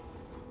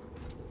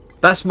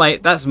 That's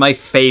my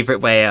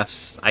favorite way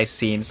I've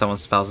seen someone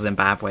spell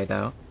Zimbabwe,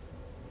 though.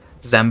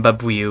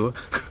 Zimbabwe.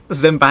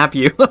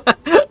 Zimbabwe.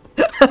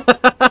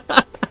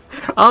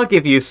 I'll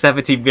give you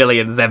 70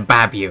 million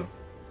Zimbabwe.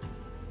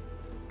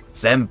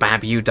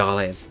 Zimbabwe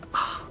dollars.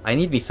 Oh, I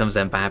need me some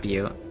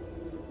Zimbabwe.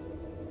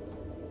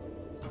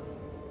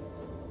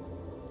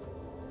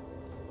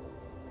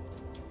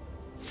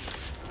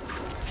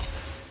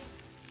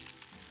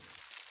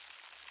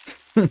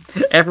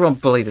 Everyone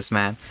bully this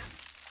man.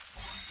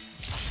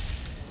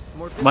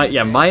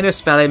 Minor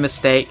spelling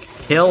mistake.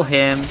 Kill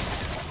him.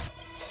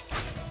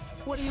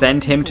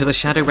 Send him to the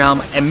Shadow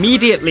Realm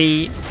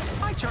immediately.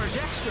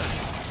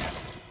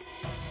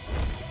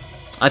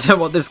 I don't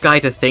want this guy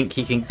to think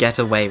he can get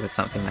away with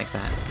something like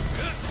that.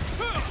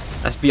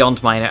 That's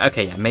beyond minor.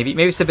 Okay, yeah, maybe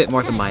it's a bit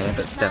more than minor,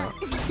 but still.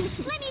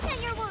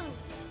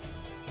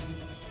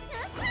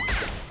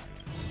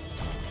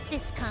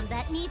 This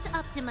combat needs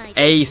optimization.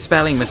 A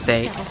spelling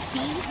mistake.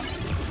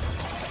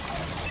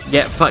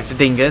 Get fucked,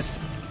 dingus.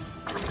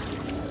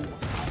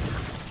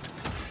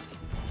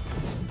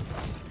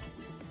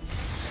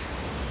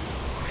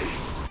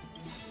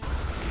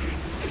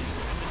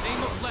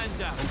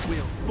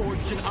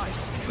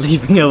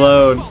 Leave me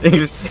alone.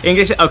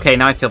 English. Okay,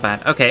 now I feel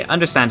bad. Okay,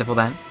 understandable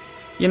then.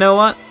 You know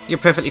what? You're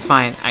perfectly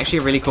fine. Actually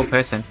a really cool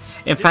person.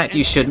 In fact,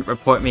 you shouldn't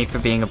report me for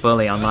being a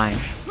bully online.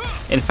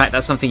 In fact,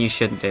 that's something you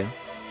shouldn't do.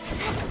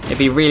 It'd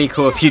be really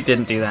cool if you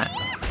didn't do that.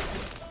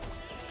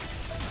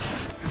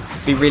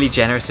 It'd be really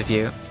generous of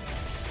you.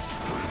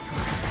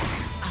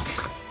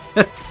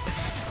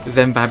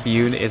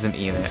 Zembabune isn't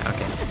either.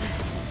 Okay.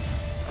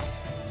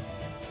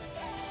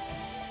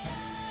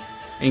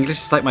 English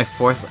is like my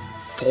fourth...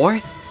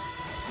 Fourth?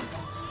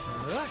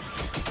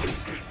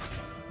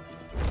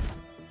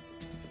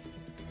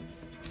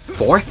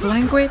 Fourth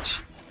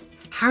language?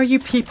 How are you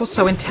people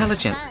so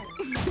intelligent?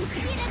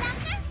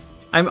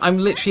 I'm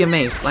literally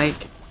amazed, like...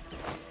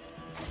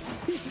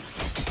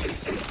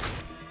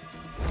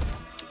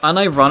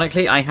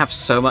 Unironically, I have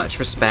so much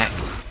respect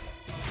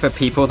for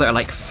people that are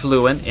like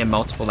fluent in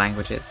multiple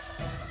languages.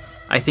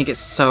 I think it's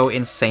so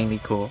insanely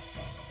cool.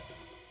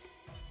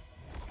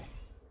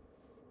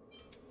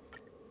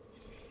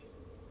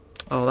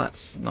 Oh,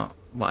 that's not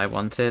what I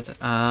wanted.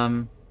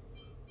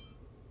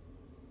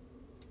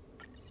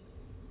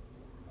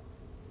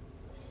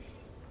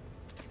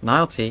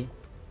 Nile tea.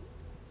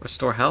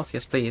 Restore health,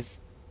 yes please.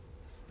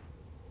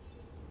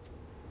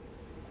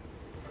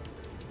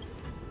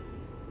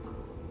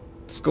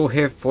 School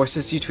here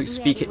forces you to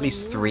speak at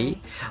least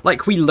 3.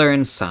 Like, we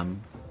learn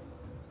some.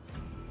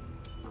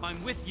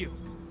 I'm with you.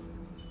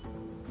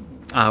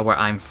 Where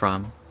I'm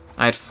from.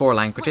 I had 4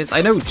 languages.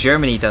 I know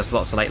Germany does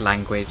lots of like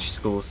language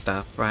school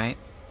stuff, right?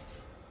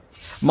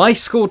 My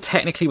school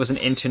technically was an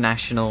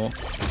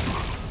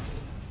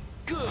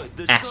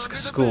international-esque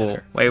school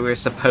where we were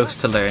supposed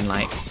to learn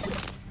like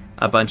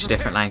a bunch of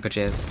different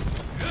languages.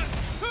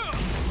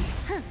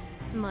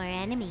 More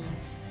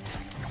enemies.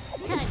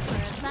 Time for a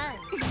fun.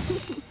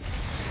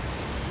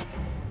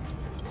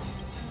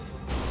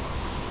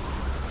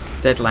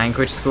 Dead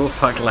language school,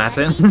 fuck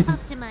Latin.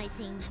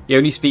 You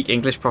only speak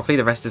English properly,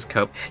 the rest is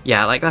cope.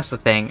 Yeah, like that's the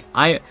thing.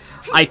 I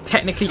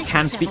technically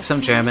can speak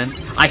some German.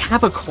 I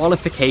have a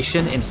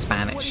qualification in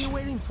Spanish. What are you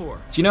waiting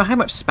for? Do you know how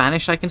much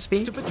Spanish I can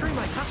speak? To betray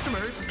my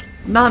customers?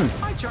 None.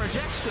 I charge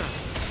extra.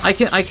 I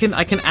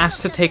can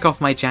ask to take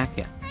off my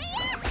jacket.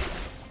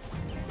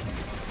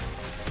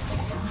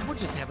 We're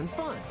just having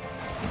fun.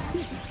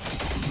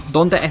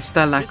 Donde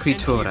está la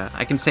criatura?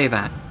 I can say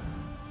that.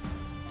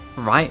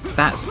 Right?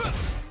 That's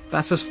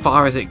as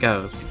far as it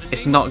goes.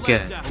 It's not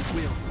good.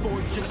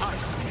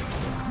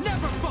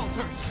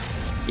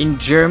 In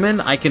German,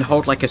 I can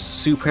hold like a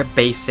super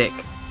basic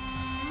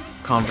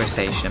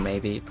conversation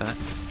maybe, but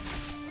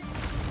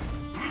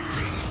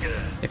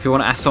if you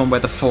want to ask someone where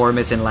the forum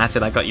is in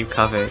Latin, I got you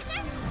covered.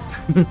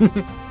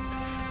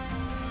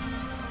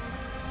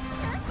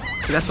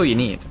 See, that's all you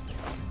need.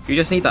 You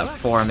just need that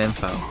forum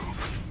info.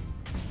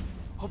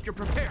 Hope you're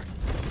prepared.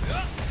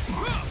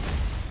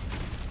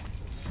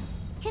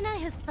 Can I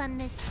have fun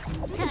this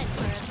time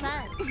for a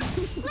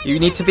fun? You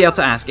need to be able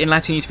to ask. In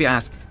Latin, you need to be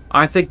asked,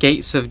 are the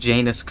gates of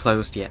Janus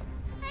closed yet?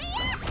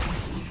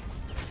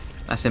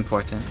 That's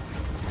important.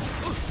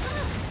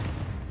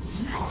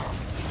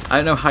 I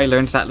don't know how I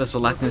learned that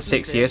little Latin in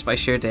 6 years, but I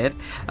sure did.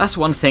 That's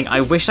one thing.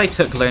 I wish I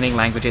took learning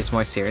languages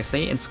more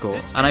seriously in school.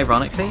 And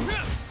ironically,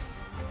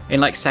 in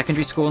like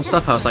secondary school and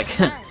stuff, I was like,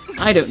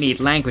 I don't need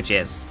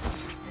languages.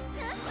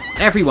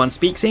 Everyone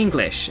speaks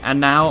English. And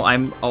now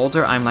I'm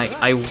older, I'm like,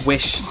 I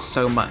wish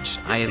so much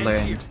I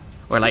learned,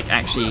 or like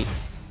actually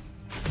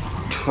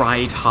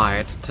tried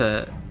hard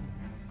to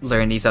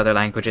learn these other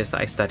languages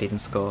that I studied in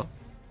school.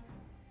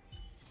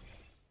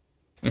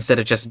 Instead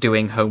of just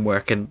doing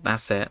homework and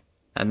that's it,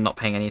 and not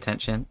paying any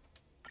attention.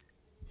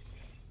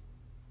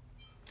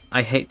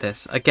 I hate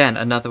this. Again,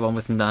 another one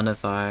with none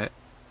of our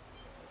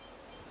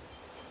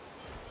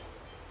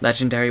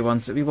legendary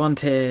ones that we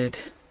wanted.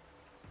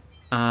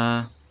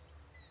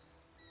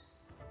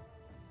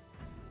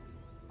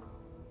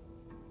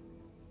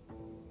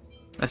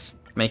 Let's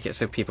make it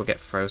so people get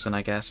frozen,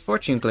 I guess.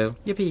 Fortune glue.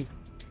 Yippee.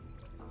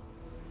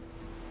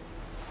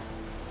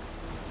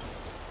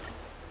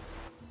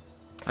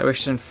 I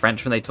wished in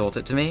French when they taught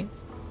it to me.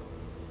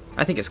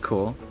 I think it's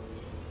cool.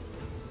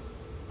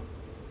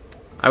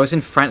 I was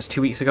in France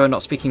 2 weeks ago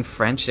not speaking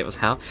French. It was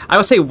hell. I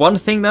will say one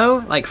thing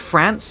though, like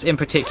France in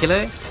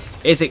particular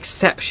is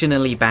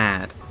exceptionally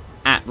bad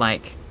at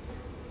like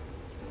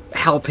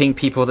helping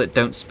people that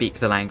don't speak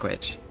the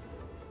language.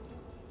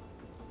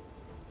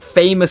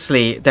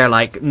 Famously, they're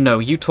like, no,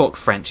 you talk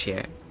French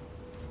here.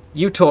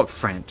 You talk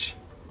French.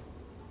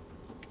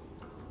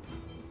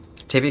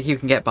 Typically you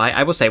can get by.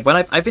 I will say, when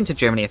I've been to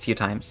Germany a few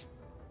times.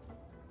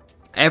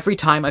 Every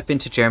time I've been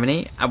to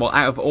Germany, well,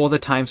 out of all the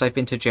times I've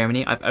been to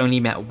Germany, I've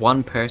only met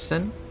one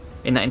person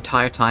in that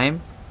entire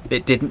time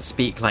that didn't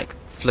speak, like,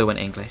 fluent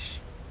English.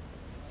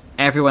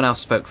 Everyone else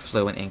spoke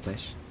fluent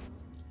English.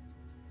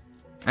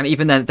 And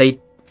even then,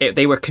 they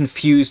were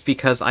confused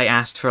because I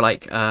asked for,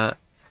 like,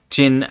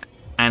 gin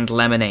and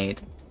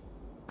lemonade.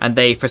 And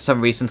they, for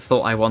some reason,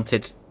 thought I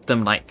wanted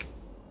them, like,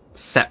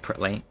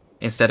 separately,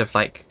 instead of,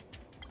 like,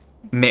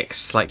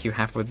 mixed like you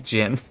have with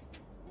gin.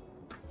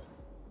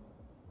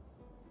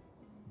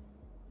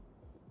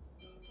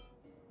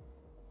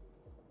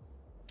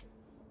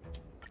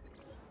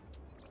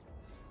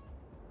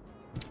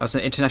 I was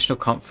at an international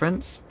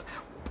conference.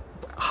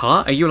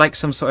 Huh? Are you like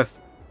some sort of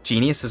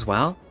genius as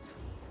well.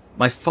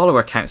 My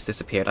follower count's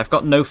disappeared. I've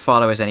got no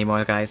followers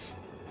anymore, guys.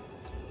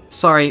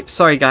 Sorry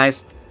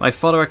guys. My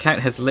follower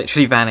count has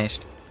literally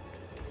vanished.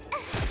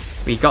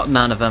 We got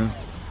none of them.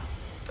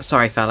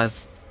 Sorry,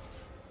 fellas.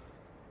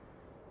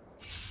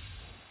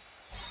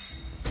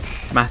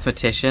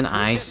 Mathematician,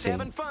 I see.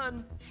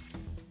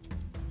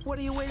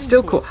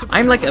 Still cool.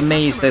 I'm like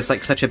amazed there's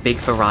like such a big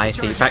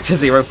variety. Back to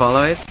 0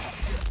 followers.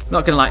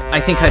 Not gonna lie, I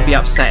think I'd be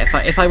upset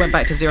if I went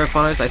back to 0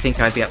 followers. I think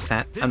I'd be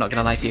upset. I'm not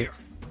gonna lie to you.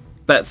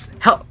 But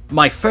help,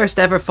 my first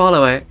ever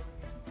follower.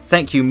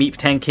 Thank you,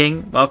 Meep10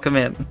 King. Welcome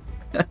in.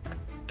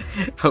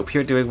 Hope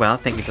you're doing well.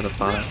 Thank you for the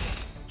follow.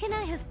 Can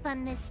I have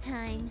fun this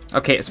time?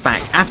 Okay, it's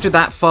back. After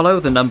that follow,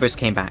 the numbers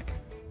came back.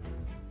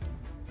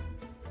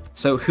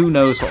 So who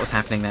knows what was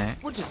happening there?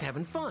 We're just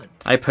having fun.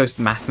 I post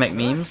mathmech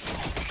memes.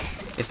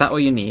 Is that all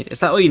you need? Is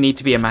that all you need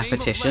to be a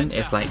mathematician?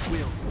 Is like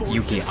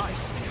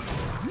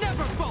Yu-Gi-Oh!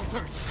 Never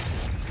falter.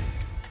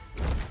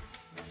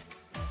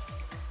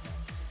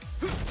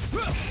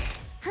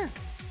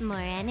 More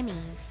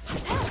enemies.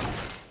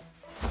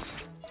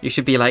 You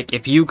should be like,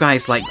 if you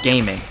guys like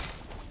gaming.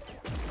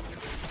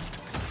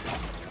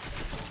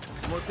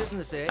 More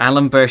business, eh?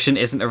 Alan Bershin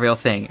isn't a real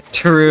thing.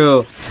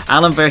 True.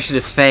 Alan Bershin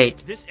is fake.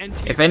 This ends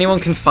here. If anyone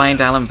can find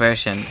Alan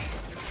Bershin.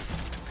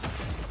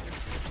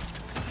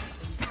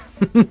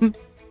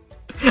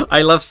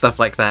 I love stuff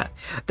like that.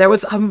 There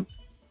was,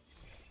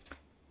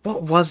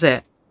 what was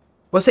it?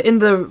 Was it in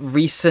the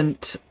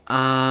recent,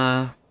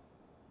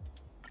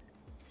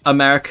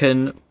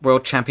 American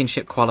World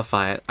Championship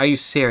qualifier? Are you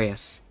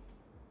serious?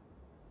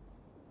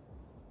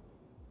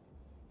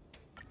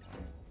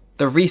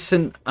 The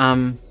recent,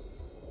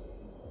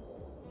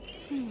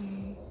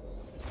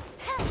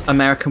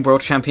 American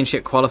World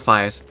Championship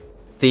qualifiers,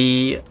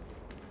 the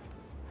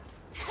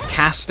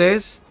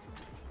casters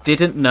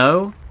didn't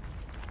know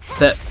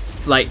that,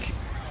 like,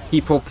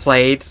 people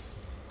played,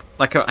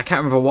 like, I can't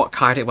remember what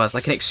card it was,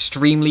 like an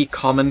extremely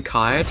common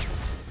card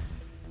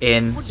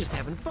in We're just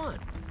having fun.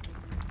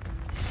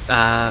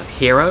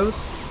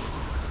 Heroes,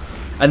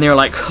 and they were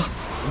like,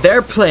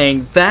 they're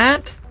playing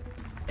that,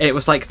 and it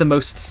was like the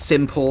most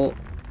simple.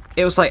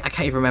 It was like, I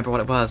can't even remember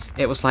what it was.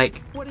 It was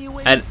like What are you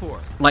waiting for?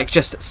 like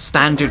just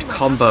standard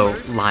combo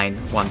line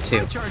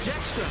 1-2. Charge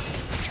extra.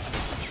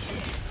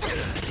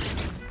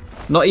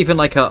 Not even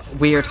like a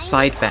weird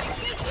side deck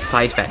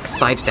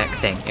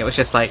thing. It was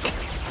just like, You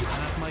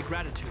have my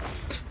gratitude.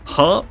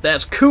 huh?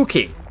 That's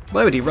kooky.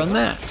 Why would he run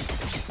that?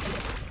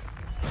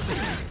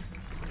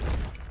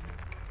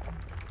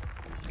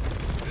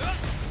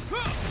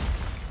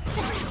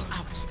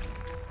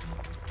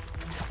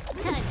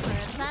 Time for a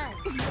fun.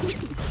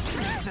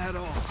 That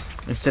all.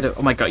 Instead of,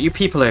 oh my god, you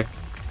people are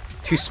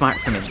too smart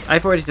for me.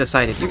 I've already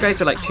decided. You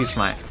guys are like too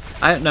smart.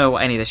 I don't know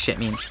what any of this shit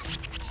means.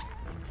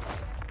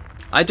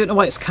 I don't know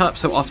why it's come up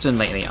so often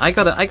lately. I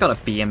got a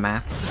B in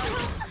maths.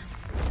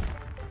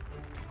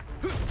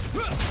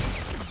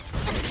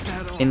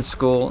 In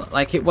school,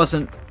 like it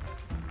wasn't.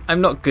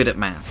 I'm not good at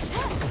maths.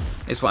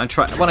 Is what I'm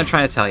trying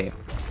to tell you.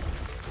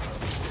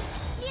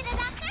 Need a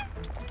doctor?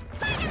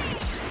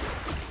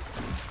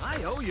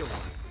 I owe you one.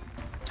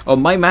 Oh,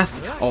 my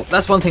maths. Oh,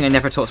 that's one thing I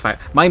never talked about.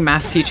 My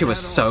maths teacher was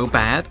so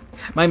bad.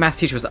 My maths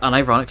teacher was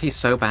unironically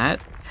so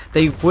bad.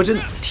 They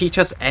wouldn't teach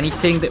us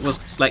anything that was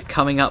like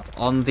coming up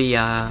on the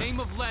Name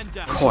of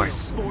Landa.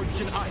 course.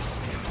 Forged in ice.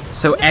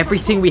 So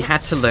everything we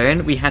had to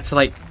learn, we had to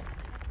like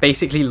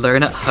basically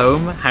learn at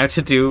home how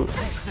to do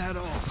That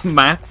all.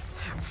 maths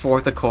for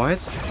the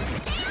course.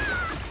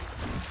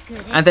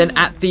 Good And then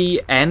at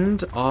the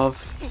end of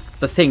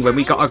the thing, when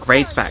we got our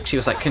grades back, she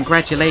was like,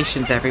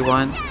 "Congratulations,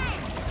 everyone.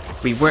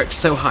 We worked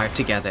so hard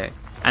together."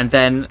 And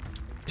then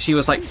she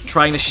was like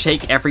trying to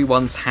shake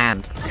everyone's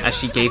hand as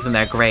she gave them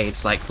their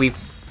grades. Like, we've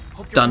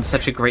done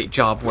such a great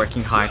job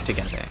working hard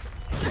together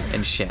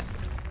and shit.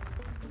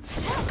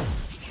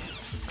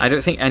 I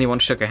don't think anyone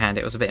shook her hand.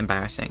 It was a bit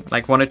embarrassing.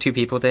 Like, 1 or 2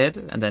 people did,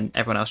 and then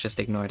everyone else just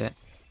ignored it.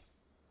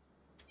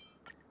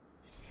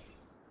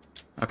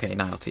 Okay,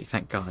 Nialty,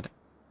 thank God.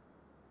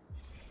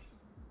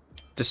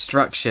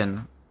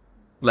 Destruction.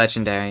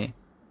 Legendary.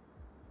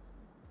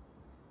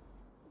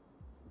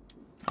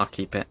 I'll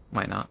keep it.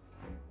 Why not?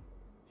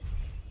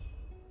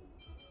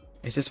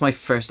 Is this my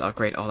first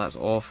upgrade? Oh, that's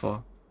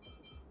awful.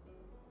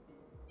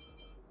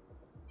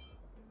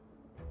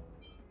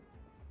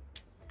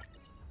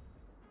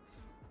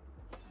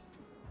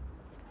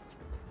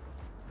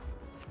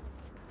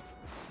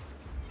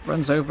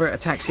 Runs over,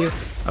 attacks you.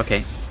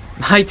 Okay.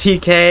 Hi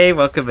TK,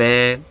 welcome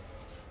in.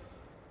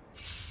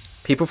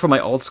 People from my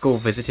old school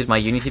visited my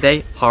Unity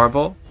Day.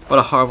 Horrible. What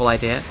a horrible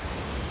idea.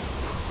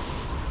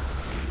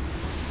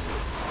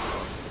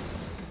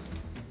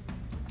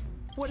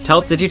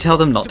 Did you tell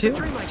them not to?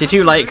 Did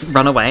you like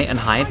run away and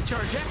hide?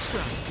 Charge extra.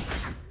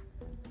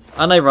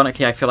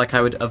 Unironically, I feel like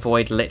I would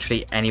avoid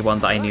literally anyone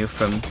that I knew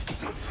from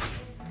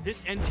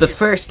This ends the here.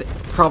 first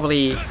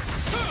probably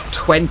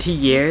 20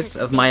 years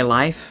of my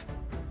life.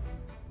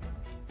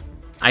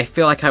 I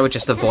feel like I would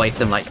just avoid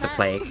them like the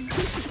plague. Need a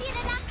doctor?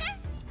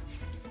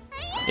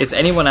 Is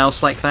anyone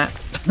else like that?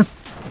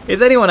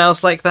 Is anyone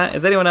else like that?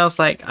 Is anyone else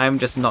like, I'm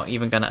just not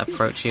even gonna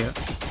approach you?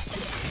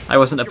 I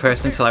wasn't a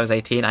person until I was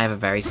 18. I have a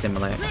very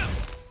similar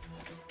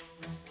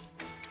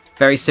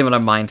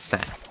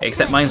mindset.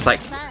 Except mine's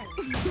like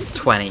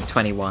 20,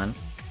 21.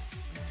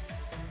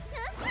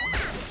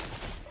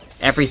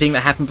 Everything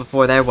that happened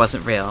before there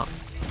wasn't real.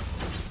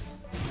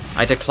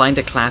 I declined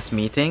a class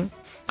meeting.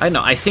 I don't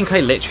know, I think I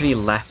literally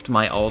left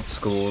my old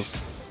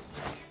school's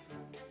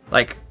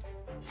like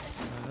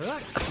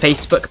a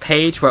Facebook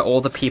page where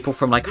all the people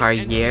from like our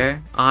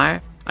year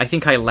are. I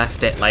think I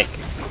left it like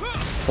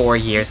 4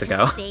 years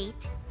ago.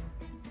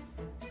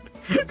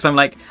 Because I'm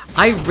like,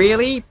 I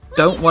really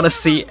don't want to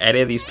see any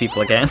of these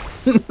people again.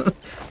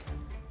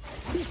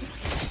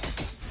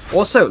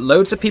 Also,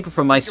 loads of people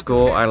from my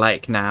school are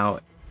like now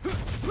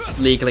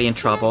legally in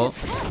trouble.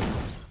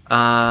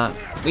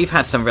 We've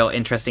had some real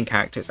interesting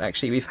characters,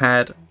 actually. We've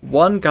had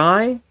one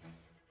guy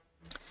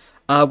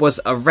was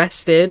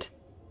arrested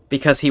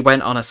because he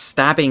went on a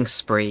stabbing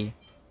spree.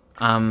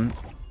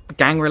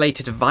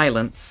 Gang-related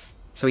violence.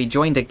 So he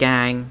joined a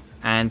gang,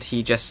 and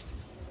he just,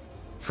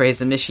 for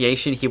his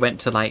initiation, he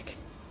went to, like,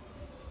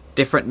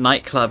 different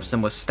nightclubs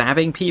and was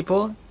stabbing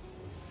people.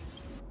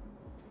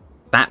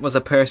 That was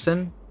a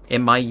person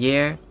in my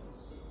year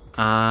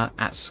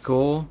at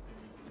school.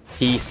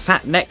 He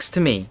sat next to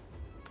me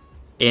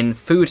in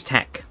food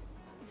tech.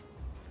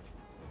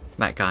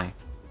 That guy.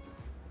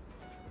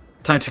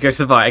 Time to go to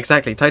the bar.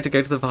 Exactly, time to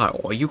go to the bar.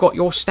 Oh, you got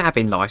your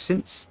stabbing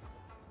license?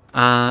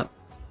 Well,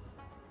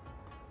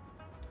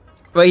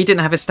 he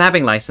didn't have his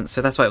stabbing license,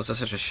 so that's why it was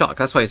such a shock.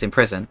 That's why he was in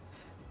prison.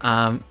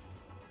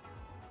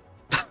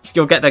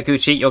 You'll get there,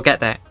 Gucci. You'll get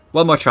there.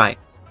 One more try.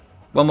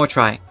 One more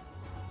try.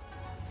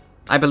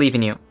 I believe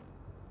in you.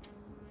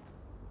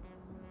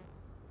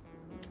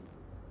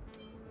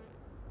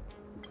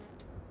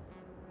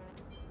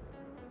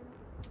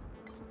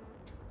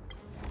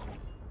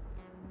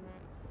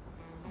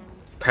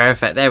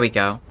 Perfect. There we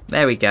go.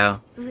 There we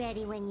go.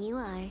 Ready when you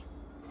are.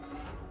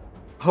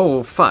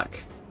 Oh, fuck.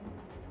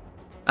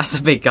 That's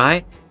a big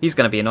guy. He's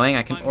gonna be annoying,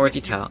 I can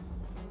already tell.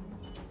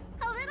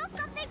 A little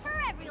something for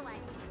everyone.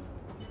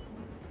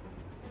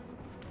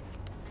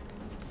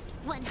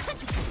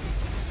 100%.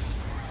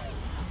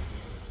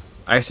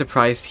 I'm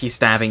surprised he's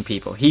stabbing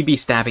people. He be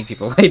stabbing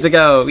people. Way to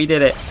go. We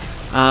did it.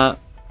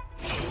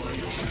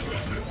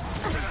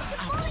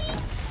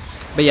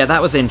 But yeah,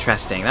 that was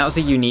interesting. That was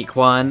a unique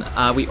one.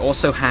 We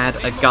also had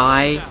a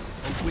guy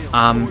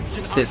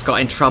that's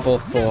got in trouble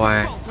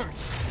for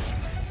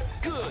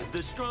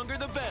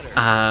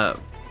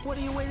What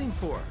are you waiting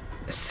for?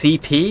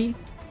 CP.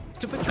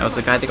 That was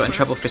a guy that got in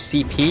trouble for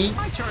CP.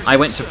 I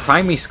went to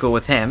primary school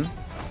with him.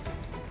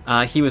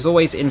 He was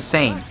always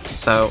insane.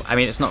 So, I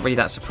mean, it's not really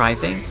that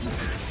surprising.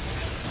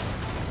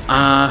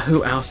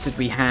 Who else did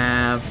we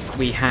have?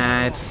 We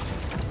had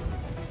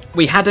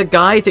a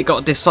guy that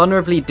got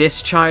dishonorably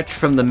discharged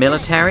from the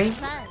military.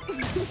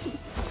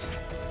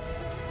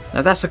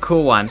 Now that's a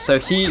cool one. So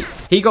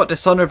he got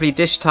dishonorably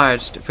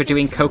discharged for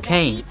doing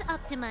cocaine.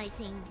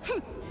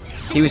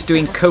 He was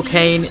doing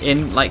cocaine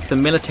in like the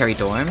military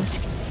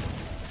dorms.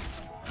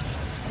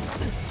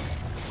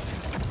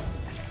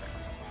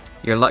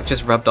 Your luck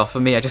just rubbed off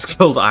on me. I just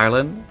killed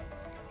Ireland.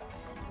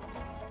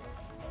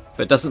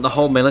 But doesn't the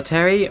whole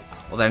military?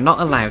 Well, they're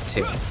not allowed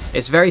to.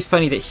 It's very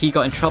funny that he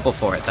got in trouble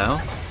for it though.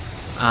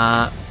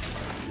 That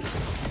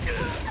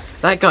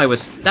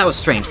was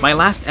strange. My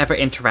last ever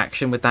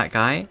interaction with that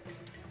guy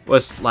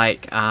was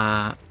like,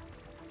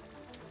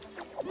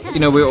 you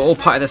know, we were all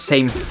part of the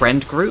same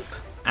friend group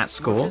at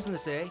school.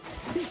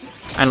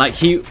 And like,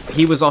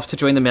 he was off to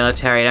join the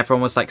military and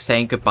everyone was like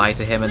saying goodbye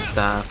to him and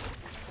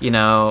stuff. You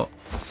know,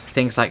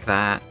 things like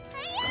that.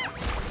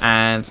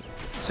 And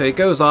so he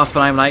goes off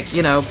and I'm like,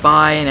 you know,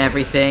 bye and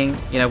everything.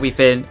 You know, we've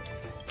been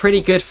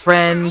pretty good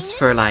friends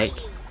for like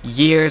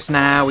years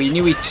now. We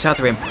knew each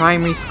other in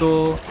primary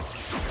school.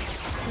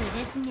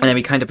 And then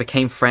we kind of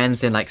became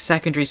friends in like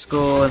secondary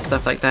school and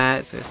stuff like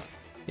that. So,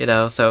 you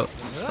know, so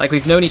like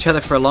we've known each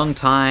other for a long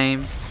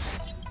time.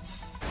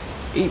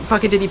 He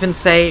fucking didn't even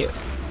say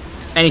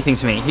anything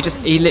to me.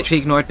 He literally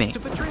ignored me.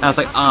 I was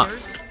like,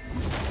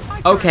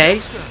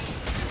 okay.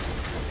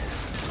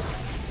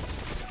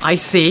 I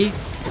see.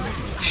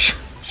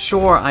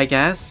 Sure, I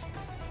guess.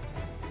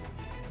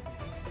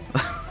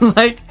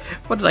 Like,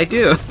 what did I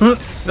do? Did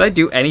I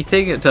do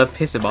anything to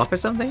piss him off or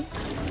something?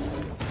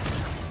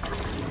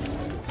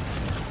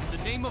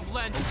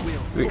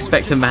 You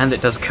expect a man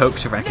that does coke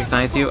to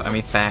recognize you? I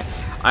mean, fair.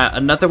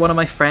 Another one of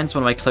my friends,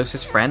 one of my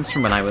closest friends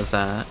from when I was,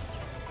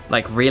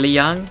 like, really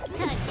young,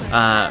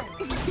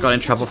 got in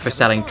trouble for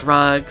selling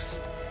drugs.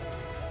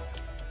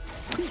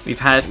 We've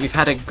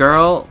had a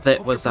girl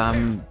that was,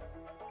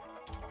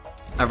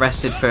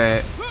 arrested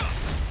for,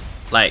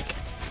 like,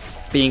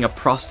 being a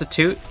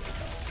prostitute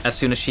as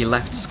soon as she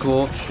left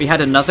school. We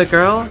had another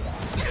girl.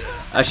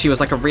 She was,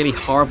 like, a really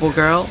horrible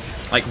girl.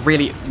 Like,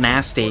 really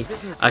nasty.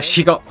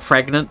 She got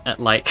pregnant at,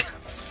 like,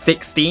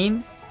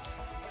 16.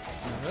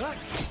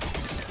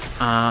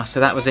 So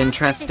that was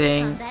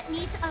interesting.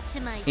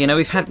 You know,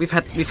 we've had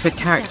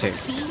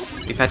characters.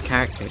 We've had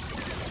characters.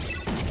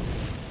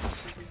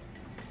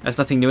 There's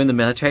nothing new in the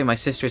military. My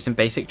sister is in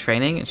basic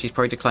training, and she's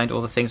probably declined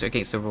all the things that are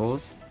against the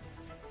rules.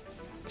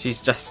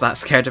 She's just that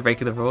scared of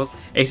breaking the rules.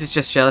 Ace is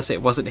just jealous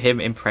it wasn't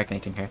him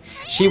impregnating her.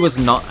 She was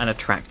not an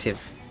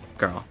attractive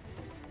girl.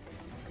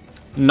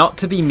 Not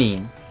to be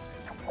mean.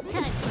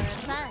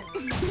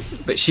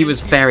 But she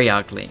was very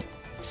ugly.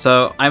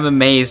 So I'm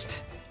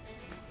amazed.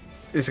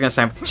 This is gonna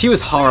sound... She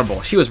was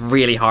horrible. She was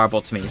really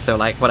horrible to me. So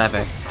like,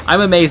 whatever.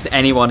 I'm amazed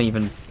anyone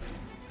even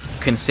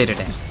considered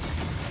it.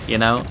 You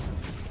know?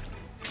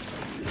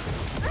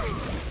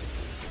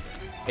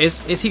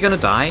 Is he gonna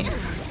die?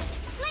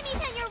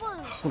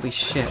 Holy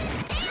shit.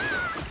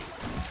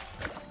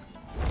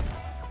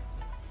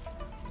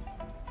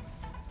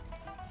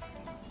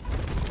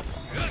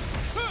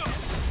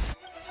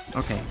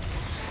 Okay.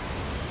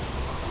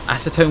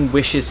 Acetone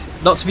wishes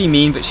not to be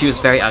mean, but she was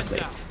very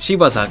ugly. She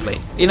was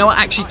ugly. You know what?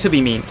 Actually, to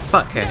be mean,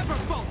 fuck her.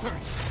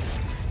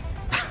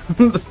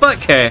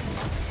 Fuck her.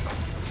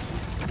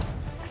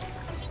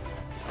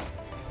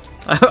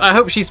 I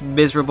hope she's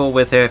miserable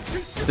with her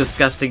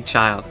disgusting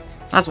child.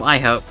 That's what I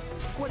hope.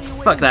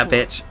 Fuck that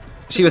bitch.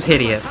 She was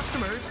hideous.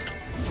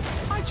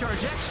 I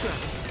charge extra.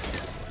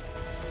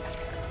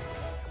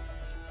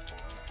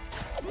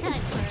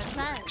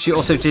 She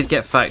also did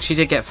get fucked. She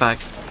did get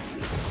fucked.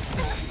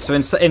 So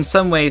in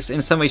some ways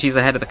she's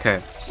ahead of the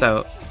curve.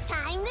 So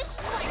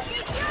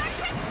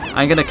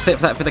I'm gonna clip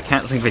that for the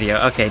cancelling video.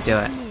 Okay, do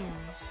it.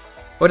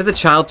 What did the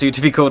child do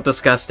to be called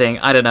disgusting?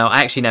 I don't know.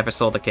 I actually never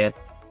saw the kid.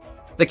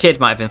 The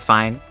kid might have been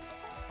fine.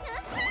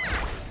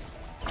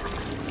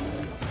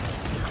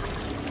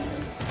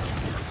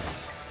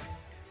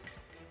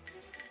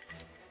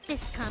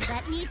 This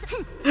combat needs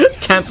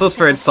Cancelled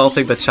for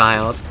insulting the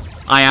child.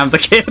 I am the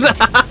kid.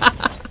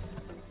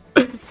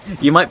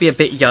 You might be a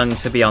bit young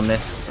to be on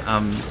this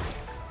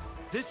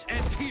This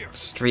ends here.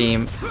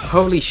 stream.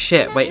 Holy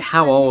shit, wait,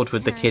 how old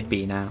would the kid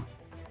be now?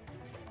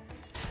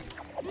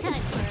 time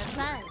for a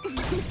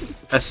fun.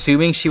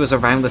 Assuming she was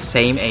around the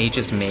same age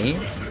as me,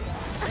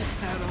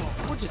 At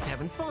all. We're just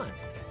having fun.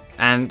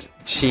 and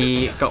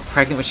she got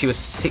pregnant when she was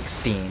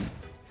 16.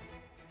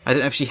 I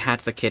don't know if she had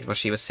the kid when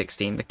she was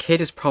 16. The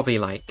kid is probably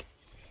like...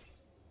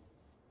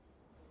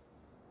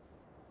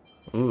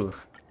 Ooh.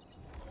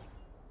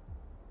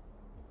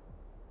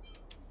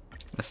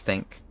 Let's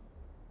think.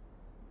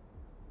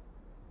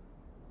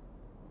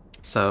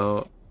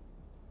 So...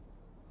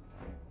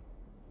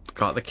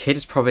 God, the kid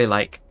is probably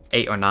like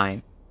 8 or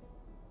 9.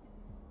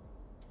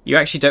 You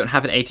actually don't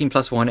have an 18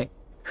 plus warning?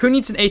 Who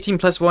needs an 18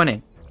 plus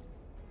warning?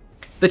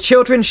 The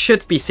children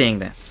should be seeing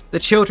this. The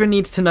children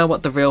need to know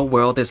what the real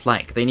world is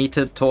like. They need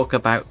to talk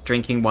about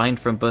drinking wine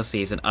from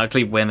bussies and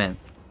ugly women.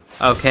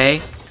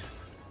 Okay?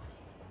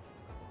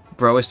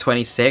 Bro is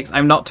 26.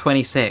 I'm not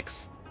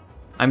 26.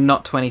 I'm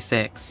not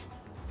 26.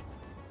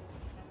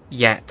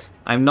 Yet.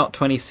 I'm not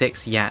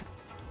 26 yet.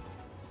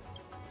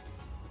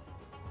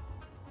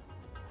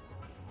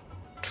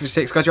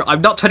 26, got your...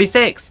 I'm not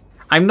 26!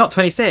 I'm not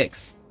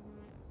 26!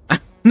 I'm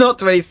not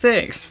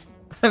 26!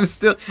 I'm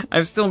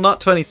still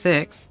not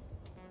 26.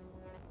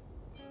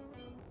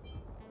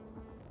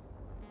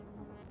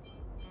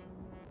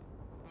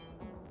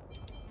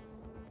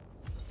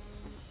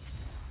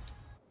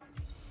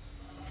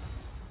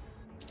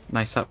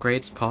 Nice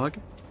upgrades, Pog.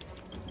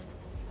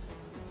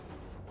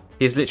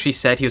 He's literally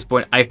said he was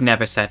born... I've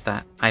never said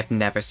that. I've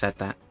never said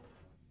that.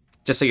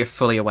 Just so you're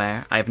fully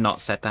aware, I have not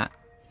said that.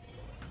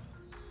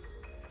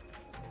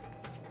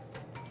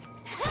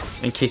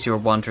 In case you were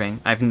wondering,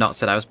 I've not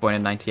said I was born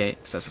in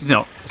 98, so it's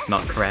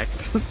not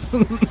correct.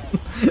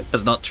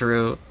 That's not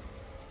true.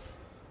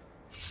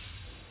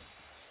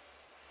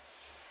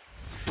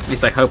 At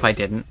least I hope I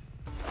didn't.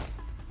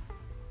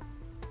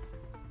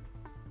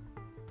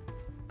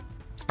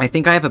 I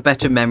think I have a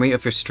better memory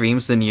of your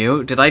streams than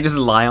you. Did I just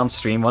lie on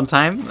stream one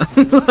time?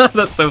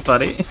 That's so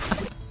funny.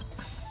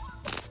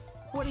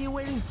 What are you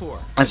waiting for?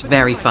 That's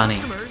very funny.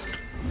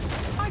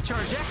 I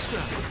charge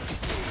extra.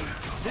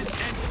 This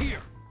ends here.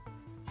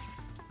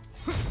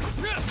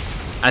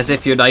 As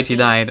if you're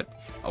 99.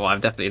 Oh, I'm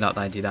definitely not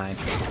 99.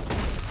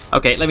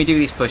 Okay, let me do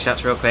these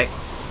push-ups real quick. You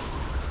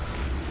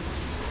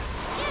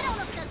don't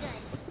look so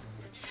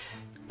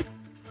good.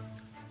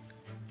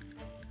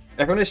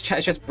 Everyone in this chat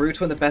is just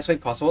brutal in the best way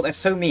possible. They're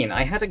so mean.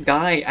 I had a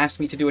guy ask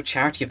me to do a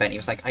charity event. He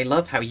was like, I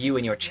love how you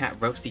and your chat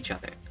roast each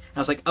other. And I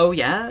was like, oh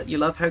yeah? You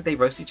love how we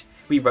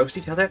roast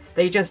each other?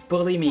 They just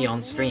bully me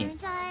on stream.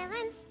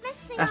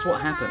 That's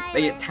what happens.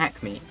 They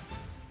attack me.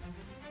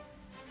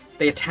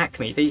 They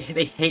attack me. They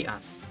hate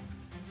us.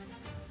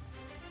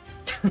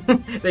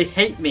 They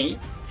hate me.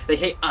 They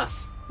hate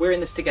us. We're in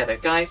this together.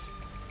 Guys,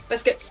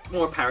 let's get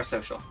more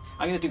parasocial.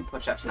 I'm going to do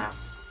push-ups now.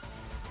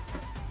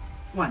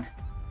 1,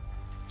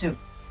 2,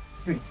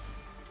 3,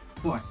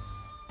 4,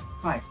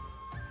 5,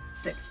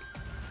 6,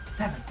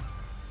 7,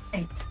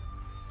 8,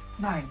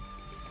 9,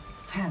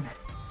 10.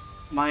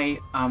 My,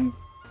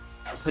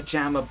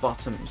 pajama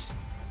bottoms.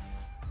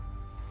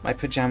 My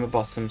pajama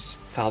bottoms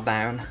fell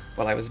down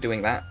while I was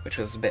doing that, which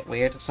was a bit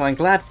weird. So I'm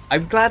glad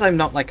I'm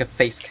not like a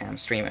face cam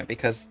streamer,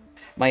 because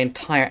my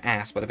entire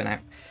ass would have been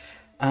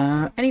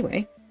out.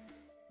 Anyway.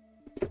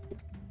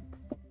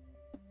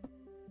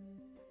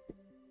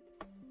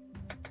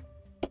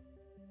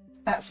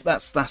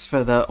 That's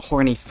for the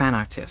horny fan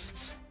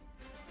artists.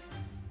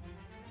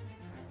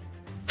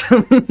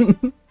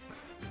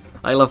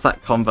 I love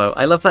that combo.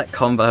 I love that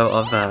combo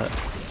of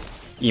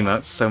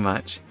emotes so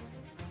much.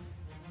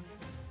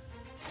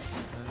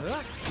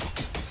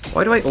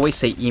 Why do I always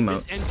say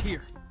emotes? End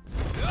here.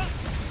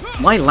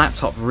 My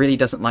laptop really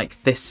doesn't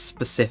like this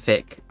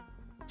specific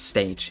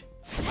stage.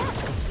 Need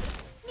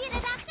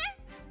a doctor?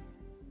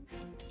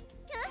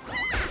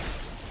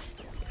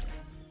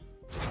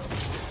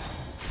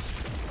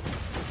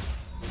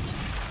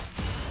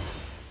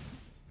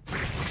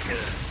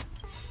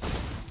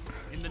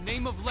 In the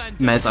name of Len.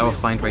 Mez, I will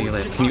find where you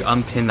live. Can you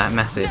unpin that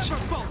message?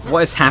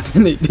 What is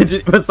happening?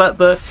 Was that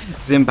the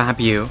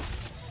Zimbabwe?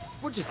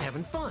 We're just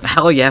having fun.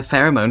 Hell yeah,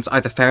 pheromones. Are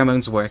the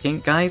pheromones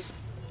working, guys?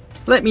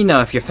 Let me know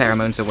if your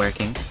pheromones are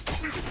working.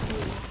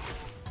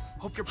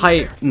 Hope you're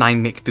Hi, prepared.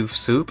 9 McDoof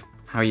Soup.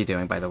 How are you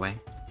doing, by the way?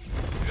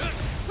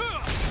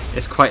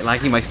 It's quite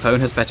laggy. My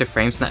phone has better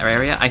frames in that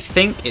area. I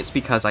think it's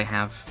because I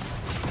have...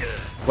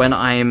 When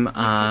I'm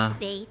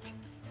Bait.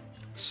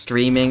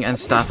 streaming and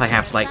stuff, I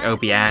have like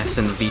OBS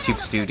and VTube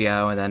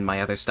Studio and then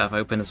my other stuff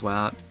open as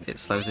well. It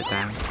slows it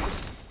down.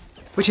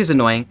 Which is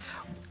annoying.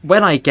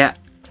 When I get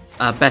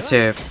a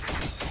better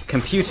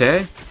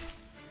computer,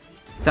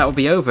 that will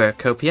be over,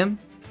 Copium.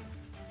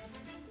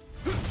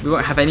 We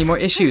won't have any more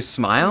issues,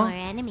 Smile. More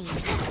enemies.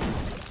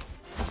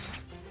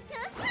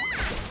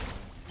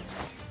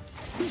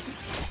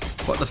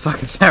 What the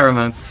fuck is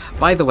pheromones?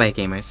 By the way,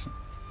 gamers,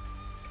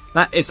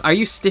 that is, are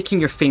you sticking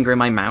your finger in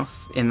my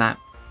mouth in that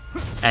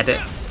edit?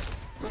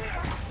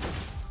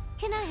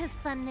 Can I have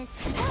fun this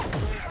time?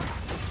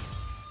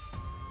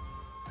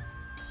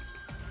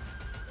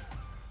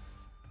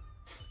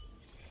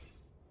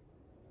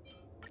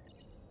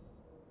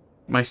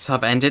 My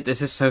sub ended?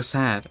 This is so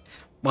sad.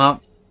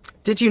 Well,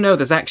 did you know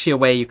there's actually a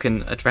way you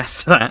can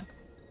address that?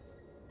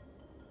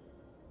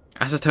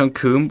 Acetone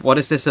Coom, what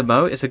is this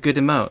emote? It's a good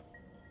emote.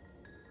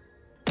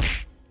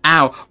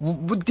 Ow!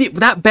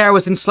 That bear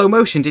was in slow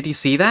motion, did you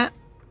see that?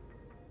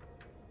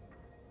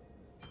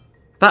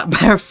 That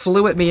bear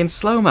flew at me in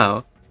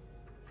slow-mo.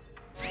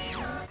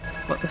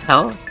 What the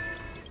hell?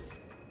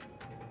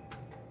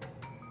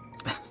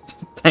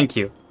 Thank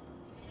you.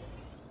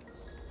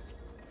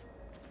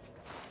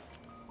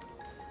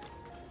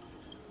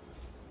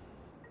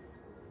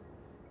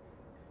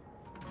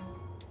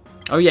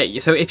 Oh yeah,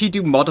 so if you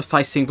do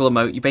modify single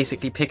emote, you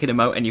basically pick an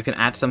emote and you can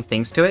add some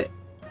things to it.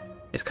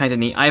 It's kind of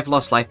neat. I've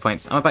lost life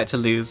points. I'm about to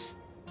lose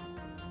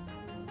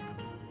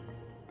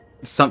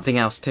something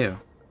else too.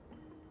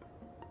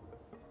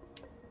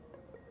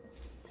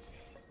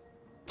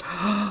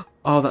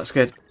 Oh, that's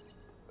good.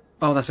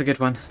 Oh, that's a good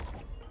one.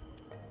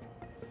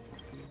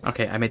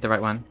 Okay, I made the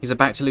right one. He's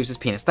about to lose his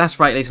penis. That's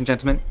right, ladies and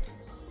gentlemen.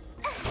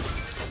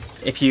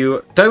 If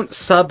you don't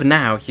sub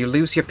now, you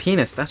lose your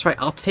penis. That's right,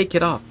 I'll take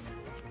it off.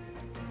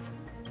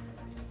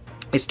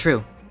 It's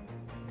true.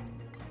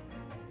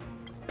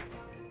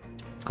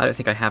 I don't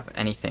think I have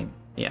anything.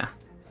 Yeah.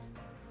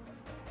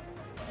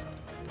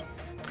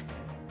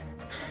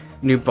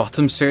 New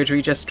bottom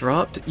surgery just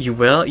dropped? You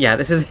will? Yeah,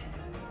 this is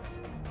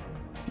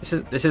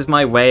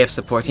my way of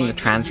supporting the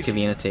trans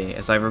community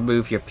as I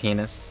remove your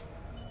penis.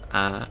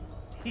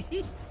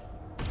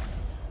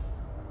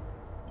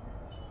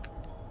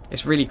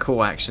 It's really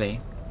cool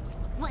actually.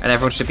 And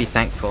everyone should be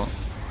thankful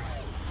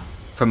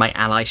for my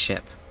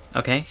allyship.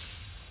 Okay?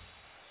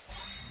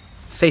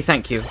 Say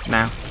thank you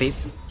now,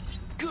 please.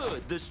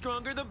 Good, the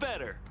stronger the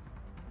better.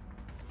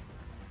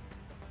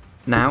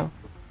 Now.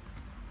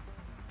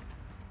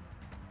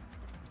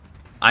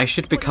 I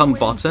should become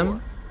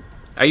bottom?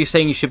 Are you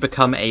saying you should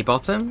become a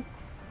bottom?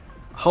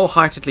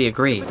 Wholeheartedly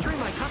agree. Betray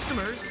my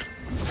customers.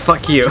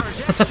 Fuck you.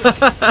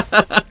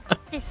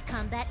 This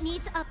combat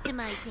needs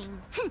optimizing.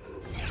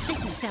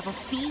 This is double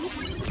speed.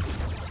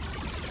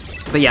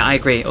 But yeah, I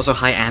agree. Also,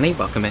 hi Annie,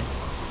 welcome in.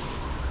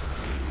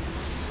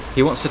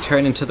 He wants to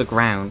turn into the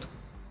ground.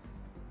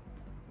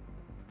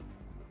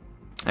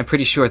 I'm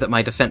pretty sure that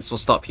my defense will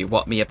stop you.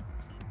 What, me a...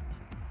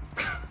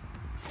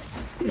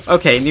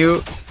 Okay,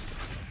 new...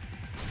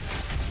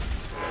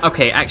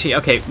 Okay, actually,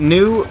 okay,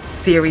 new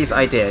series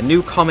idea.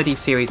 New comedy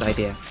series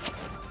idea.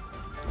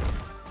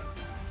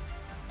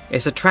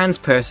 It's a trans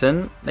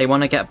person. They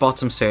want to get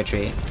bottom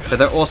surgery, but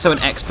they're also an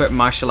expert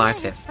martial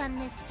artist. Fun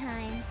this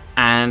time.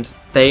 And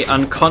they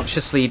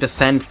unconsciously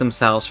defend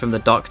themselves from the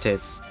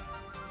doctors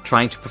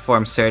trying to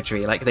perform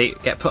surgery. Like, they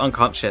get put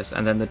unconscious,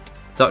 and then the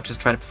doctors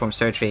trying to perform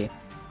surgery,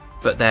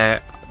 but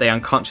they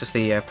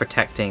unconsciously are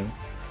protecting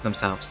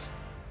themselves.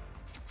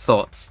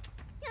 Thoughts?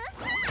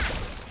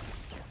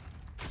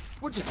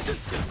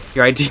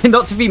 Your idea,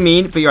 not to be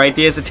mean, but your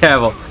ideas are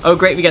terrible. Oh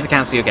great, we get to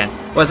cancel you again.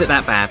 Was it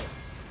that bad?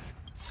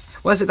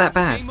 Was it that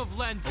bad? Name of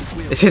Len.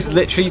 This is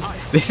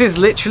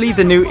literally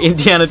the new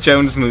Indiana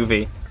Jones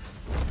movie.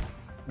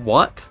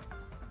 What?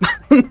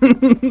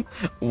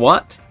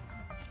 What?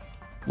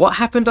 What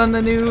happened on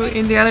the new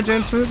Indiana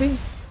Jones movie?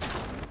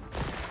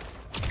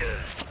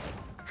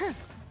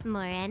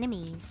 More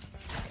enemies.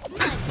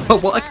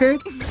 But what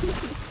occurred?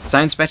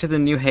 Sounds better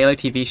than the new Halo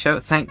TV show?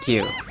 Thank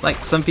you. Like,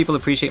 some people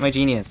appreciate my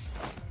genius.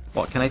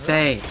 What can I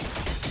say?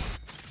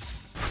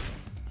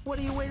 What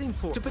are you waiting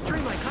for? To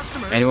betray my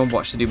customers? Anyone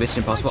watch the new Mission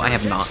Impossible? I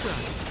have not.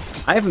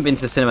 I haven't been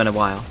to the cinema in a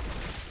while.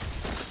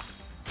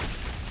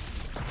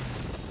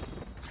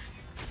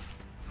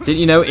 Didn't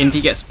you know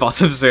Indy gets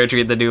bottom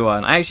surgery in the new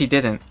one? I actually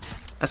didn't.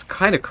 That's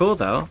kind of cool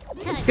though.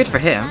 Good for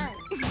him.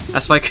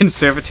 That's why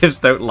conservatives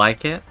don't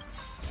like it.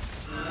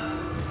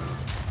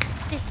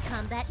 This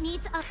combat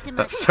needs optimization.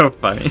 That's so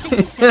funny.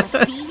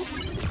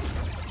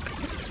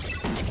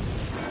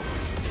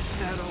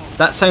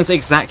 That sounds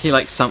exactly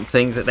like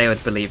something that they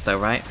would believe though,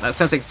 right? That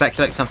sounds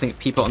exactly like something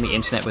people on the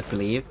internet would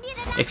believe.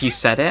 If you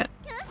said it,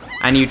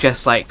 and you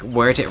just like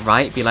word it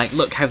right, be like,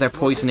 look how they're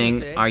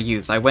poisoning our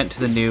youth. I went to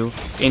the new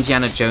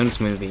Indiana Jones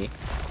movie,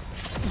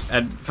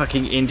 and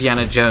fucking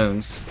Indiana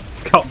Jones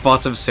got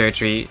bottom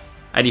surgery,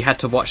 and you had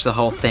to watch the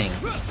whole thing.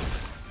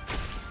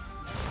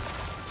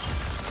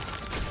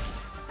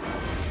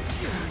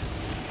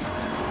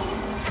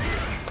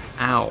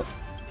 Ow.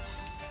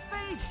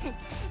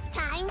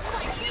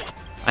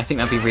 I think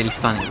that'd be really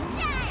funny.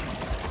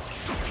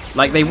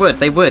 Like, they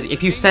would.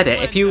 If you said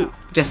it, if you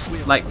just,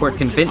 like, were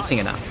convincing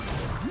enough.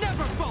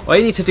 All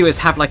you need to do is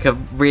have, like, a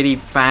really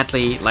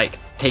badly, like,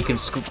 taken,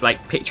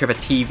 like, picture of a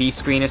TV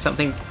screen or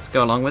something to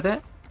go along with it.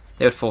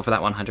 They would fall for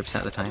that 100%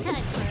 of the time.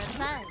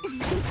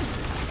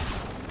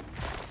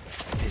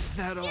 Is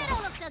that all?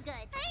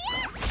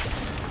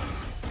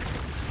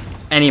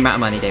 Any amount of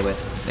money they would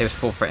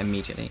fall for it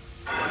immediately.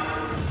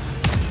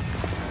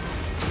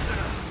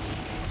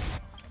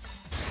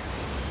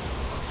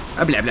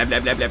 Blah, blah, blah,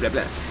 blah, blah, blah,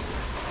 blah.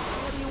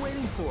 What are you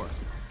waiting for?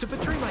 To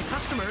betray my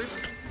customers?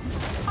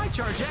 I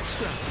charge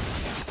extra.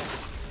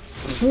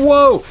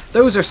 Whoa!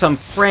 Those are some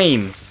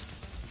frames!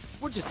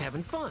 We're just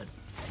having fun.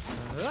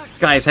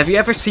 Guys, have you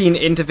ever seen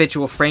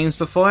individual frames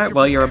before?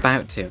 Well, you're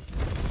about to.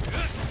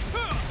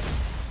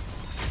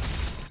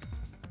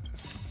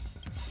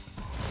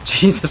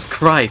 Jesus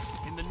Christ.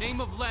 In the name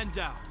of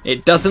Landau.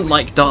 It doesn't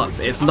like dots.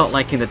 It's not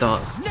liking the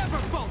dots.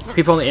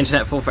 People on the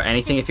internet fall for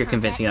anything if you're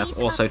convincing enough.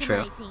 Also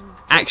true.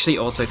 Actually,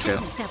 also true.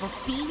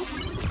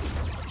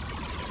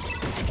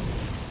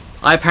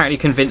 I apparently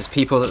convinced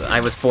people that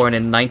I was born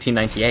in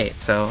 1998,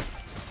 so...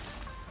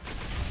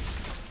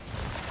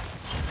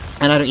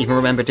 And I don't even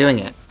remember doing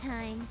it.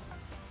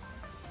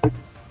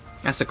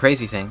 That's the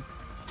crazy thing.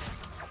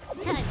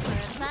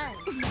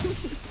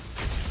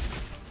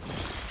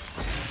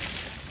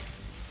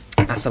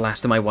 That's the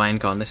last of my wine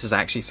gone. This is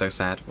actually so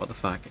sad. What the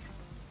fuck?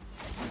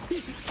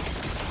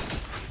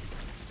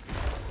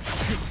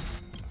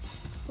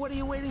 What are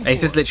you waiting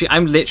This is literally...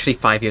 I'm literally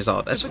 5 years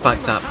old. That's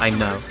fucked up, I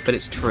know. But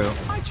it's true.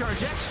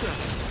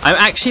 I'm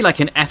actually like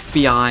an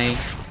FBI...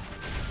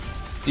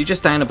 Did you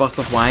just down a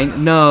bottle of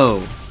wine?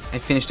 No! I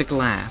finished a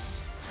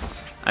glass.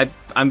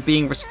 I'm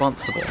being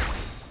responsible.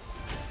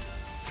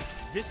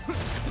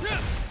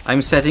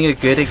 I'm setting a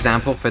good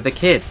example for the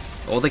kids.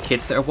 All the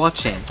kids that are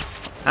watching.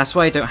 That's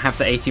why I don't have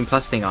the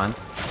 18+ thing on.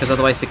 Because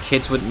otherwise the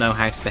kids wouldn't know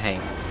how to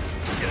behave.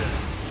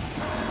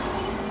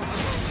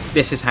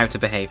 This is how to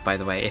behave, by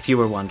the way, if you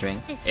were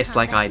wondering. It's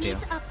like I do.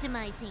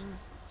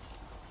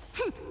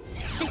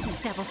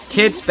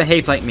 Kids,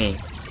 behave like me.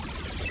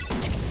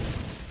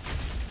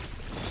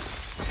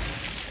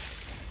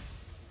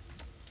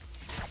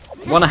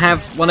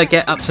 Wanna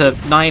get up to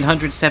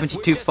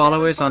 972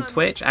 followers on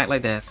Twitch? Act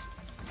like this.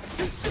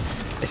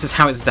 This is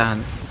how it's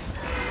done.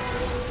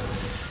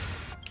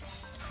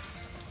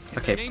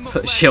 Okay,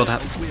 put the shield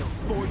up.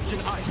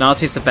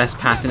 Gnarty's the best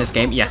path in this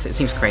game. Yes, it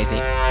seems crazy.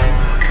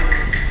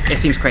 It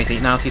seems crazy.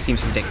 Gnarty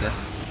seems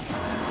ridiculous.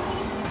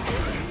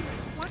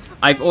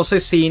 I've also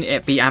seen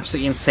it be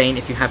absolutely insane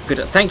if you have good...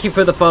 Thank you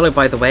for the follow,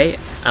 by the way.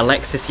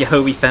 Alexis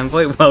Yehovi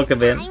Femboy,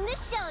 welcome in.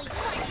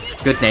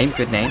 Good name,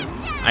 good name.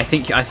 I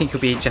think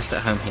you'll be just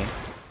at home here.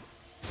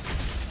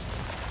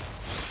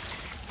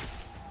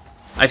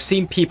 I've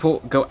seen people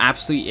go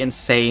absolutely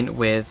insane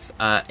with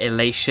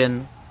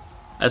Elation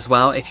as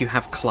well if you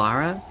have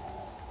Clara.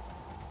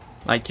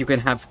 Like, you can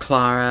have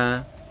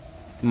Clara,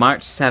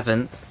 March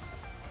 7th,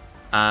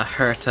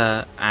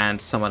 Herta,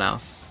 and someone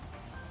else.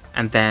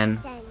 And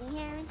then...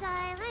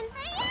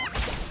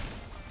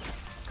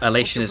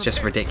 Elation is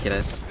just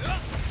ridiculous.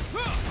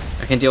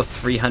 I can deal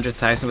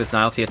 300,000 with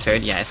Nilety a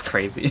turn? Yeah, it's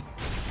crazy.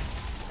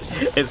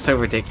 It's so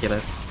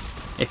ridiculous.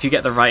 If you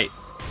get the right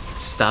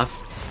stuff,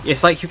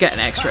 it's like you get an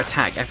extra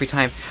attack every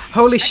time.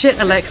 Holy shit,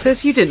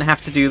 Alexis, you didn't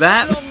have to do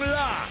that.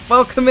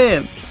 Welcome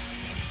in.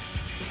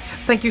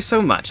 Thank you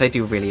so much. I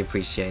do really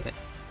appreciate it.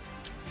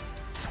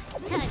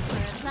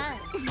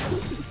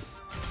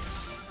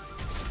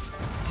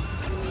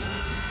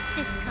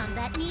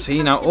 So,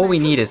 you know, all we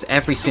need is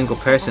every single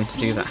person to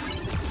do that.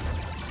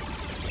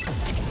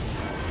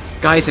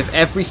 Guys, if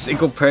every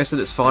single person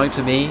that's following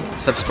to me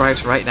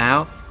subscribes right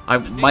now, I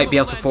might be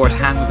able to afford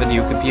half of a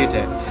new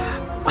computer.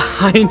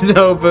 I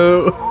know,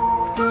 boo.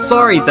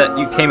 Sorry that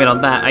you came in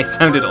on that. I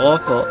sounded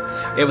awful.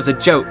 It was a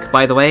joke,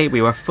 by the way.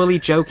 We were fully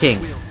joking.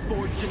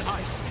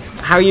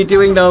 How are you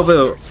doing,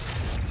 Nobu?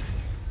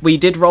 We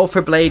did roll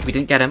for Blade. We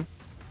didn't get him.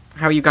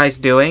 How are you guys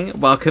doing?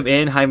 Welcome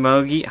in. Hi,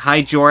 Mogi.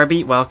 Hi,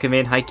 Jorby. Welcome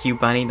in. Hi, Q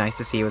Bunny. Nice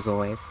to see you as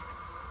always.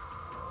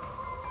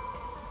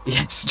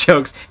 Yes,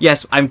 jokes.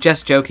 Yes, I'm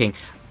just joking.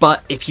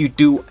 But if you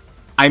do...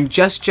 I'm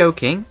just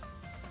joking.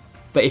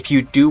 But if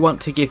you do want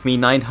to give me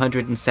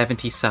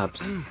 970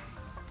 subs...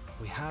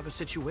 We have a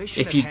situation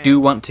If at you hand. do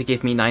want to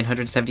give me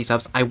 970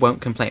 subs, I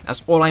won't complain.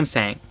 That's all I'm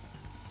saying.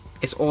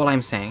 It's all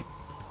I'm saying.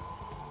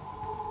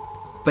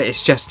 But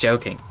it's just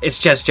joking. It's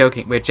just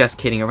joking. We're just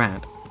kidding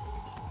around.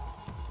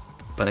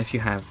 But if you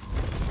have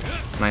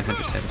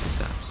 970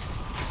 subs.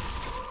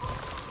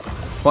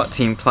 What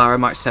team? Clara,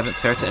 March 7th,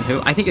 Herta, and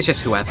who? I think it's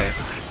just whoever.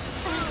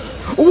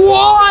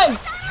 What?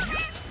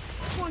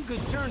 One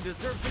good turn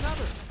deserves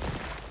another.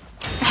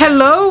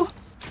 Hello?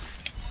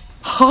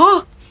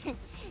 Huh?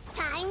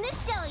 Time to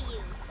show you.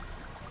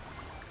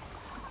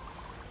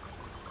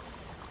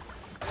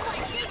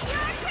 What's in your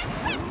prescription?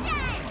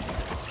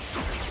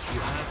 You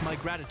have my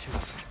gratitude.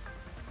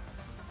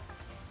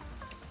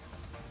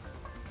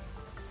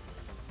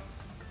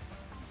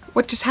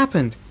 What just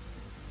happened?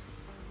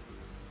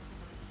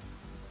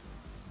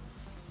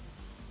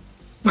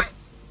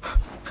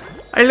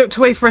 I looked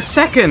away for a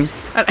second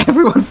and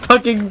everyone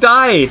fucking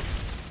died.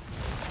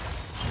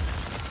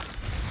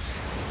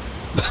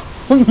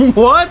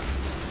 What?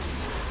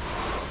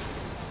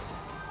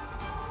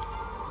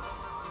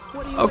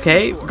 What are you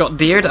Okay, waiting for? got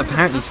deered?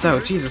 Apparently so.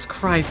 Jesus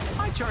Christ.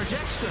 I charge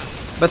extra.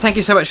 But thank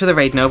you so much for the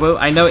raid, Nobu.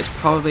 I know it's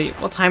probably...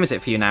 What time is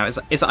it for you now? Is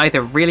it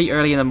either really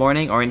early in the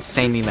morning or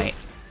insanely late?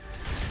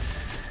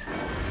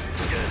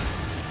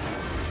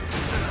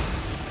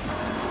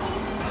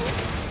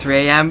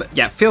 (3 a.m.)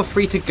 Yeah, feel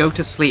free to go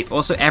to sleep.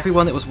 Also,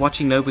 everyone that was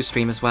watching Nobu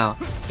stream as well.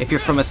 If you're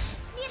from a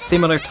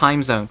similar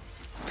time zone,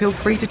 feel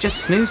free to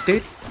just snooze,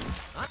 dude.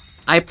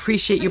 I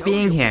appreciate you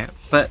being here,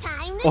 but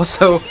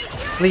also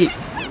sleep.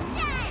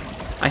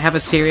 I have a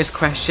serious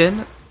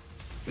question.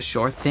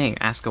 Sure thing,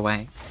 ask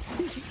away.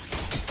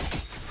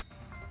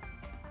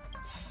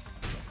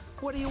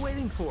 What are you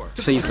waiting for?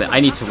 Please,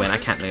 I need to win. I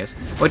can't lose.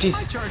 What do you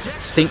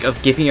think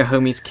of giving your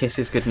homies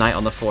kisses goodnight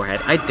on the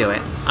forehead? I'd do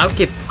it. I'd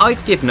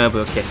give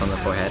Nobu a kiss on the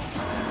forehead.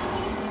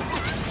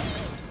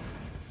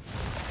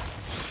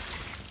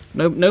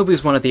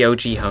 Nobu's one of the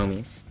OG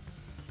homies.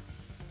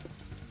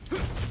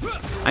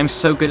 I'm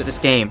so good at this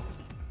game.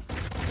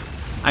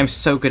 I'm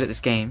so good at this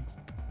game.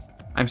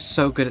 I'm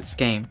so good at this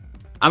game.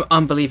 I'm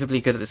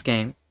unbelievably good at this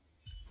game.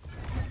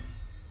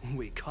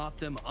 We caught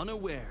them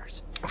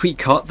unawares. We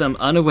caught them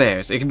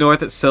unawares. Ignore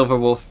that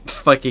Silverwolf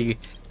fucking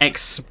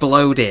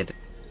exploded.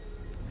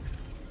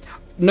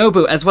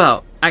 Nobu as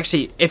well.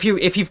 Actually, if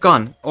you've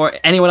gone, or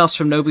anyone else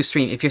from Nobu's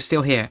stream, if you're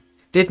still here,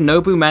 did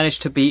Nobu manage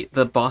to beat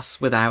the boss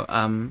without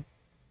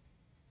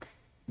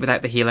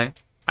the healer?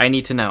 I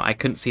need to know. I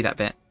couldn't see that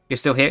bit. You're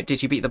still here?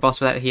 Did you beat the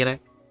boss without the healer?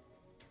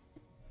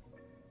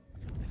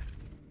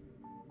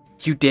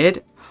 You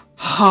did?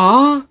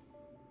 Huh?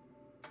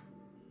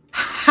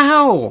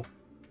 How?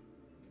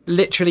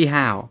 Literally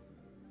how?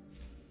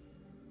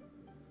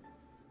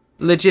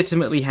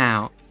 Legitimately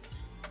how?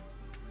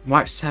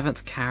 March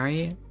 7th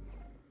carry?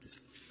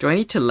 Do I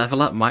need to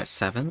level up March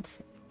 7th?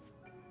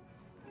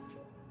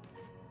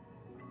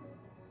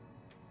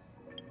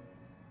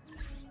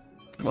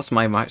 What's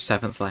my March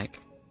 7th like?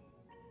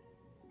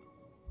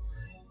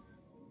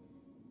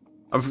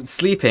 I'm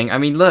sleeping. I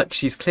mean, look,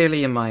 she's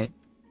clearly in my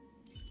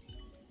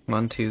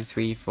 1, 2,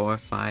 3, 4,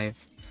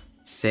 5,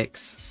 6,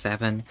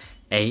 7,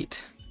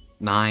 8,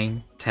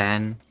 9,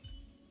 10,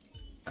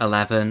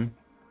 11,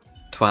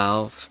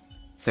 12,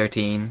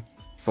 13,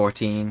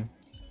 14,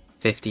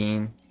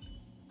 15.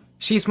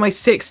 She's my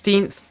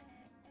 16th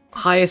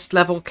highest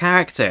level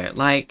character.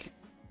 Like,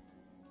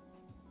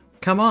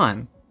 come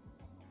on.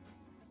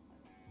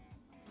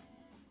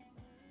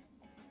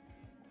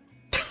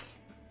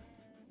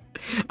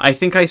 I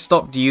think I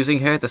stopped using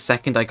her the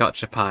second I got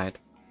Japard.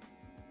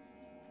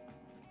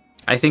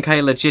 I think I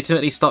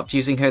legitimately stopped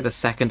using her the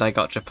second I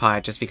got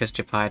Japard, just because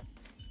Japard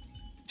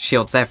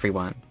shields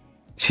everyone.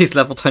 She's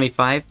level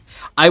 25.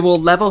 I will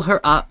level her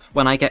up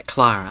when I get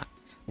Clara.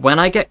 When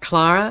I get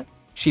Clara,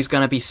 she's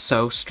gonna be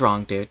so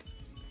strong, dude.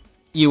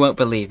 You won't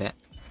believe it.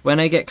 When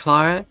I get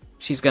Clara,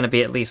 she's gonna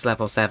be at least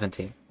level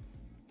 70.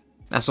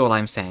 That's all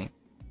I'm saying.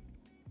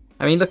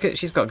 I mean, look at,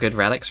 she's got good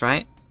relics,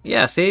 right?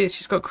 Yeah, see?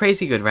 She's got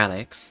crazy good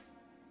relics.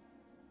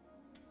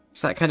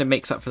 So that kind of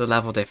makes up for the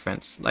level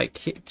difference. Like,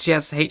 she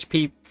has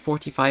HP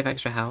 45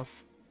 extra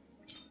health.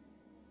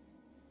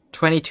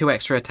 22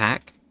 extra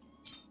attack.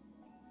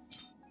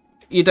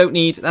 You don't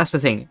need... That's the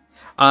thing.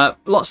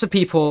 Lots of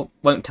people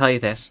won't tell you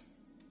this.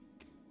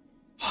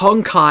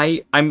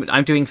 Honkai...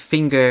 I'm doing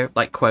finger,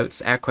 like,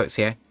 quotes, air quotes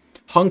here.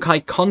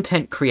 Honkai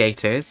content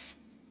creators,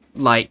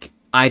 like,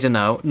 I don't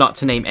know, not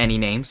to name any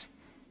names.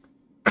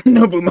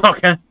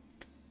 Nobumaka.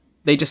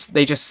 They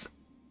just...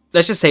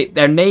 Let's just say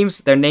their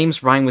names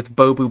rhyme with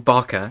Bobu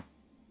Baka.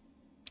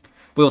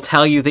 Will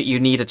tell you that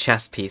you need a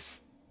chest piece.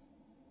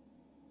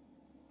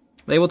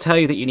 They will tell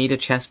you that you need a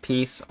chest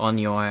piece on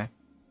your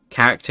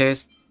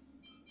characters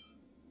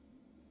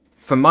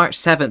For March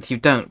 7th, you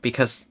don't,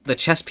 because the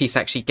chest piece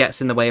actually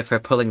gets in the way of her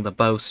pulling the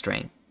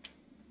bowstring.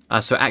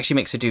 So it actually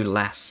makes her do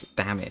less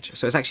damage.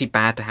 So it's actually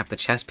bad to have the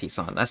chest piece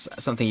on. That's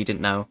something you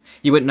didn't know.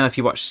 You wouldn't know if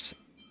you watched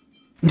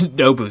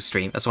Nobu's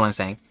stream. That's what I'm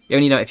saying. You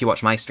only know it if you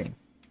watch my stream.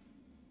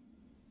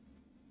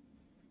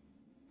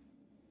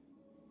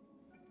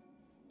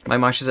 My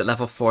Marsh is at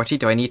level 40.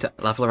 Do I need to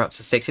level her up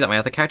to 60 like my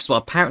other characters? Well,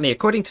 apparently,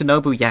 according to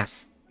Nobu,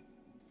 yes.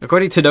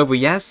 According to Nobu,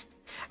 yes.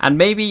 And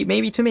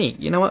maybe to me.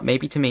 You know what?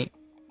 Maybe to me.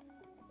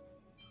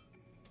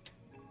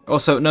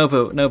 Also,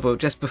 Nobu,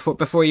 just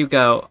before you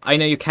go, I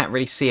know you can't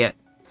really see it,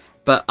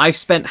 but I've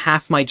spent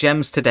half my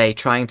gems today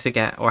trying to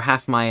get, or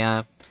half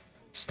my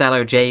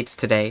stellar jades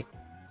today,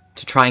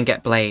 to try and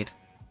get Blade.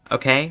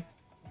 Okay?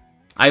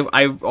 I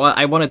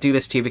want to do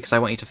this to you because I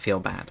want you to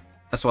feel bad.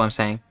 That's what I'm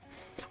saying.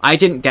 I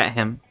didn't get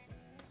him,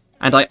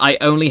 and I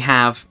only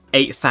have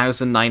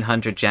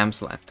 8,900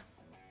 gems left.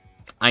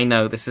 I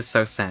know, this is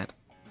so sad.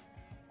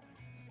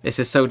 This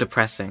is so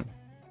depressing.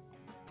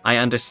 I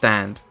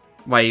understand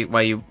why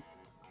you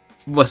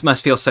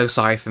must feel so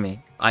sorry for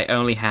me. I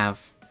only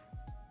have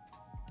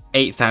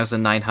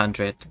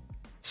 8,900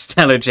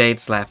 stellar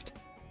jades left.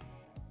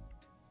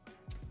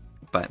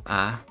 But,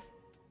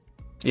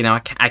 you know,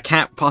 I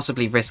can't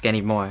possibly risk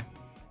any more.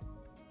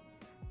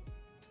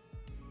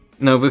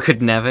 Nobu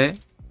could never.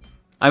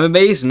 I'm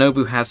amazed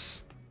Nobu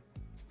has...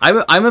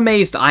 I'm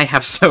amazed I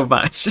have so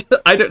much.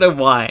 I don't know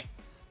why.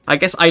 I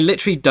guess I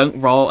literally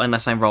don't roll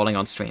unless I'm rolling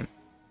on stream.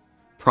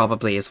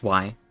 Probably is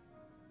why.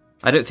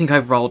 I don't think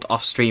I've rolled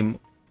off stream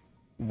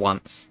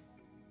once.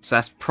 So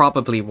that's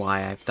probably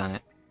why I've done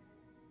it.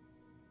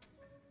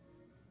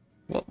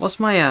 What's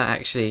my,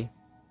 actually...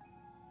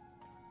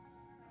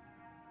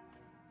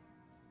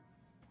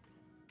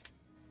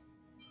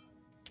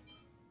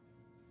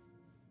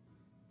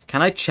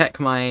 Can I check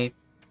my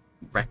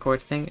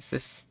record thing? Is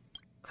this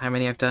how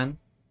many I've done?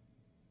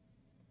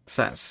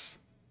 So that's...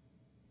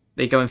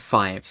 They go in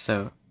 5,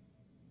 so...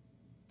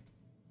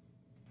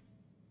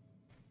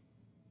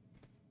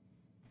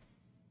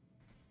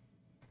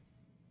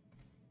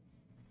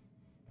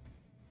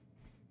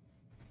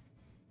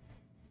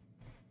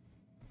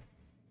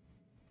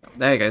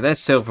 There you go, there's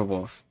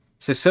Silverwolf.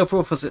 So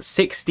Silverwolf was at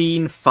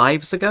 16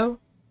 5s ago?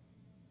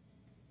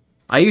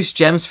 I use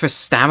gems for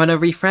stamina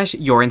refresh?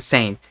 You're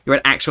insane. You're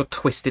an actual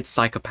twisted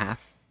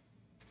psychopath.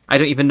 I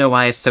don't even know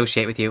why I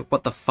associate with you.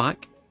 What the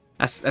fuck?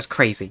 That's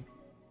crazy.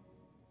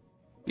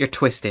 You're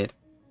twisted.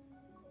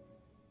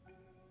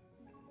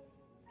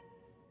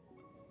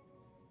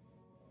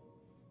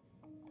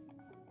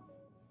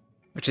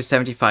 Which is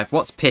 75.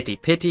 What's pity?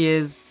 Pity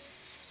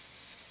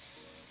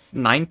is...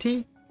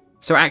 90?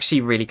 So we're actually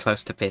really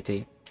close to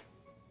pity.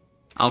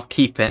 I'll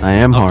keep it. I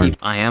am hard.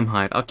 I am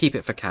hard. I'll keep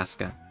it for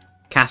Casca.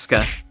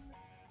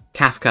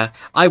 Kafka.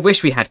 I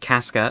wish we had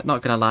Casca,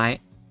 not gonna lie.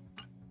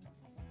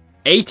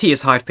 80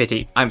 is hard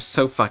pity. I'm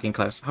so fucking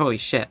close. Holy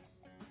shit.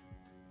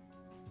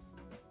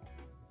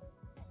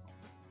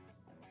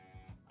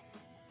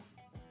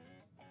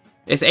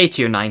 It's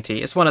 80 or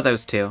 90. It's one of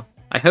those two.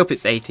 I hope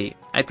it's 80.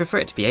 I'd prefer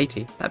it to be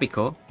 80. That'd be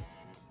cool.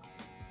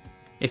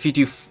 If you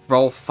do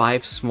roll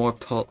 5 small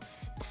pull...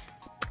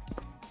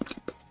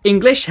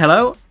 English,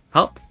 hello?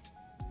 Help?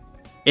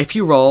 If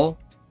you roll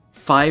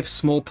 5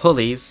 small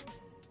pulleys,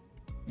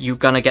 you're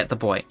gonna get the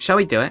boy. Shall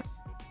we do it?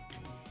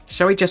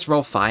 Shall we just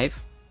roll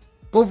 5?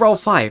 We'll roll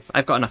 5.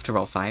 I've got enough to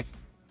roll 5.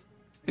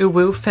 Ooh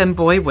woo,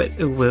 femboy with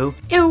ooh woo.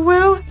 Ooh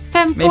woo,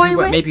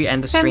 femboy. Maybe we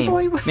end the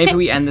stream. Maybe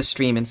we end the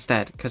stream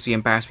instead, because you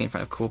embarrassed me in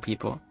front of cool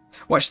people.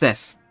 Watch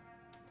this.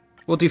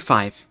 We'll do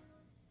 5.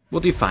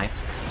 We'll do 5.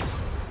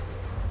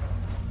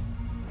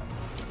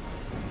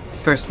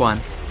 First one.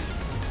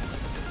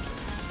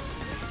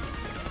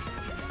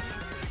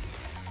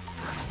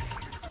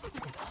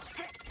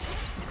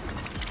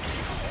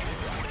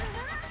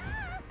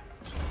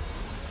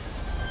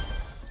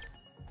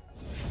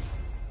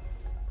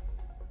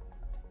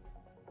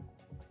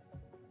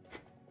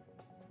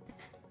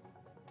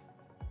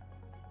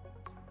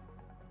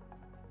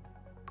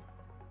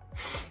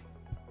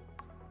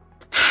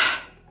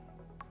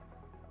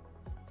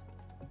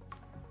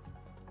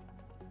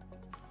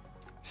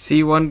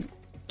 C1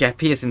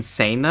 Geppy is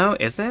insane though,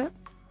 is it?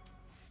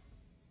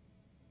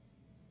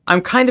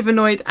 I'm kind of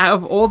annoyed. Out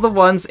of all the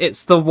ones,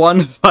 it's the one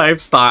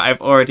 5-star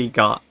I've already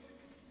got.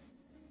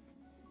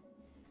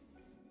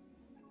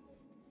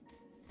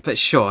 But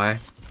sure.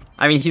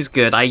 I mean, he's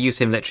good. I use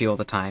him literally all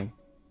the time.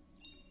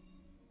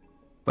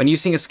 When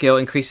using a skill,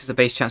 increases the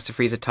base chance to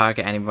freeze a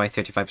target enemy by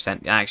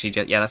 35%.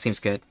 Actually, yeah, that seems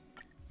good.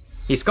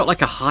 He's got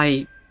like a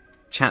high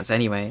chance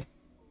anyway.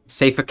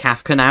 Save for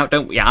Kafka now.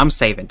 Yeah, I'm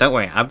saving. Don't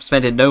worry. I'm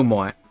spending no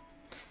more.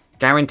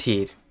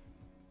 Guaranteed.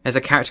 There's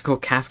a character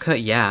called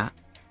Kafka? Yeah.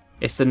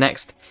 It's the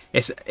next...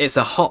 It's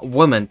a hot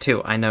woman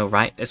too. I know,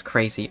 right? It's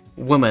crazy.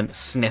 Woman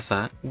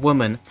sniffer.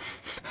 Woman.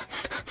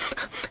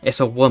 It's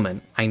a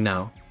woman. I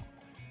know.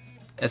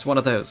 It's one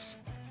of those.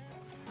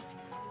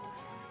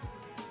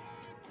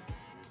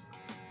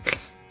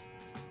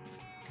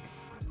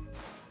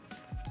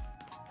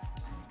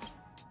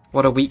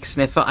 What a weak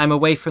sniffer. I'm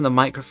away from the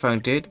microphone,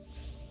 dude.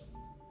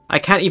 I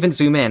can't even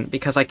zoom in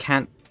because I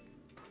can't...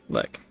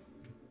 Look.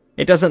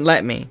 It doesn't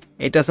let me.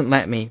 It doesn't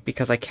let me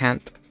because I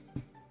can't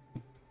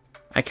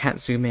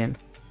zoom in.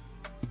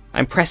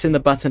 I'm pressing the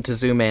button to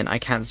zoom in. I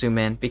can't zoom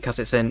in because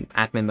it's in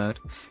admin mode.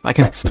 I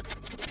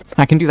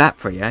can do that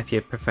for you if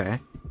you prefer.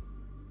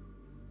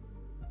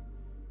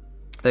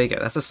 There you go.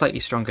 That's a slightly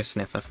stronger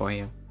sniffer for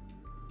you.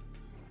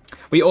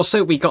 We got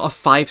a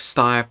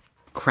 5-star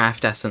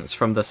craft essence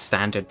from the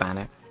standard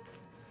banner,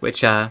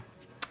 which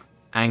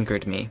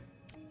angered me.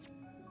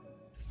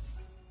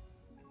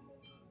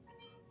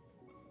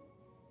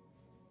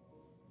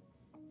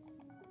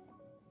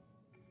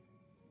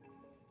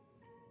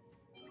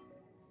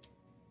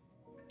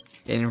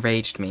 It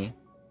enraged me.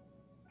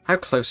 How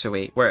close are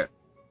we? We're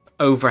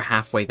over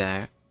halfway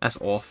there. That's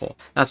awful.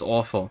 That's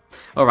awful.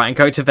 Alright,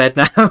 go to bed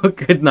now.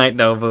 Good night,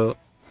 Nobu.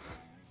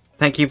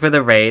 Thank you for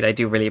the raid. I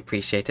do really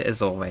appreciate it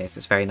as always.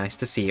 It's very nice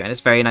to see you. And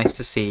it's very nice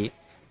to see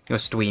your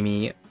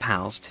streamy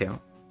pals too.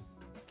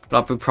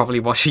 But I'll probably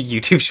watch a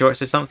YouTube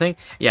shorts or something.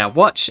 Yeah,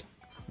 watch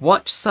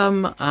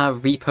some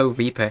Repo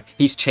Reaper.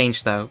 He's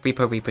changed though.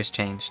 Repo Reaper's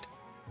changed.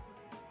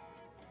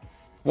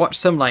 Watch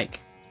some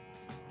like...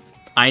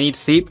 I need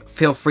sleep.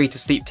 Feel free to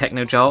sleep,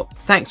 Techno Joel.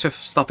 Thanks for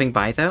stopping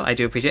by though. I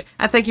do appreciate it.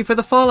 And thank you for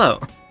the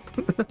follow.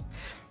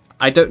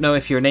 I don't know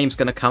if your name's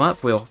going to come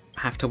up. We'll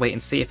have to wait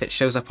and see if it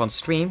shows up on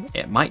stream.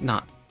 It might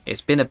not.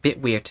 It's been a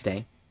bit weird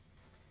today.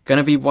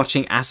 Gonna be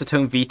watching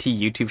Acetone VT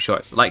YouTube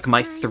shorts, like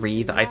my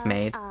 3 that I've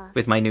made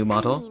with my new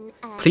model.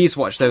 Please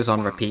watch those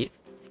on repeat.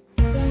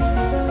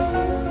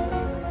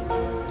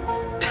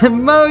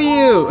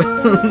 Moyu!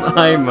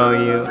 Hi,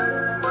 Moyu.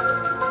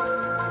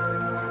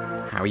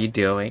 How are you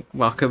doing?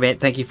 Welcome in.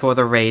 Thank you for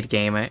the raid,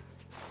 gamer.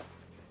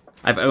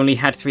 I've only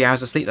had 3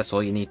 hours of sleep. That's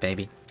all you need,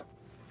 baby.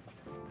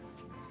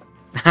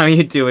 How are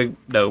you doing,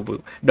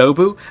 Nobu?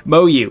 Nobu?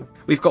 Moyu.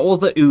 We've got all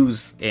the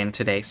ooze in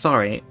today.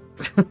 Sorry.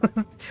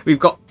 We've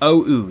got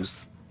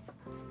ooze.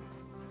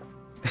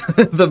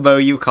 The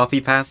Moyu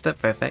copy pasta.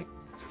 Perfect.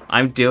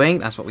 I'm doing.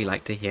 That's what we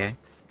like to hear.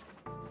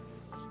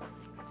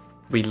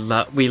 We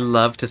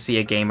love to see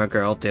a gamer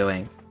girl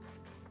doing.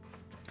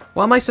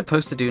 What am I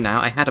supposed to do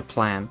now? I had a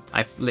plan.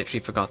 I've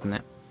literally forgotten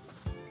it.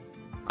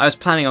 I was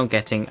planning on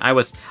getting... I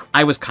was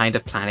kind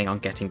of planning on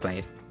getting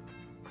Blade.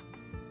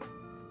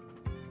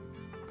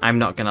 I'm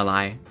not gonna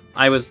lie.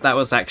 That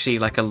was actually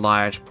like a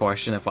large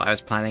portion of what I was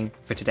planning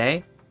for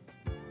today.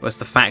 Was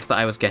the fact that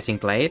I was getting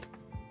Blade.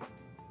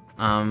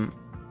 And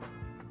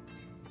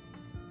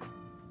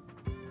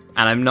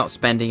I'm not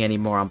spending any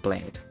more on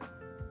Blade.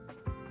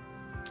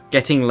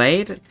 Getting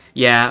laid?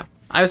 Yeah,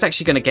 I was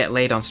actually gonna get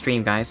laid on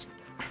stream, guys.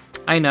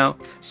 I know.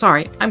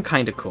 Sorry, I'm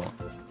kinda cool.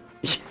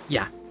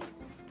 Yeah.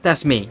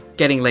 That's me,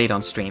 getting laid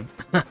on stream.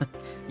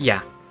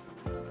 Yeah.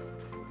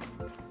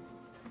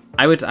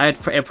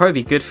 It'd probably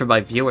be good for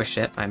my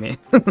viewership, I mean.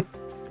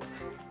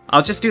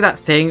 I'll just do that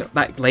thing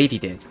that lady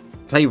did.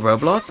 Play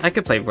Roblox? I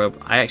could play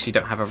I actually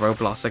don't have a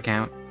Roblox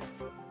account.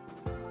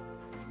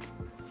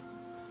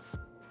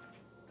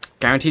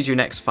 Guaranteed your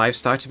next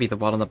 5-star to be the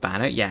one on the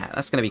banner? Yeah,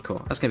 that's gonna be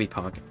cool. That's gonna be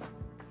pog.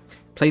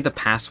 Play the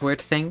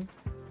password thing?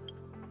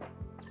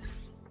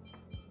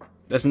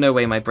 There's no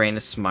way my brain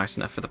is smart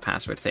enough for the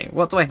password thing.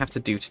 What do I have to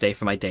do today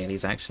for my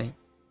dailies, actually?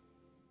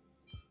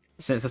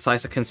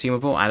 Synthesize a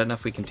consumable? I don't know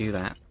if we can do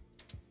that.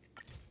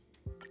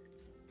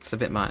 It's a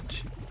bit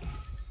much.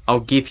 I'll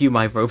give you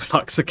my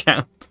Roblox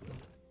account.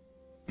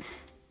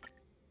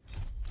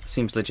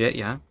 Seems legit,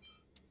 yeah.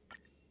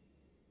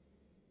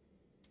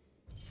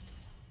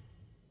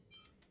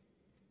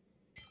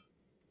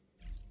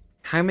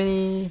 How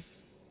many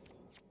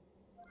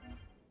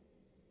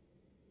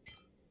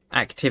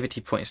activity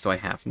points do I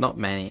have? Not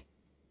many.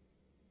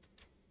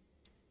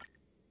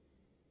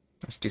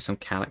 Let's do some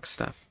Calyx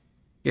stuff.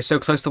 You're so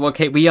close to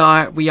 1k.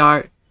 We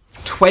are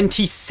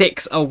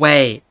 26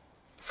 away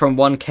from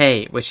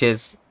 1k, which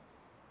is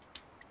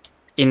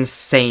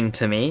insane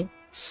to me.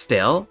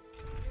 Still.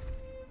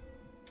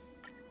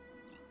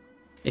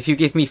 If you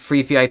give me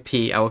free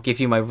VIP, I will give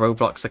you my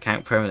Roblox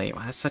account permanently.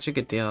 Wow, that's such a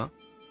good deal.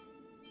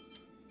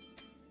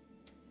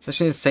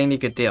 Such an insanely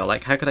good deal.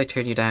 Like, how could I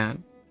turn you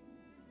down?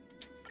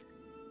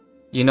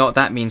 You know what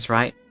that means,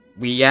 right?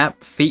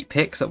 Feet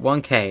pics at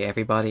 1k,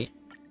 everybody.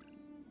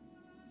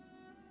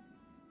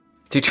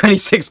 Do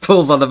 26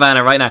 pulls on the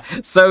banner right now.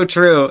 So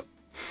true.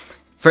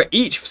 For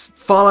each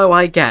follow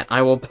I get,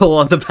 I will pull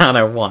on the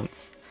banner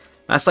once.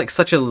 That's like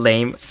such a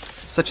lame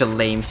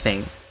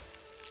thing.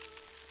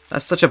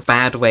 That's such a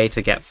bad way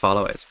to get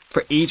followers.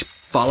 For each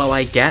follow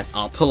I get,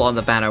 I'll pull on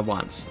the banner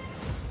once.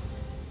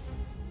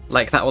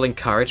 Like that will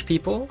encourage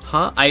people?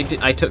 Huh? I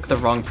took the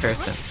wrong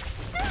person.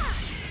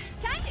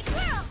 Time to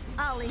twirl.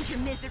 I'll end your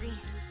misery.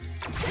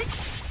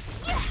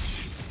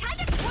 Time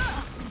to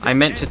twirl. I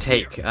meant to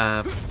take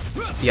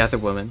the other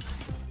woman.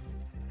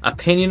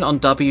 Opinion on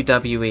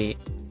WWE.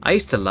 I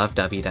used to love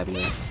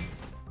WWE.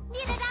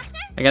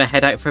 I'm gonna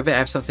head out for a bit. I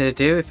have something to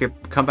do. If you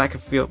come back,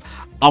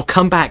 I'll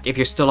come back if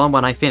you're still on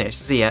when I finish.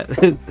 See ya.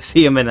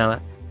 See ya,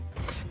 Manila.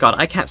 God,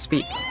 I can't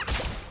speak.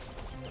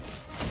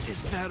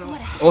 Is that all?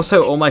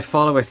 Also, all my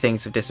follower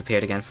things have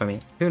disappeared again for me.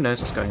 Who knows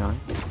what's going on?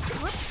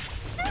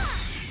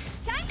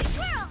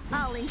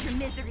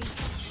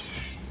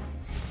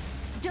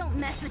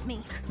 with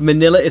me.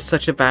 Manila is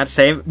such a bad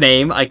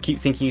name. I keep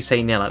thinking you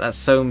say Nilla. That's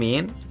so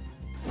mean.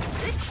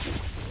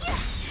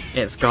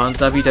 It's gone.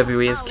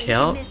 WWE is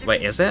kill.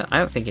 Wait, is it? I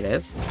don't think it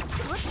is.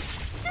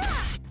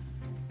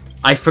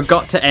 I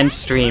forgot to end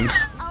stream.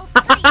 I'll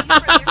free you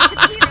from your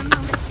severe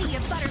amount of sea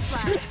of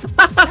butterflies.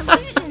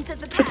 Illusions of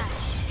the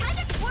past. Time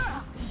to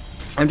twirl.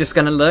 I'm just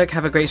gonna look.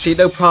 Have a great stream.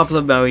 No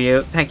problem,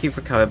 Moyu. Thank you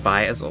for coming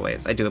by, as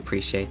always. I do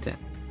appreciate it.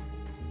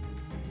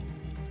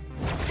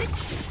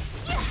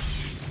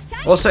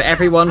 Also,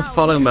 everyone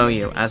follow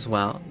Moyu as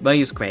well.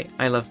 Moyu's great.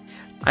 I love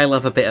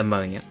a bit of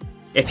Moyu.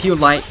 If you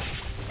like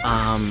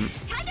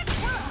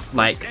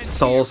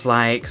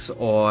Souls-likes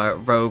or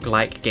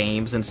rogue-like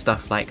games and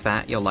stuff like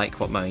that, you'll like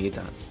what Moyu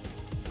does.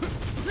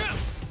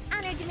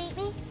 Honored to meet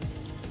me.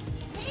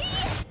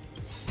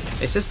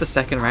 Is this the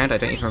second round? I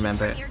don't even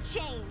remember.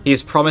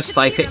 He's promised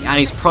thigh pick, and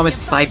he's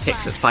promised thigh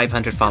picks at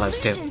 500 follows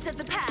too. Illusions of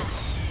the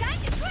past. Time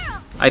to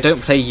twirl. I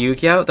don't play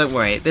Yu-Gi-Oh! Don't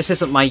worry, this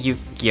isn't my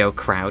Yu-Gi-Oh!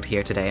 Crowd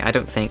here today. I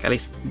don't think, at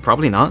least,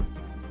 probably not.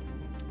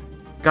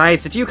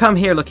 Guys, did you come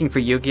here looking for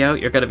Yu-Gi-Oh?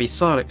 You're gonna be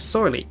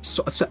sorely.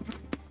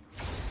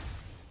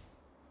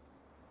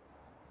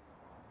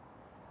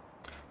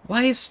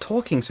 Why is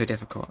talking so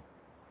difficult?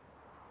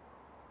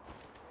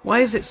 Why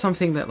is it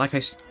something that, like,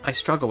 I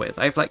struggle with?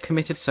 I've, like,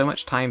 committed so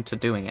much time to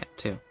doing it,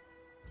 too.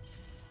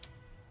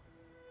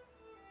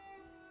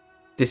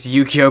 This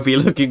Yu-Gi-Oh! Be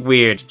looking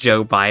weird,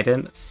 Joe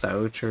Biden.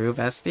 So true,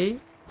 bestie.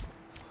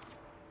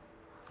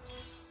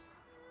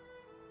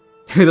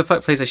 Who the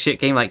fuck plays a shit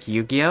game like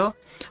Yu-Gi-Oh?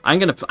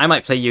 I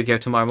might play Yu-Gi-Oh!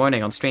 Tomorrow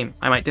morning on stream.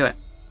 I might do it.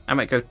 I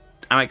might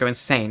go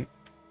insane.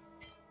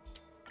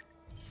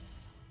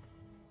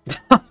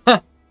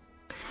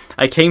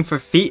 I came for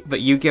feet,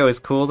 but Yu-Gi-Oh! Is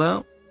cool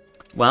though.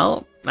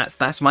 Well,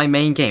 that's my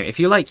main game. If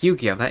you like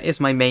Yu-Gi-Oh! That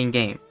is my main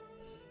game.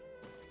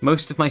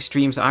 Most of my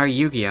streams are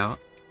Yu-Gi-Oh!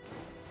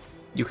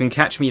 You can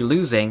catch me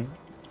losing,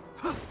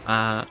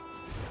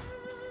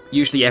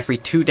 usually every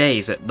 2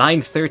 days at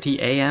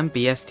 9:30 AM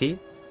BST.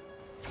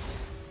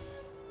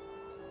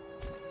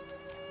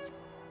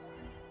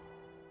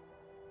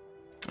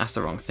 That's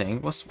the wrong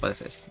thing. What is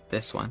this?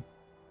 This one.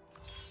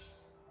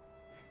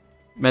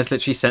 Mez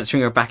literally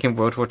censoring her back in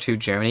World War II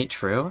Germany.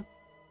 True.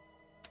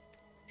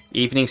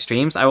 Evening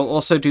streams. I will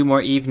also do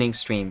more evening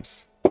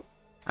streams.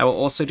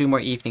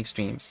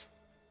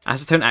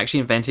 Acetone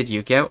actually invented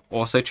Yu-Gi-Oh!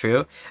 Also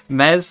true.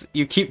 Mez,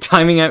 you keep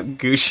timing out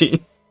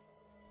Gucci.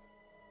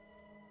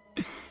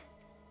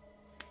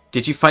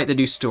 Did you fight the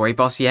new story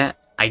boss yet?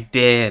 I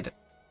did.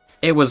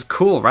 It was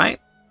cool, right?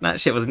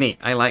 That shit was neat.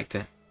 I liked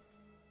it.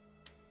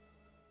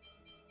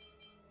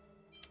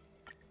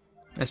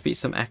 Let's beat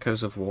some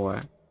Echoes of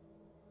War.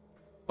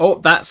 Oh,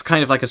 that's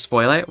kind of like a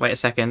spoiler. Wait a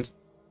second.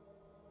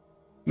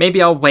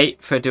 Maybe I'll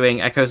wait for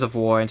doing Echoes of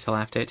War until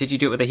after. Did you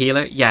do it with a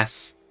healer?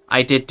 Yes,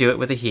 I did do it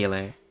with a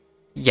healer.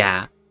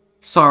 Yeah.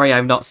 Sorry,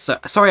 I'm not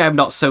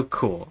so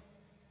cool.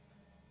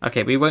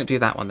 Okay, we won't do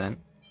that one then.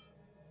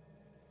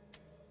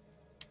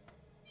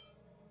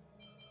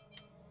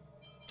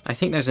 I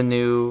think there's a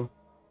new...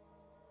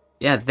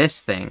 Yeah,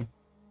 this thing.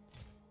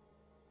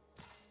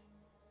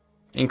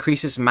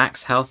 Increases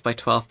max health by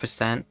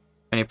 12%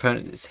 when your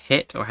opponent is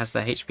hit or has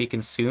their HP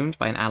consumed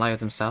by an ally of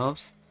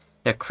themselves.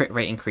 Their crit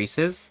rate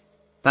increases.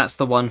 That's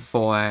the one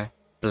for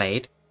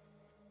Blade.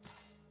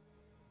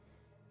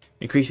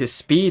 Increases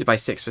speed by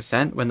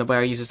 6% when the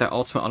wearer uses their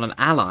ultimate on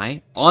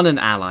an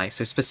ally.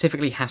 So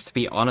specifically has to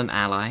be on an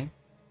ally.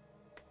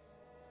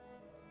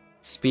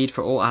 Speed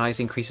for all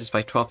allies increases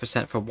by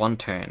 12% for 1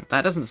 turn.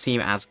 That doesn't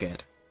seem as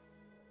good.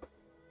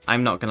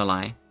 I'm not gonna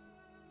lie.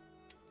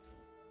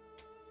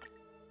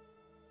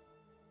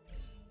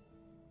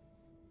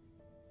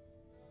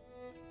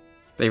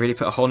 They really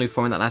put a whole new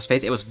form in that last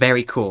phase. It was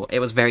very cool. It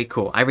was very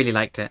cool. I really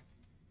liked it.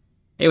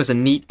 It was a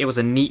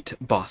neat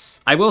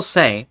boss. I will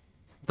say,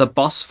 the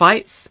boss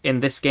fights in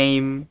this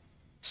game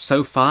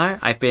so far,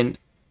 I've been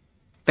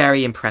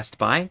very impressed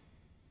by.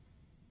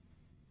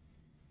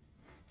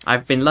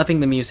 I've been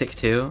loving the music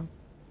too.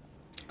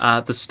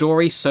 The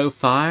story so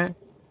far,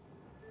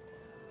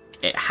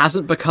 it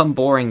hasn't become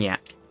boring yet.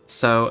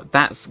 So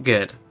that's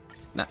good.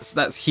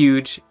 That's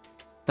huge.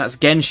 That's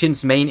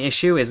Genshin's main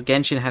issue, is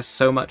Genshin has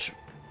so much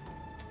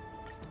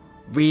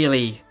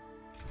really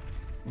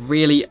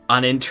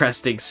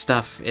uninteresting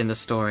stuff in the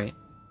story.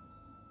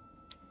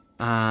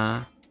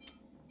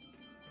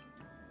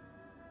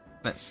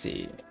 Let's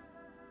see.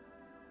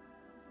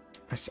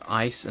 It's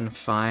ice and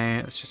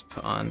fire. Let's just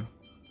put on...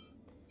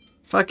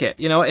 Fuck it.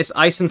 You know what? It's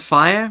ice and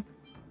fire.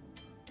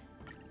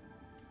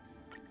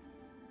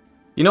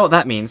 You know what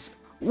that means?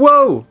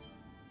 Whoa!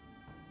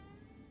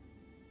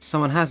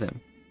 Someone has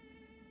him.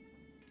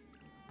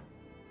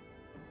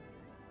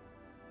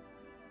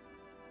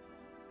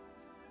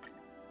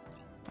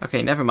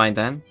 Okay, never mind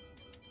then.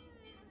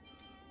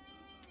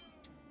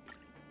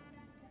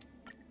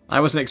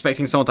 I wasn't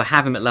expecting someone to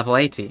have him at level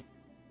 80.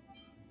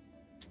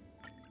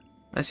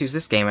 Let's use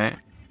this gamer.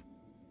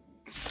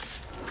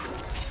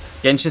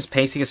 Genshin's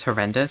pacing is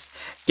horrendous.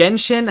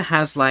 Genshin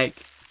has,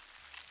 like,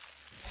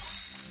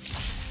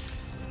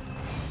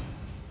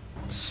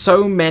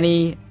 so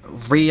many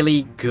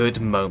really good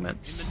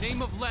moments. In the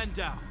name of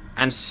Landau,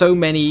 And so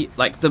many,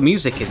 like, the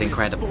music is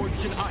incredible.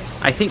 forged in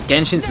ice. I think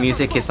Genshin's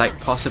music is, like,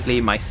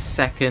 possibly my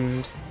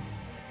second...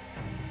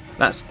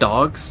 That's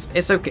dogs?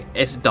 It's okay,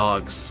 it's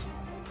dogs.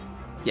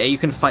 Yeah, you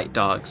can fight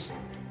dogs.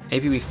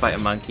 Maybe we fight a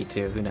monkey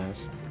too, who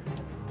knows.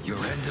 Your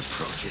end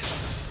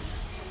approaches.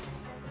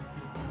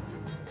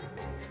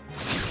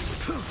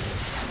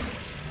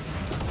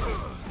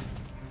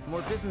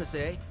 More business,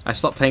 eh? I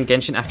stopped playing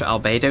Genshin after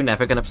Albedo,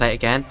 never gonna play it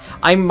again.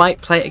 I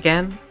might play it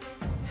again,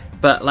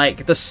 but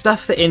like the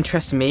stuff that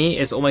interests me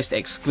is almost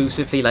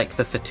exclusively like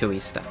the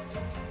Fatui stuff.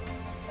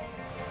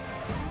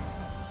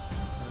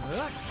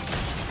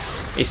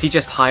 Is he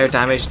just higher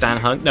damage than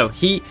Hunk? No,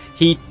 he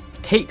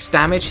takes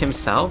damage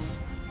himself.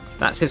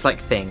 That's his like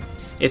thing.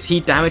 Is he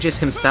damages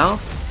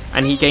himself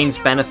and he gains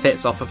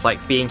benefits off of like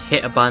being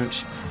hit a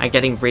bunch and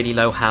getting really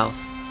low health.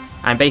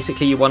 And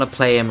basically you want to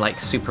play him like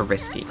super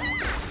risky.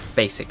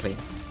 Basically.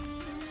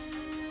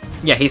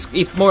 Yeah,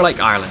 he's more like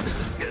Ireland.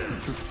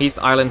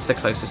 Ireland's the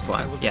closest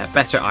one. Yeah,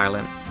 better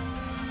Ireland.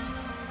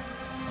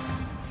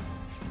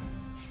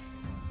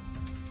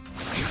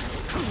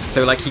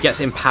 So like he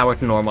gets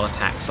empowered normal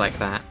attacks like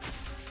that.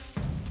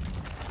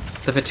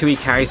 The Fatui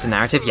carries the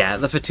narrative. Yeah,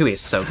 the Fatui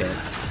is so good.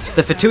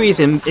 The Fatui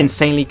is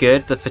insanely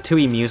good. The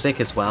Fatui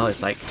music as well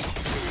is like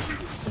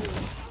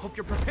Hope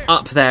you're prepared.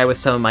 up there with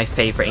some of my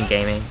favorite in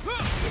gaming.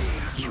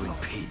 You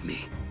impede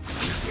me.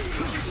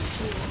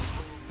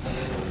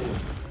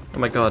 Oh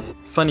my god,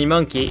 funny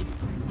monkey.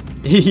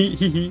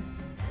 Hehehehe.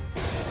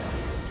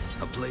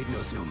 A blade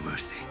knows no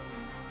mercy.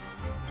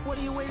 What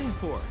are you waiting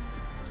for?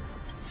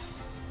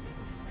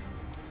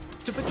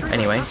 To betray my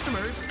Anyway.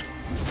 customers,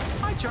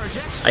 I charge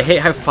extra. I hate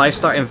how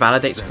 5-star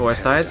invalidates 4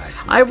 stars.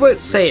 I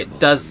would say it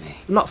does,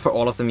 not for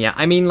all of them yet.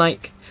 I mean,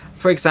 like,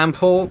 for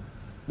example,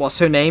 what's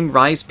her name?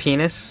 Rise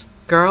Penis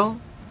Girl?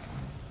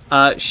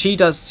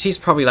 She's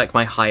probably like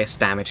my highest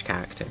damage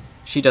character.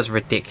 She does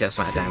ridiculous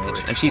amount of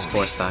damage, and she's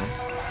 4-star.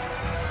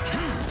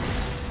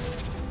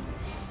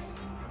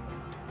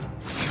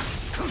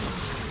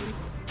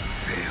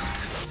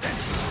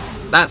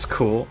 That's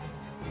cool.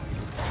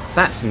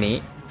 That's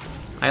neat.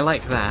 I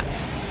like that.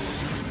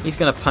 He's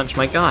gonna punch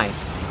my guy.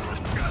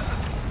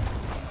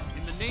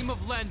 In the name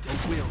of Landau,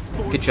 will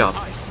forged Good job.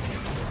 in ice.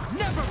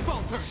 Never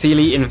falter.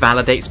 Sealy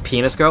invalidates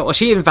Penis Girl. Well,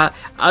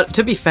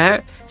 to be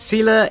fair,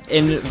 Seela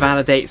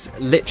invalidates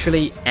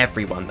literally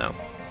everyone, though.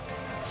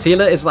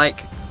 Seela is,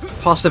 like,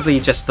 possibly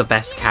just the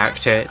best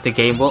character the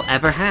game will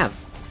ever have.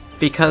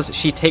 Because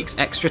she takes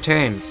extra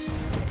turns.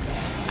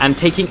 And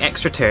taking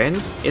extra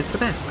turns is the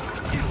best.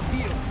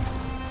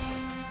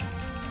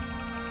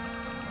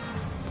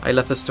 I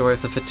love the story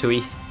of the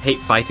Fatui. Hate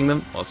fighting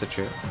them. Also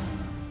true.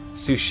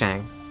 Su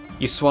Shang.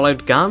 You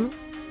swallowed gum?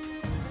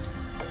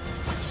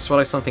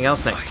 Swallow something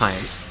else next time.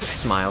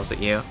 Smiles at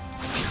you.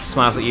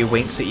 Smiles at you,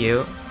 winks at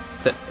you.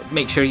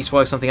 Make sure you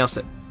swallow something else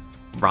that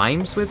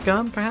rhymes with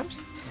gum,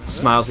 perhaps?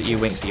 Smiles at you,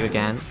 winks at you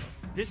again.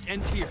 This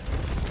ends here.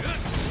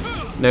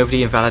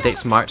 Nobody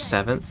invalidates March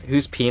 7th.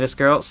 Who's Penis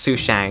Girl? Su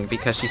Shang,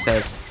 because she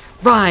says,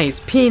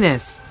 "Rise,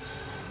 penis!"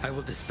 I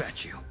will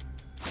dispatch you.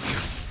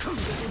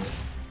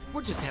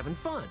 We're just having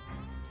fun.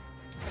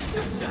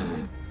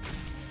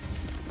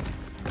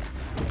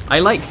 I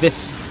like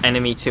this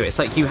enemy too. It's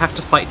like you have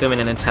to fight them in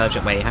an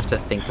intelligent way. You have to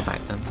think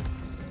about them.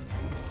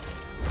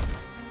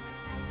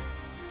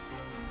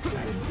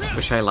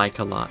 Which I like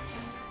a lot.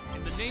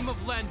 In the name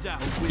of Landau,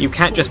 You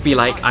can't just be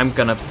like, I'm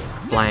gonna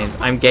blind.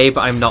 I'm gay,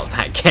 but I'm not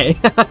that gay.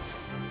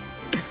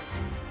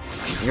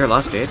 You're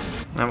lost, dude.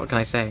 Now what can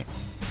I say?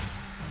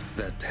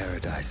 That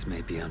paradise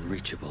may be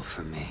unreachable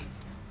for me.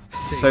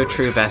 So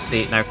true,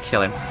 bestie. Now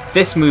kill him.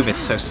 This move is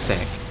so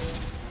sick.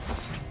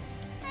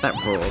 That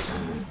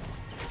rules.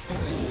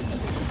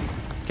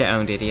 Get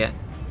owned, idiot.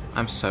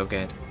 I'm so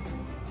good.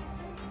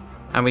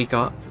 And we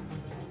got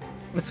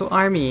little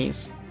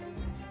armies.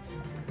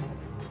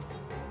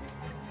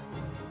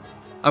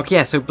 Okay,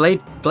 yeah, so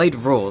Blade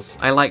rules.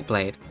 I like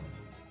Blade.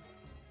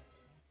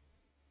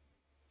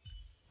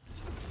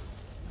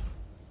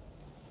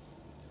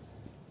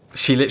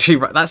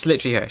 That's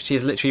literally her. She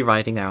is literally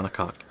riding there on a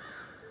cock.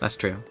 That's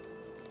true.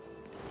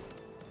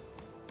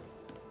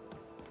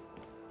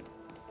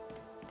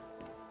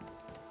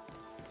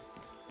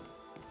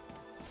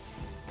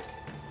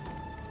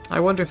 I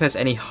wonder if there's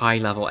any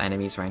high-level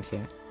enemies around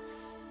here.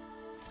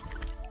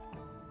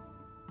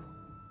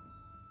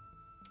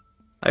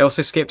 I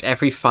also skipped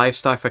every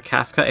 5-star for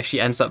Kafka. If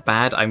she ends up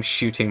bad, I'm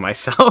shooting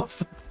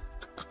myself.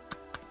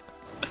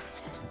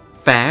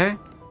 Fair.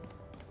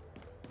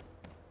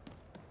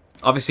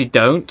 Obviously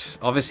don't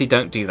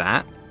do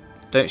that.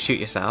 Don't shoot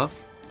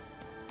yourself.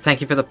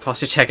 Thank you for the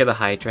posture check of the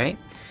hydrate.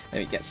 Let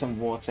me get some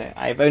water.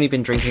 I've only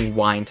been drinking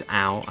wine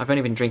I've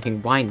only been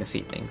drinking wine this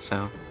evening,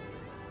 so...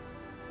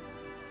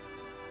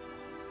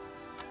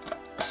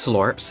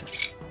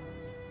 Slorps.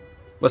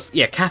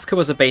 Yeah, Kafka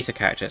was a beta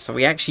character, so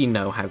we actually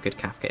know how good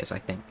Kafka is, I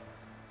think.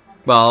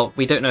 Well,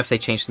 we don't know if they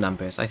changed the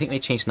numbers. I think they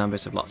changed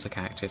numbers of lots of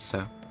characters,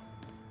 so...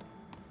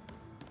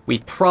 We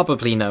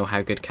probably know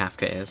how good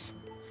Kafka is.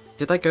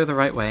 Did I go the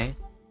right way?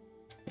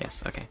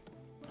 Yes, okay.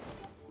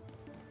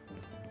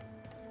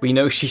 We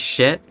know she's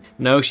shit.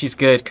 No, she's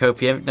good,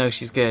 Copium. No,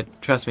 she's good.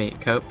 Trust me,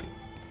 Cope.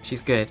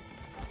 She's good.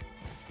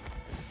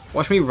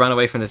 Watch me run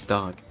away from this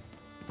dog.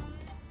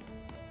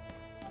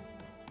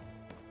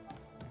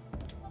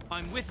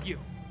 I'm with you.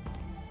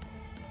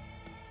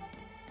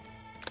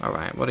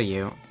 Alright, what are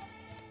you?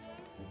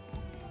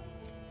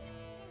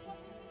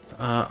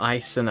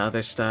 Ice and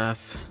other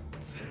stuff.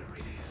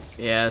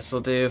 Yeah,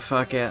 this'll do.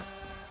 Fuck it.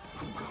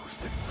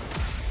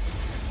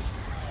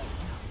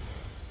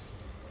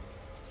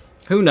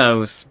 Who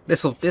knows?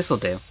 This'll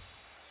do.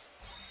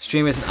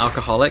 Streamer's an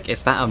alcoholic.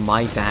 Is that a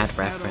My Dad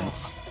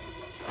reference?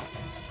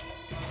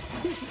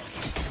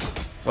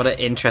 What an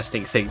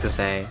interesting thing to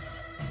say.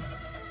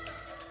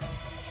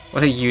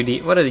 What a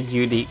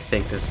unique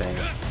thing to say.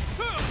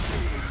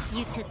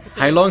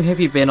 How long have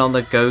you been on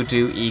the Go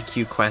Do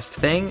EQ Quest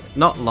thing?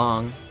 Not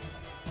long.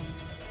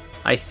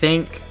 I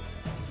think,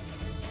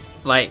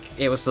 like,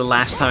 it was the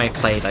last time I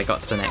played I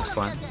got to the next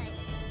one.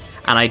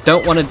 And I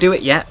don't want to do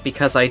it yet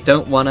because I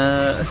don't want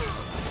to...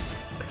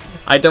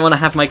 I don't want to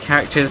have my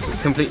characters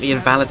completely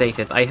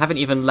invalidated. I haven't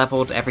even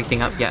leveled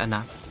everything up yet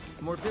enough.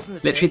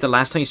 Literally the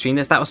last time you streamed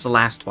this, that was the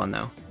last one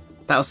though.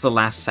 That was the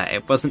last set,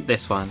 it wasn't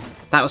this one.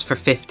 That was for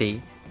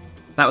 50.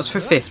 That was for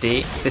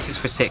 50, this is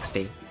for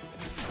 60.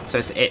 So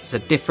it's a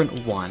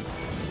different one.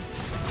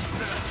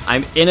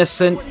 I'm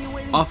innocent,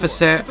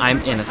 officer, I'm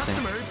innocent.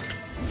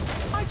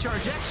 I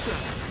charge extra.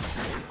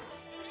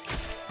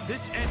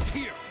 This ends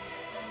here.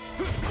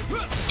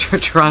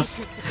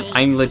 Trust,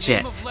 I'm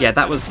legit. Yeah,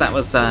 that was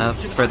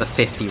for the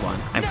 50 one,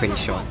 I'm pretty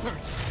sure.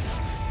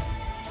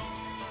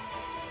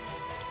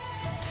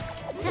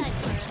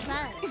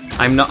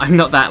 I'm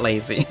not that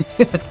lazy.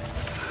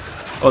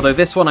 Although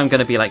this one I'm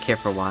gonna be like here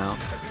for a while.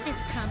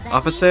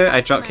 Officer,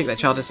 I dropkicked that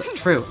child is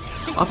true.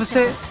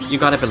 Officer, you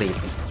gotta believe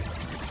me.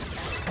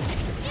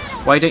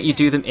 Why don't you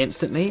do them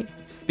instantly?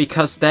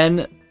 Because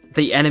then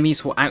the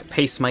enemies will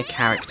outpace my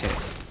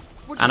characters.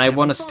 And I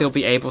want to still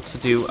be able to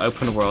do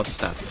open world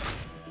stuff.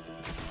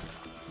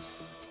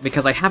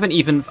 Because I haven't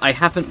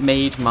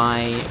made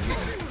my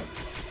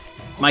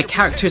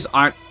characters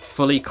aren't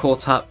fully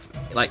caught up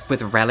like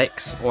with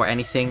relics or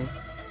anything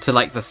to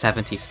like the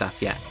 70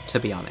 stuff yet, to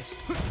be honest.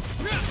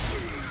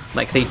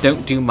 Like they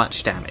don't do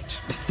much damage.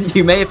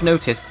 You may have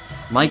noticed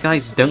my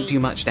guys don't do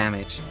much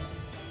damage.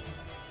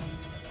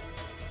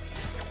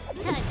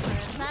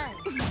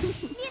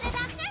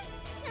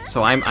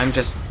 So I'm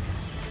just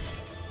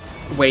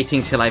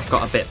waiting till I've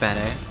got a bit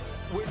better.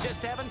 We're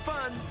just having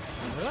fun.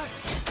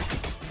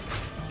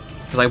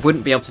 Because I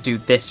wouldn't be able to do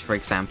this, for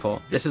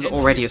example. This is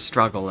already a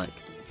struggle, like.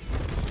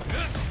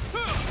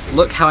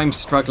 Look how I'm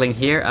struggling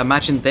here.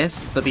 Imagine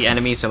this, but the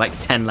enemies are like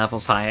 10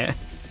 levels higher.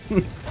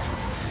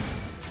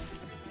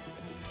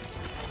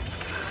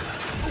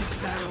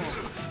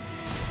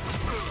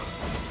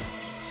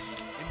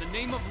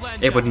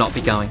 It would not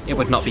be going. It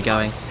would not be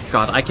going.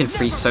 God, I can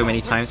freeze so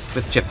many times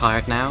with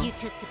Japard now. You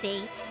took the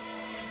bait.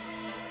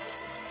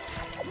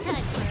 Time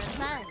for a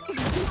hug.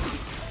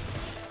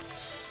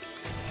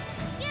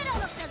 You don't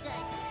look so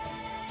good.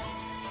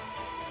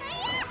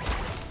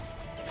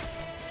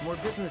 More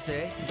business,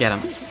 eh? Get him.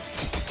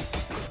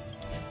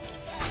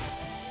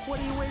 What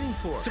are you waiting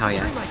for? Oh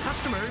yeah. My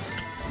customers.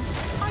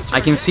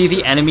 I can see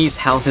the enemy's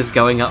health is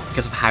going up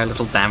because of how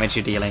little damage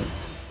you're dealing.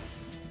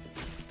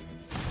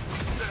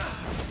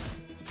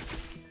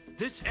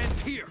 This ends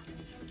here.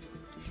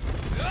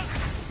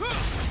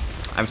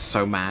 I'm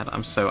so mad.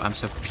 I'm so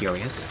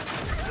furious.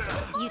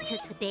 You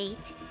took the bait.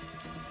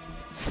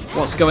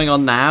 What's going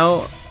on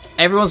now?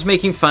 Everyone's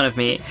making fun of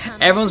me.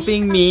 Everyone's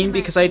being mean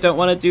because I don't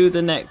want to do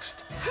the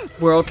next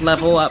world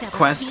level up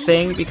quest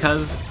thing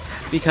because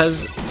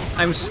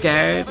I'm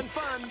scared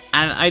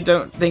and I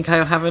don't think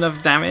I'll have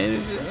enough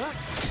damage.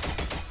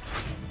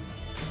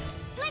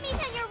 Let me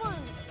tend your wounds.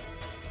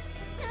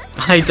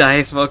 Hi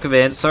Dice, welcome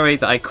in. Sorry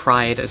that I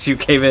cried as you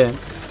came in.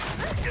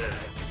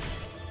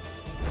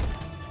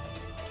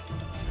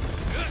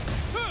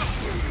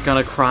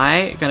 Gonna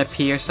cry? Gonna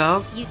pee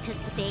yourself? You took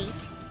the bait.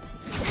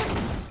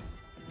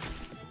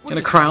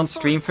 Gonna cry on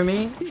stream for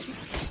me?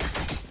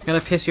 Gonna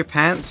piss your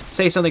pants?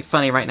 Say something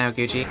funny right now,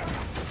 Gucci.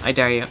 I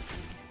dare you.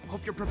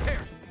 Hope you're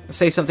prepared.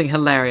 Say something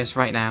hilarious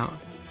right now.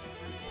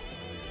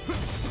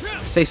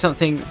 Say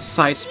something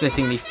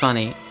side-splittingly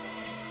funny.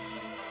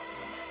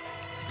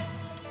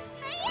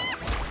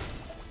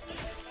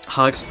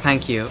 Hugs,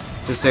 thank you.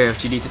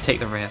 Deserved, you need to take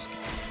the risk.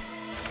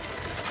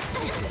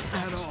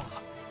 At all.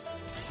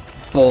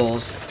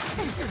 Balls.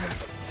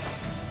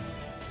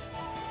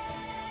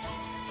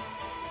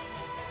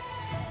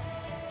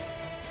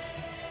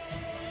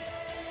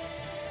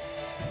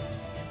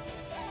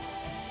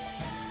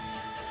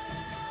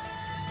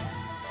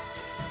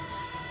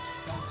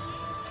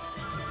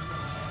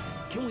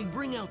 Can we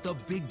bring out the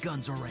big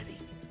guns already?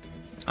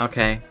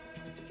 Okay.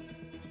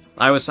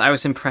 I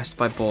was impressed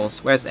by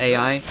balls. Where's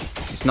AI?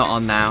 He's not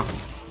on now.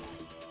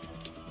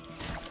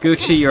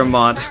 Gucci, you're a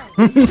mod.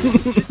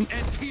 This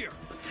ends here.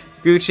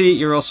 Gucci,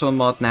 you're also a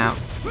mod now.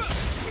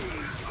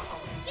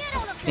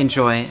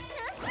 Enjoy.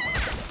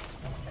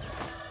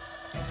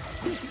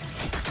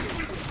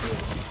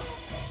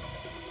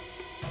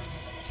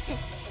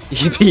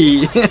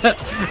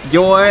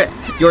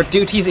 Your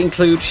duties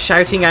include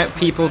shouting out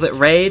people that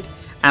raid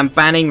and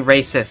banning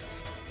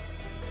racists.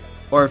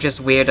 Or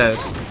just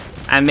weirdos.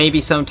 And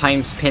maybe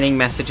sometimes pinning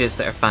messages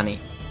that are funny.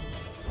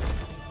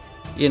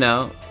 You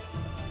know.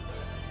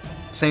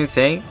 Same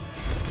thing.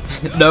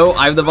 No,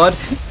 I'm the mod.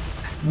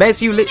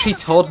 Mez, you literally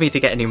told me to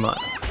get a new mod.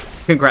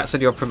 Congrats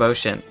on your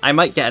promotion. I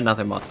might get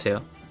another mod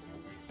too.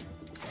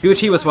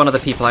 Gucci was one of the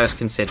people I was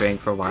considering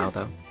for a while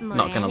though.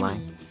 Not gonna lie.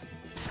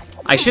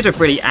 I should have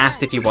really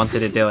asked if you wanted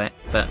to do it,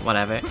 but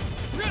whatever.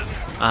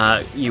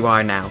 You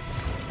are now.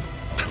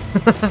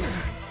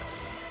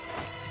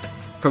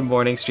 For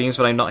morning streams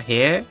when I'm not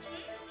here.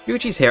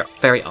 Gucci's here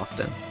very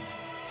often.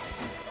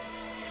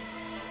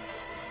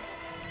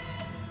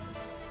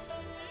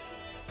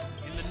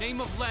 In the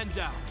name of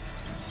Landau.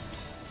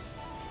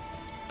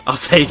 I'll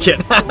take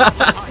it.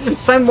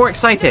 Sound more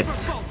excited.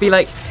 Be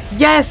like,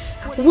 yes!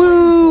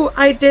 Woo!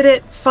 I did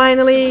it!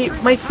 Finally!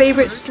 My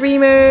favorite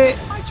streamer!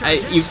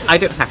 I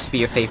don't have to be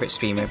your favorite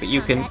streamer, but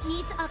you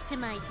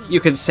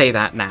can say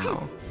that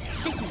now.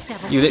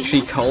 You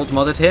literally cold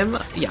modded him?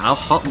 Yeah, I'll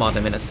hot mod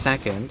him in a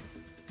second.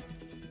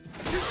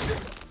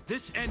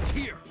 This ends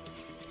here.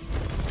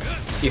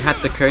 You had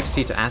the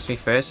courtesy to ask me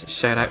first.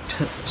 Shout out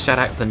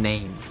the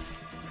name.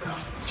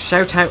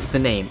 Shout out the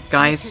name.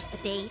 Guys,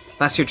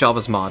 that's your job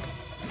as mod.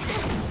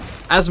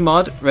 As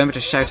mod, remember to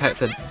shout out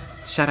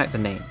the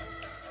name.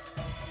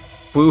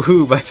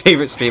 Woohoo, my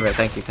favorite streamer.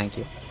 Thank you, thank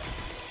you.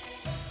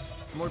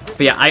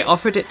 But yeah, I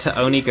offered it to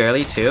Oni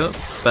Girly too,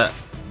 but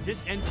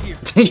This ends here.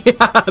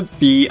 yeah,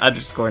 the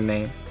underscore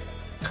name.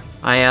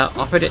 I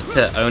offered it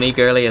to Oni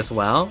Girly as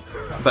well,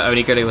 but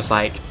Oni Girly was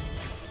like,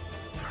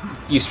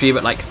 you stream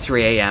at like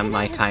 3 AM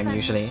my time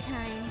usually.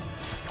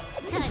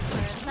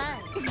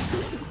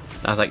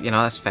 I was like, you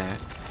know, that's fair.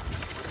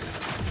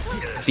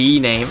 The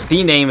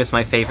name is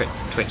my favorite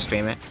Twitch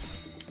streamer.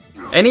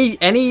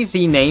 Any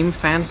the name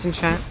fans in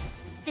chat?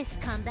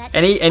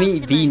 Any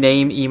the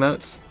name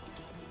emotes?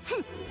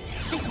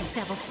 This is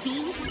double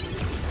speed.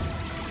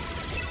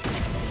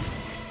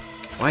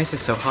 Why is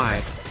this so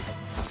hard?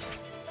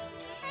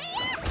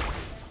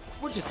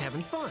 We're just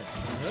having fun.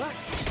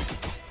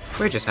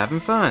 We're just having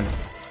fun.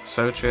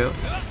 So true.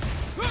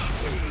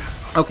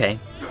 Okay.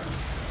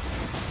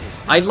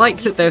 I like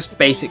that there's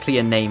basically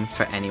a name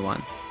for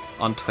anyone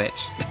on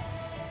Twitch.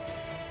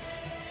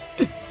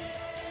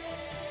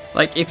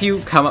 Like, if you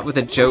come up with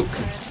a joke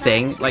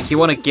thing, like you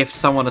want to gift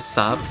someone a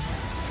sub,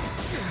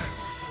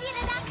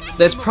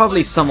 there's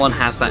probably someone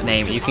has that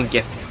name. You can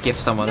gift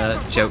someone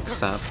a joke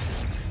sub.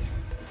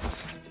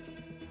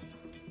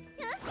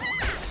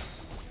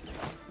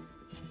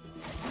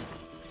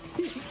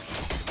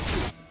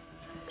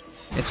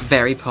 It's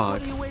very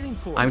pog.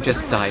 I'm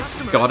just Dice.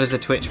 God is a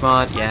Twitch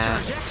mod, yeah.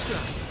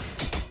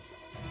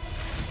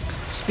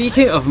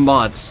 Speaking of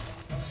mods,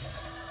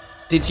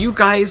 did you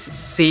guys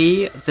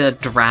see the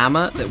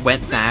drama that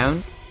went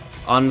down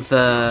on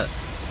the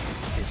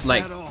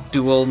like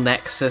Dual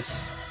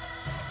Nexus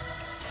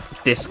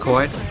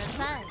Discord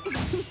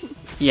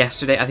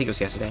yesterday? I think it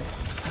was yesterday.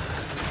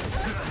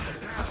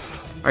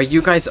 Are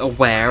you guys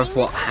aware of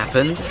what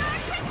happened?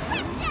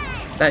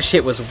 That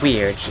shit was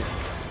weird.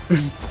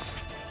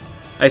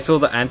 I saw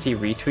the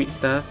anti-retweet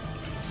stuff.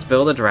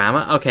 Spill the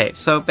drama. Okay,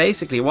 so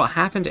basically what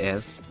happened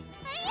is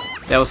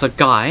there was a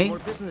guy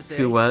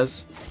who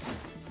was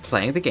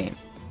playing the game.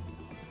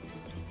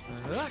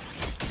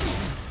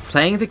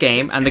 Playing the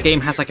game, and the game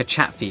has like a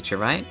chat feature,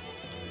 right?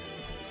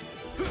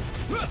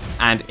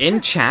 And in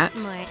chat,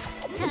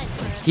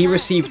 he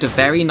received a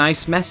very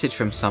nice message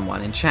from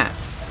someone in chat,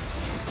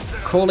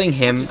 calling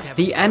him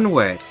the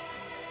N-word.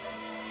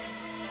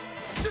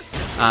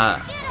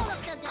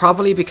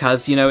 Probably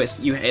because, you know,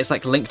 it's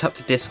like linked up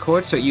to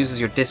Discord, so it uses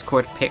your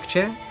Discord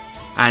picture,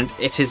 and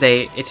it is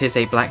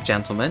a black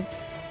gentleman.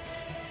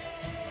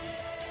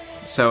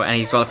 So, and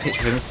he's got a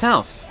picture of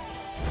himself.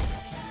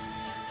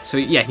 So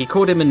yeah, he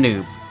called him a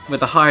noob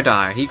with a hard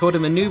R. He called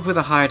him a noob with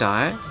a hard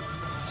R.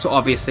 So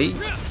obviously,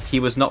 he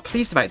was not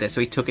pleased about this,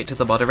 so he took it to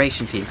the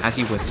moderation team, as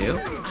you would do.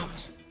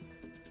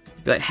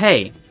 Be like,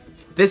 hey,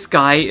 this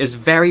guy is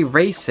very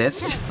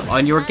racist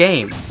on your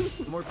game.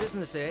 More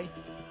business, eh?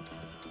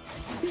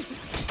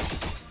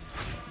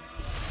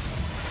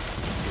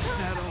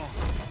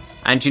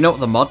 And you know what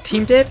the mod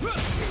team did?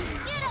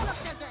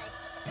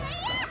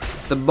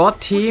 The mod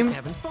team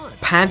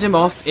panned him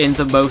off in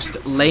the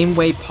most lame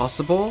way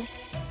possible,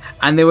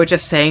 and they were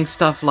just saying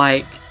stuff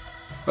like,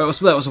 well,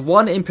 there was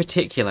one in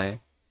particular,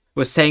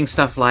 was saying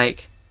stuff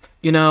like,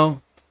 you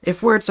know,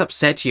 if words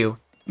upset you,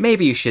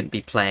 maybe you shouldn't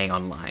be playing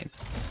online,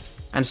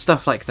 and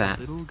stuff like that.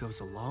 Little goes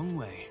a long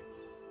way.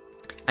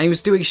 And he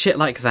was doing shit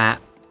like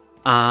that.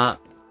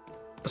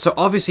 So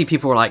obviously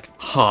people were like,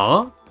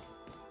 huh?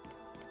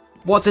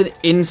 What an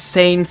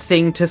insane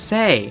thing to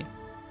say.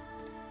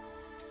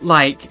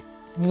 Like,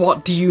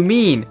 what do you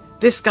mean?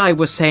 This guy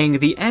was saying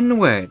the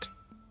N-word.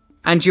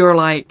 And you're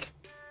like,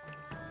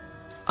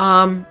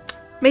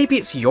 maybe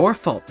it's your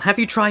fault. Have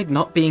you tried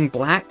not being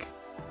black?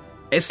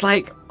 It's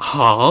like,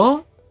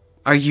 huh?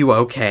 Are you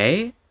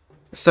okay?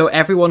 So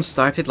everyone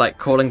started like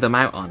calling them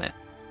out on it.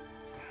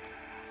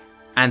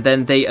 And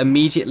then they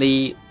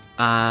immediately,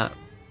 they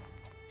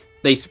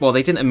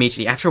didn't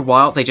immediately. After a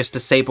while, they just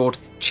disabled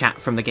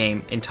chat from the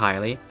game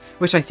entirely,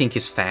 which I think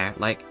is fair.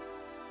 Like,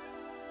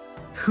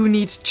 who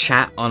needs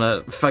chat on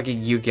a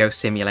fucking Yu-Gi-Oh!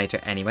 Simulator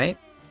anyway?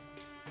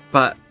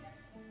 But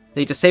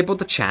they disabled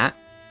the chat,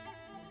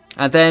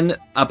 and then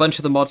a bunch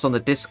of the mods on the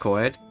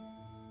Discord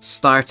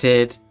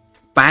started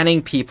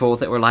banning people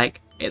that were like,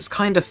 it's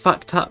kind of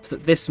fucked up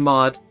that this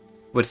mod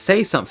would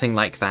say something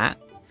like that.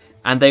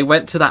 And they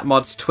went to that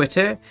mod's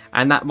Twitter,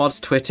 and that mod's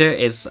Twitter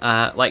is,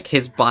 like,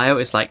 his bio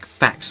is like,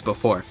 facts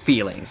before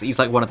feelings. He's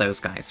like one of those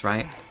guys,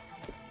 right?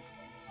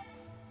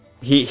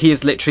 He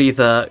is literally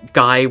the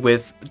guy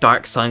with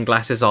dark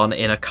sunglasses on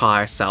in a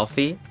car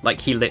selfie. Like,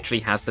 he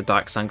literally has the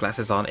dark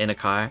sunglasses on in a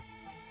car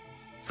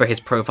for his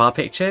profile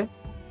picture.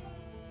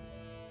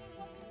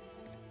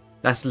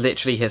 That's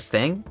literally his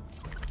thing.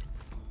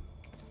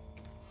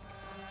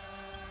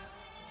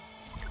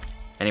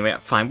 Anyway,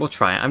 fine, we'll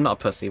try it. I'm not a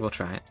pussy, we'll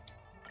try it.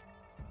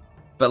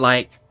 But,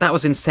 like, that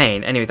was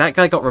insane. Anyway, that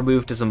guy got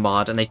removed as a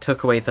mod, and they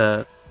took away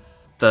the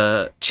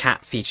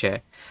chat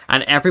feature.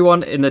 And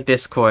everyone in the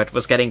Discord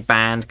was getting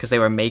banned because they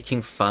were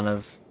making fun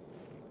of...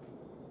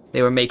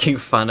 They were making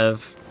fun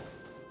of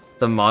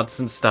the mods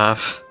and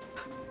stuff.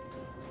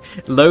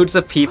 Loads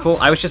of people...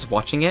 I was just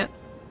watching it.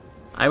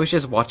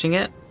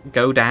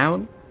 Go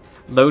down.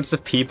 Loads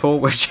of people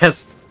were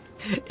just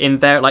in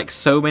there, like,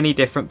 so many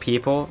different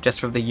people just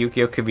from the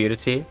Yu-Gi-Oh!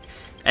 Community.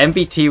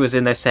 MBT was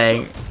in there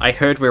saying, I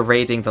heard we're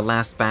raiding the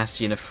last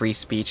bastion of free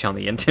speech on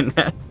the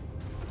internet.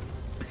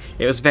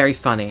 It was very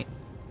funny.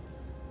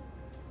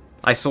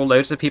 I saw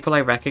loads of people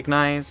I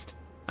recognized.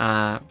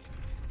 I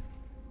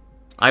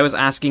was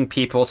asking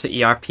people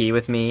to ERP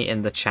with me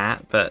in the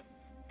chat, but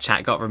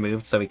chat got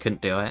removed, so we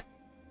couldn't do it.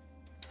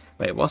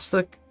 Wait, what's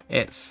the...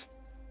 It's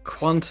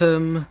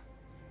Quantum,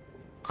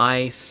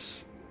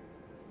 Ice...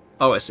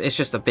 Oh, it's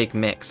just a big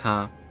mix,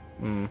 huh?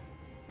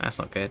 That's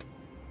not good.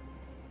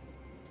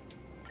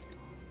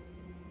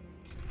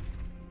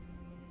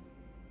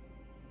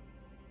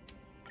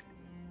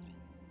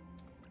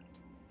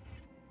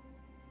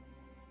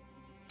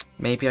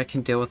 Maybe I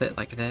can deal with it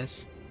like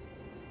this.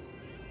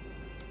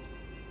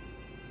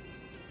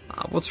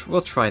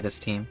 We'll try this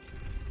team.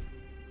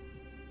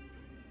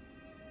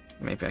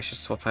 Maybe I should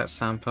swap out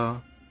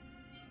Sampo.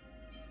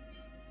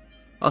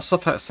 I'll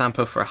swap out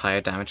Sampo for a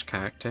higher damage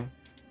character.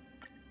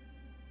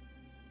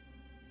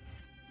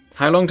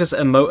 How long does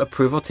emote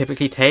approval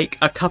typically take?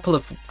 A couple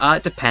of...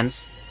 it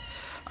depends.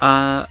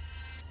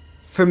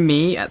 For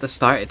me, at the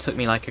start, it took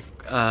me like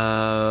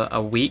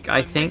a week,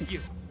 I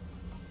think.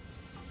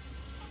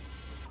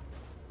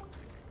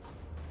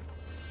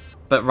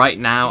 But right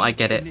now, I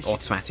get it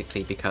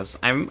automatically because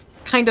I'm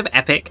kind of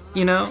epic,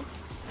 you know?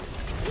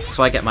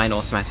 So I get mine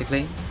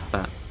automatically,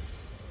 but...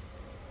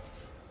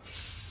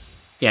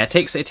 Yeah, it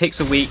takes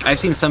a week. I've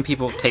seen some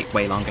people take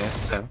way longer,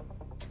 so...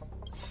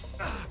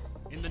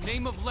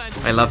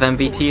 I love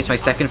MBT. It's my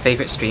second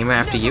favorite streamer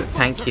after you.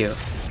 Thank you.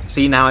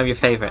 See, now I'm your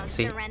favorite.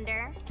 See?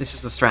 This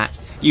is the strat.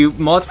 You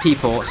mod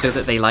people so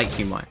that they like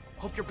you more.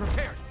 Hope you're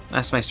prepared.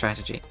 That's my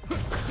strategy.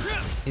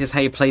 This is how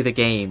you play the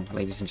game,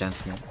 ladies and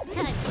gentlemen.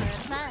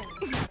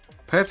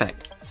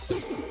 Perfect.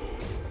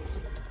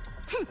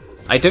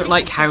 I don't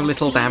like how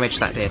little damage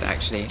that did,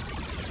 actually.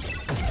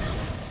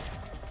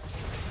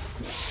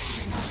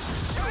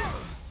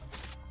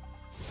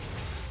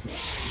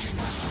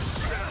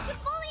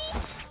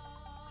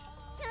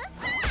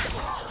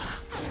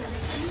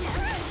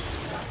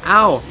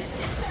 Ow!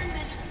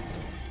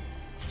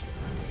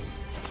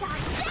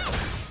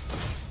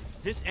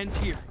 This ends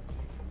here.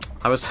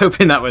 I was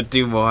hoping that would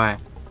do more.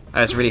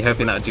 I was really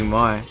hoping that would do more.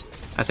 I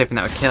was hoping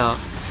that would kill.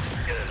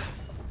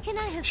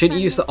 Shouldn't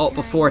you use the ult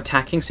before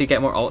attacking so you get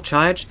more ult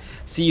charge?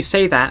 So you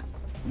say that,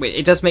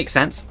 it does make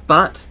sense,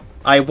 but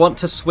I wanted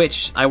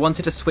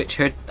to switch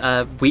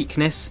her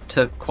weakness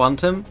to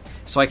Quantum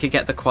so I could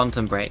get the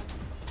Quantum Break.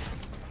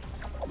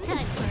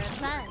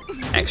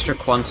 Extra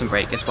Quantum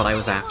Break is what I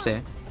was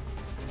after.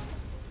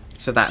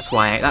 So that's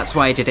why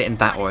I did it in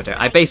that order.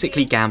 I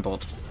basically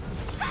gambled.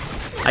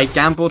 I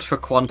gambled for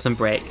Quantum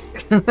Break.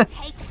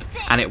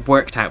 And it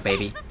worked out,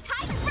 baby.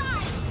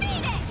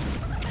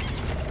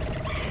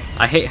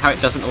 I hate how it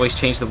doesn't always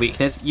change the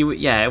weakness.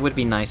 Yeah, it would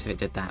be nice if it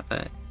did that,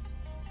 but...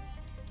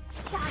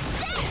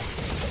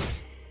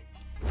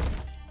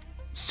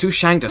 Su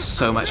Shang does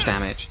so much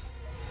damage.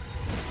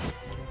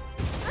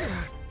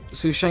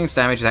 Su Shang's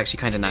damage is actually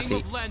kind of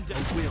nutty.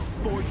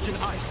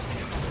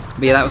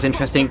 But yeah, that was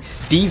interesting.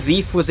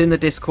 DZeef was in the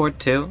Discord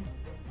too.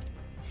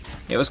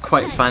 It was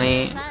quite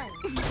funny.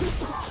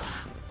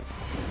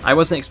 I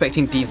wasn't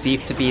expecting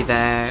DZeef to be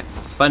there.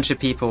 A bunch of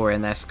people were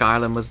in there.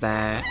 Scarlin was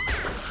there.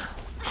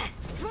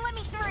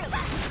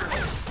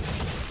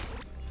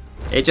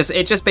 It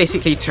just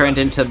basically turned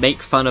into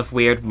make fun of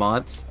weird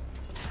mods.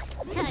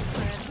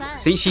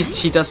 See,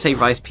 she does say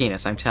rice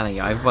penis, I'm telling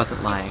you, I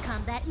wasn't lying.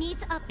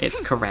 It's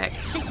correct.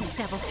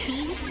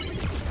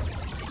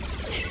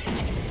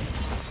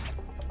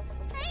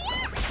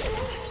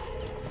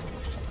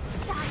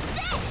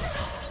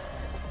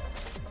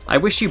 I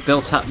wish you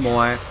built up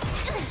more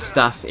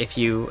stuff if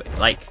you,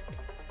 like,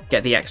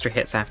 get the extra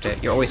hits after.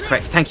 You're always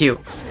correct. Thank you.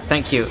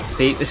 Thank you.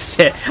 See, this is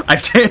it.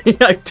 I've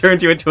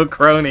turned you into a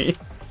crony.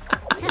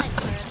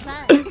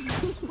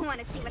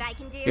 Wanna see what I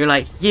can do? You're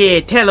like, yeah,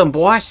 tell him,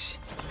 boss.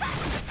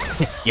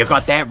 You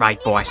got that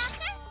right, boss.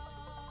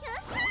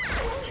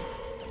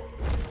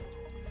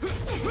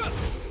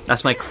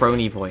 That's my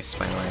crony voice,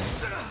 by the way.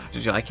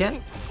 Did you like it?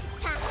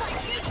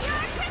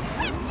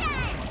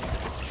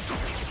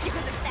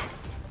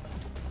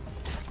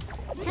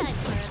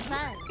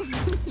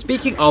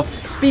 Speaking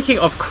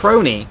of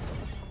crony,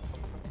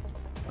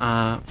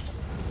 I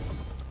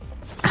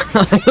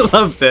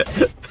loved it.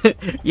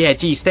 Yeah,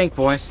 geez, thank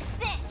voice.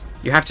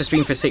 You have to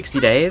stream for 60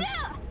 days.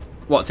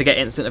 What, to get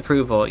instant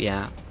approval?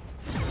 Yeah.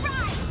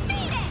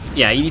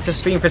 Yeah, you need to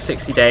stream for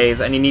 60 days,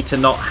 and you need to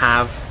not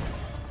have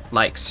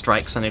like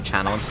strikes on your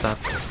channel and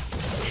stuff.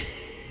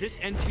 This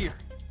ends here.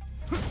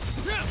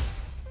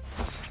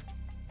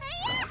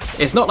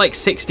 It's not like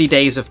 60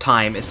 days of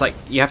time. It's like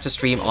you have to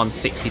stream on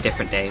 60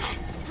 different days.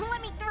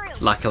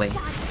 Luckily.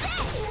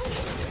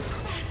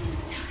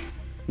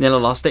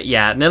 Nilla lost it?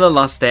 Yeah, Nilla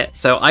lost it,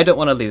 so I don't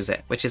want to lose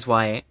it, which is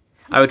why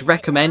I would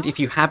recommend if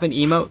you have an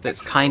emote that's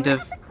kind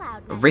of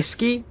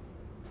risky,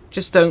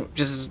 just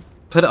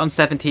put it on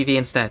 7TV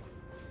instead.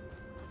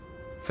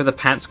 For the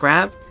pants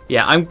grab?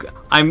 Yeah,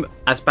 I'm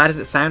as bad as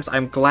it sounds,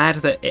 I'm glad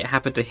that it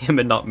happened to him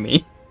and not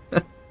me.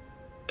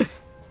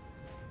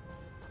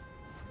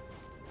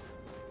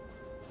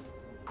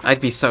 I'd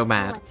be so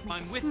mad.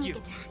 I'm with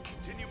you.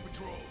 Continue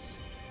patrols.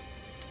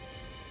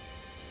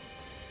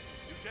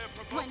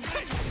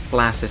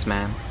 Blast this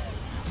man.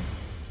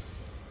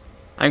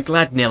 I'm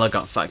glad Nilla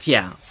got fucked.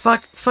 Yeah,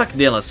 fuck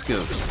Nilla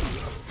Scoops.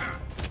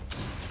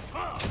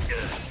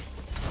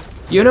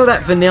 You know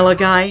that vanilla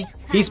guy?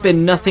 He's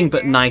been nothing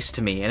but nice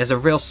to me and is a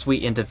real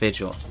sweet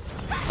individual.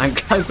 I'm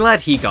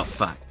glad he got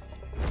fucked.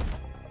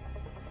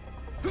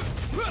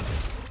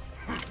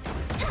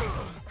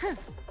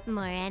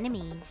 More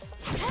enemies.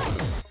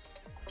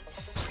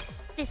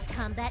 This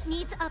combat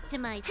needs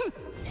optimized.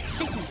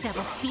 This is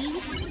double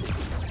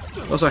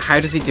speed. Also, how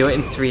does he do it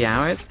in 3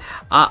 hours?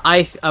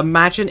 I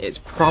imagine it's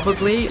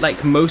probably,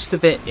 like, most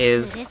of it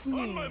is,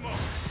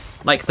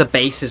 like, the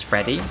base is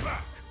ready.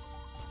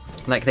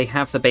 Like, they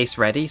have the base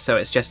ready, so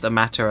it's just a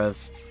matter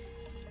of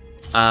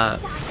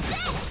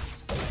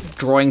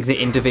drawing the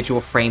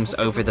individual frames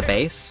over the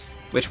base,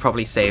 which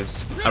probably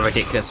saves a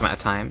ridiculous amount of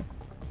time.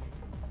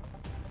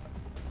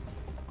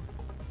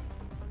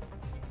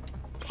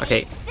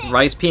 Okay,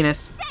 rise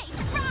penis.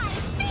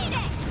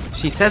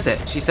 She says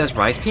it. She says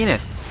rise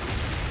penis.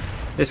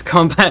 This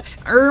combat,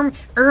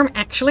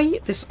 actually,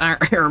 this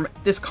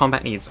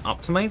combat needs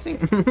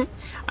optimizing.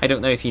 I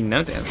don't know if you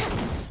noticed.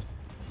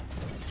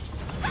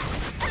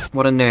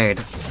 What a nerd.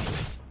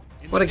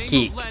 What a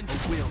geek.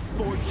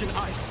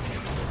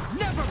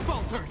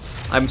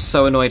 I'm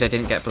so annoyed I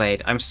didn't get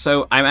Blade. I'm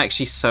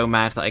actually so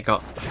mad that I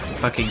got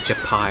fucking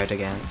Japard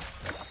again.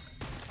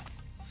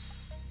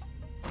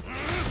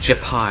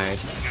 Japard.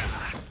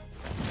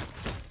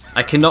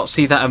 I cannot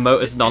see that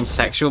emote as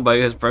non-sexual, but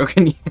it has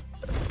broken you.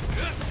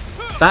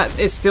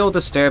 It's still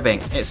disturbing.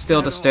 It's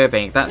still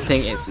disturbing. That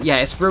thing is, yeah,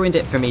 it's ruined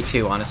it for me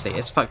too, honestly.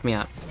 It's fucked me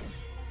up.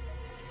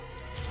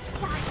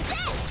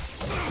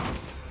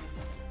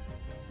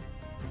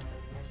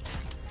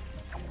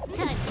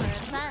 Time for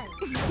a bug.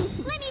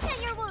 Let me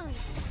pen your wounds.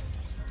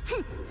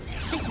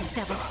 This is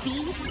double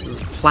speed.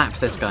 Plap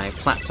this guy.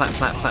 Plap, plap,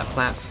 plap, plap,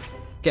 plap.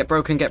 Get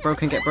broken, get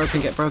broken, get broken,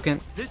 get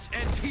broken. This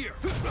ends here.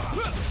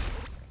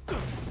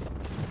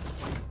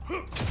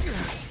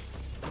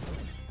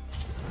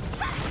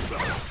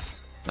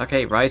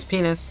 Okay, rise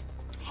penis.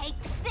 Take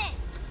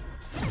this.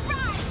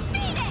 Rise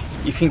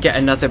penis. You can get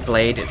another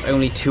blade. It's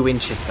only 2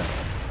 inches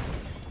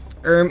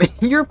though.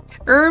 Your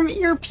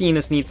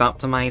penis needs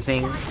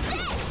optimizing.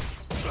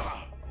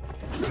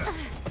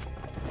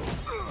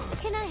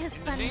 Can I have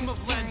fun Name this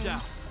of time? Landau.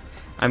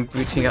 I'm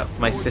booting up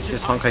my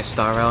sister's Honkai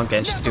Star Rail and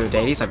getting to do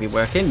dailies. I'll be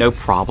working. No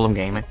problem,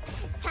 gamer.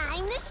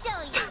 Time to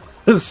show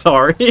you.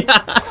 Sorry.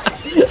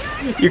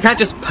 You can't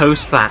just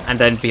post that and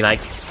then be like,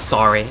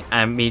 sorry,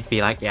 and me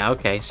be like, yeah,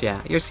 okay, so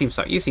yeah, you seem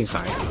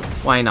sorry.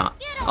 Why not?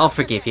 I'll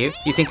forgive you.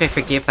 You think I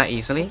forgive that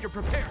easily? You're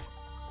prepared.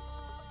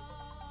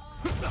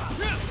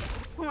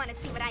 Wanna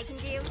see what I can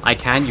do? I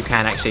can, you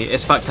can actually.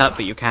 It's fucked up,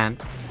 but you can.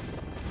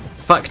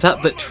 Fucked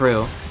up, but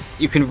true.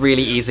 You can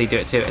really easily do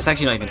it too. It's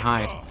actually not even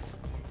hard.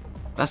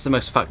 That's the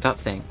most fucked up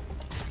thing.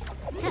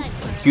 Time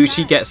for a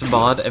Gucci bug. gets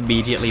mod,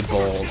 immediately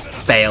balls.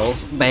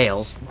 Bails,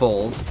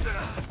 balls.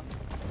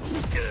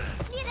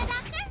 Need a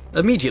doctor?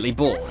 Immediately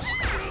balls.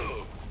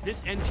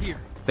 This ends here.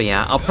 But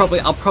yeah, I'll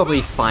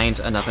probably find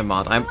another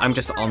mod. I'm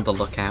just on the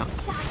lookout.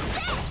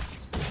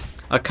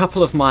 A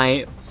couple of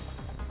my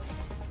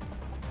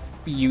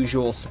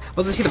usual.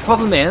 Well, see, the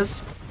problem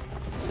is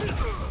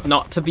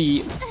not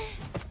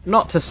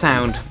to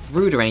sound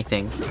rude or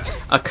anything.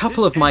 A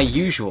couple of my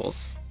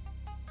usuals.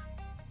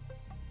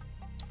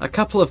 A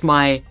couple of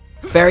my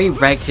very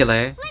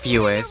regular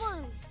viewers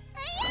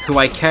who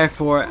I care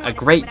for a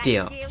great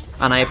deal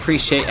and I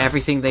appreciate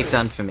everything they've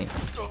done for me.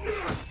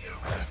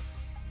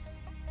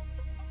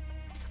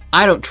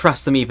 I don't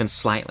trust them even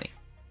slightly.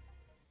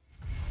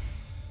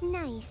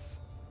 Nice.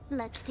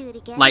 Let's do it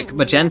again. Like,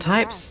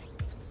 Magentypes?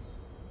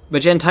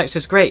 Magentypes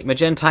is great.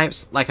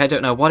 Magentypes, like, I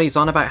don't know what he's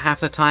on about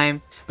half the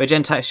time.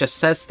 Magentypes just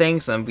says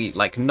things, and we,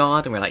 like,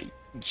 nod, and we're like,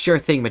 sure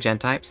thing,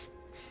 Magentypes.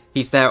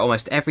 He's there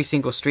almost every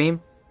single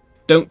stream.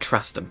 Don't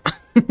trust him.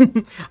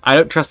 I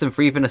don't trust him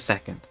for even a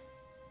second.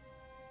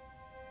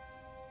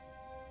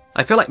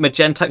 I feel like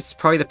Magentypes is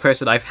probably the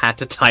person I've had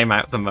to time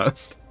out the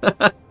most.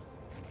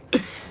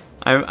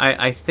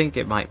 I think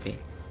it might be.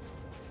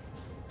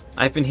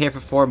 I've been here for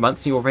 4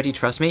 months and you already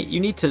trust me? You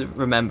need to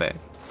remember.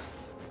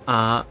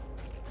 How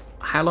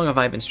long have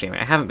I been streaming?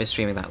 I haven't been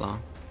streaming that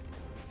long.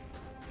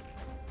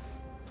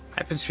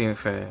 I've been streaming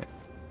for...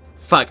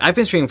 Fuck, I've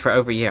been streaming for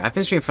over a year. I've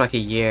been streaming for like a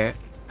year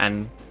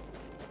and...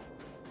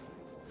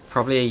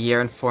 probably a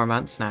year and 4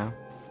 months now.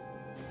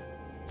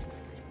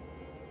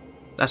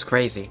 That's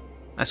crazy.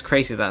 That's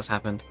crazy that's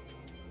happened.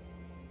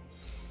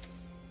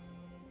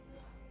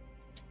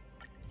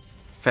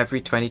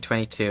 February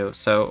 2022,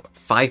 so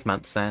 5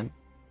 months then.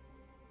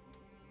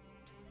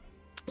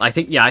 I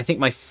think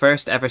my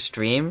first ever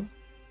stream,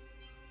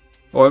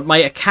 or my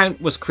account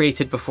was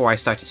created before I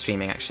started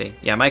streaming actually.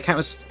 Yeah, my account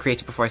was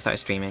created before I started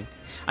streaming.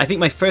 I think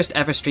my first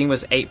ever stream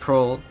was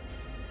April,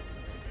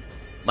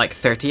 like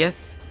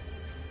 30th.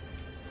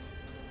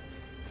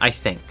 I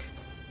think.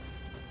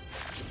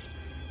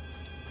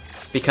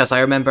 Because I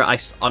remember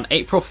on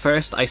April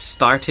 1st I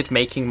started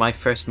making my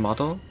first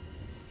model.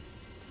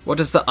 What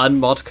does the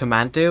unmod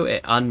command do?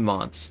 It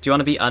unmods. Do you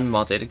want to be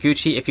unmodded?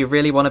 Gucci, if you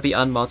really want to be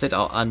unmodded,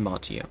 I'll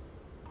unmod you.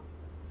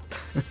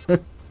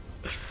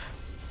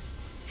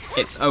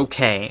 It's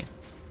okay.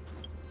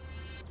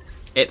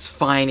 It's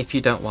fine if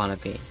you don't want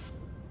to be.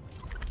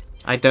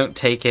 I don't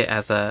take it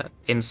as a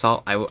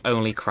insult. I will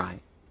only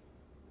cry.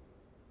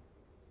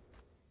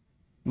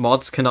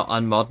 Mods cannot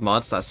unmod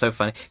mods. That's so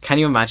funny. Can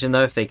you imagine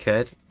though if they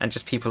could? And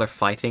just people are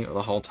fighting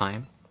the whole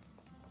time.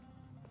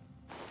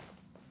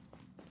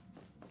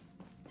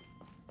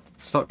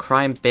 Stop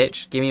crying,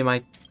 bitch. Give me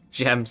my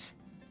gems.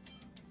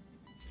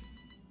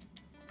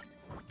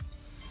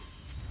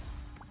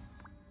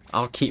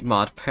 I'll keep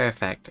mod.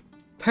 Perfect.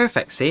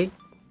 Perfect, see?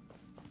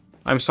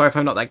 I'm sorry if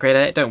I'm not that great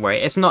at it. Don't worry.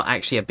 It's not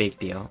actually a big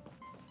deal.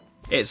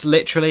 It's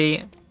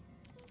literally...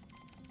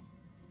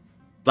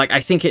 like, I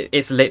think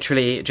it's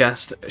literally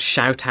just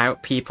shout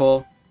out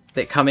people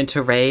that come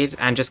into raid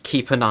and just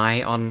keep an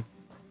eye on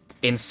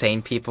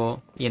insane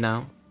people, you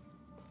know?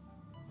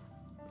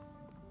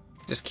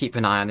 Just keep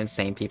an eye on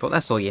insane people.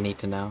 That's all you need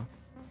to know.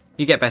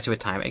 You get better with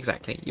time,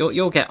 exactly.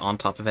 You'll get on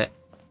top of it.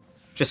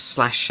 Just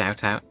 /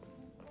 shout out.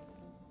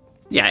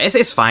 Yeah,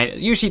 it's fine.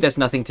 Usually there's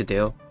nothing to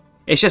do.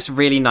 It's just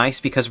really nice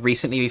because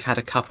recently we've had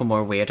a couple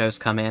more weirdos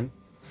come in.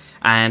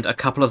 And a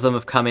couple of them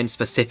have come in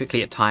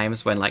specifically at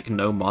times when, like,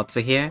 no mods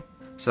are here.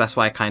 So that's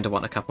why I kind of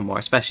want a couple more,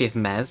 especially if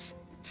Mez,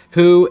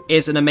 who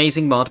is an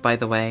amazing mod, by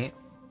the way.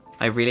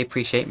 I really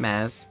appreciate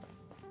Mez.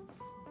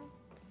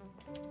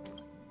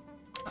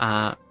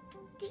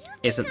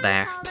 Isn't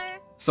there.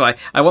 So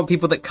I want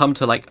people that come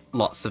to, like,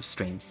 lots of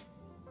streams.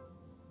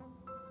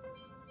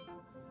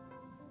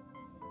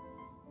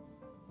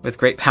 With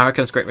great power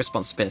comes great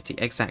responsibility.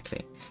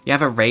 Exactly. You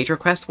have a raid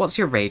request? What's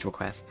your raid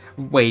request?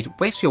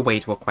 Where's your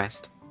raid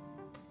request?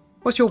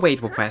 What's your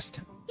raid request?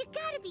 You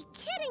gotta be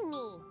kidding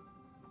me.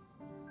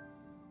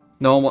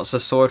 No one wants a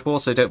sword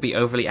war, so don't be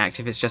overly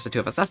active. It's just the two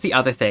of us. That's the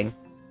other thing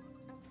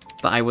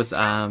that I was,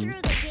 After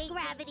the big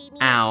gravity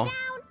means ow. down,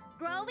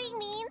 growing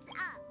means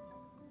up.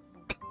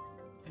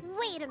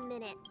 Wait a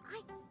minute.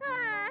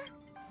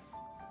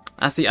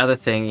 That's the other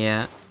thing,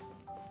 yeah.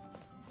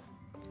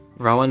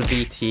 Rowan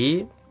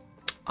VT?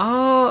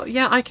 Oh,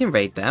 yeah, I can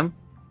raid them.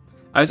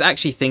 I was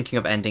actually thinking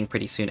of ending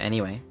pretty soon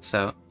anyway,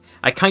 so...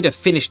 I kind of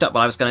finished up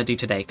what I was going to do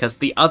today, because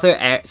the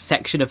other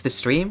section of the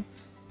stream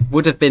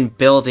would have been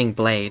building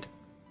Blade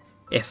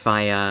if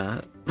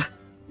I,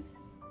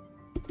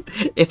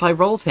 if I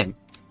rolled him.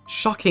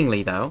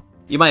 Shockingly, though,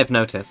 you might have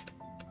noticed.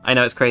 I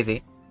know, it's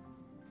crazy.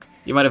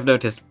 You might have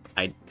noticed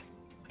I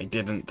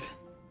didn't.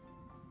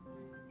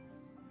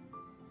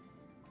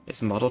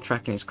 His model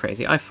tracking is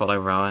crazy. I follow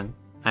Rowan.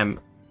 I'm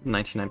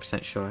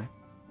 99% sure.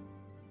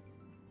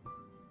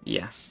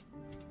 Yes.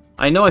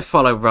 I know I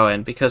follow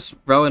Rowan because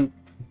Rowan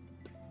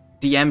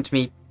DM'd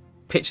me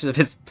pictures of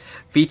his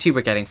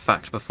VTuber getting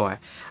fucked before.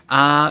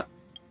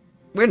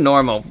 We're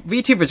normal.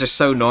 VTubers are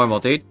so normal,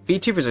 dude.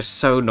 VTubers are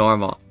so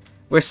normal.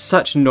 We're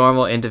such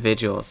normal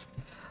individuals.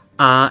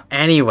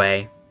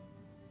 Anyway.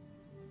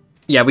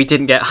 Yeah, we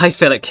didn't get... Hi,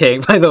 Philip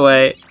King, by the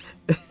way.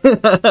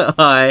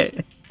 Hi.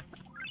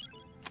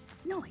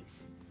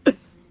 Noise.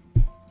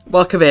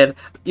 Welcome in.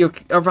 You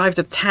arrived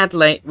a tad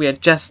late. We are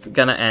just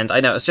gonna end. I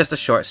know, it's just a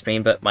short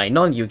stream, but my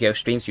non-Yu-Gi-Oh!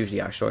 Streams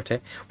usually are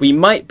shorter. We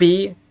might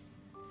be...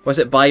 Was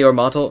it buy your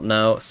model?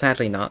 No,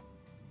 sadly not.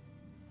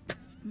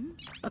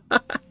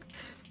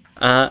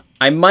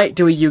 I might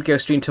do a Yu-Gi-Oh!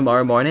 Stream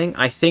tomorrow morning.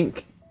 I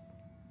think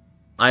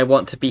I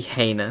want to be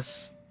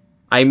heinous.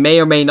 I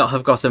may or may not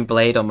have gotten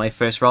Blade on my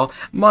first roll.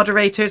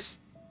 Moderators,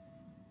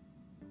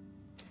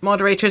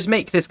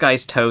 make this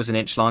guy's toes an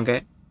inch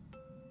longer.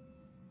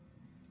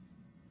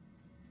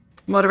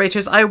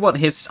 Moderators, I want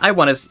his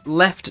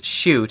left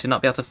shoe to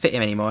not be able to fit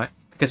him anymore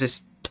because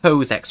his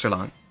toe's extra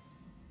long.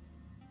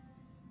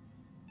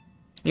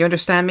 You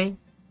understand me?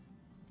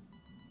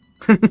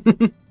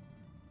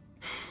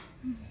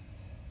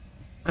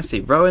 Let's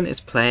see. Rowan is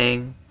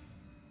playing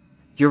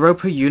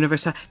Europa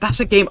Universalis. That's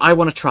a game I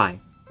want to try.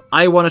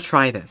 I want to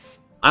try this.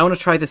 I want to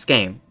try this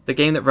game. The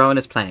game that Rowan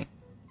is playing.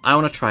 I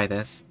want to try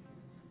this.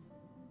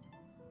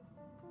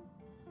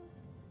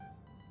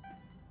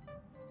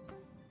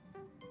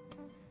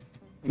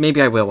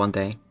 Maybe I will one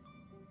day.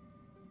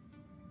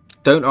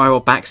 Don't or I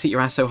will backseat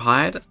your ass so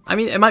hard. I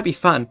mean, it might be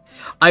fun.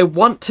 I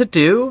want to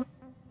do...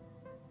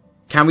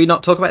 Can we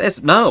not talk about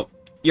this? No.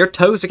 Your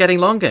toes are getting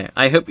longer.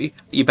 I hope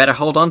you better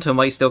hold on to them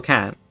while you still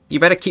can. You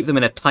better keep them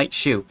in a tight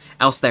shoe,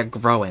 else they're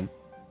growing.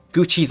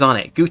 Gucci's on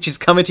it. Gucci's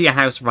coming to your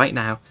house right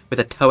now with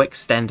a toe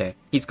extender.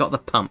 He's got the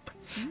pump.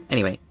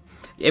 Anyway,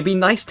 it'd be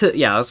nice to...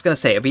 Yeah, I was going to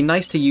say, it'd be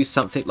nice to use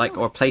something like...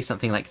 Or play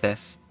something like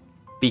this.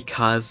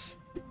 Because...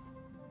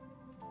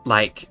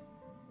 Like...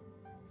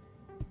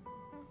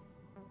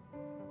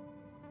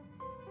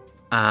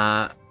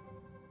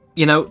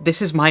 You know,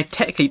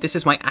 technically, this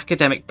is my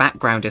academic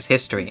background is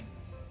history.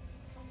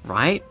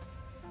 Right?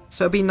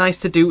 So it'd be nice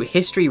to do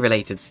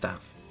history-related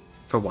stuff.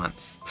 For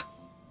once.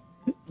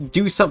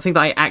 Do something that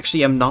I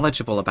actually am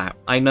knowledgeable about.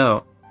 I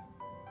know.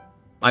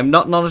 I'm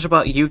not knowledgeable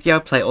about Yu-Gi-Oh!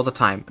 Play it all the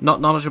time.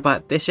 Not knowledgeable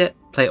about this shit?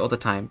 Play it all the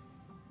time.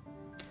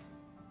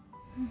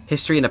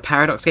 History in a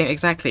paradox game?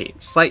 Exactly.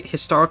 Slight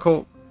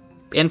historical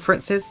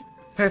inferences?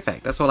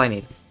 Perfect. That's all I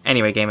need.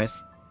 Anyway, gamers.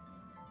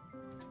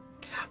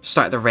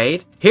 Start the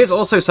raid. Here's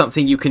also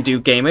something you can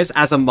do, gamers,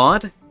 as a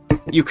mod.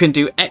 You can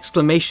do !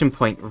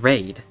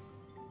 Raid.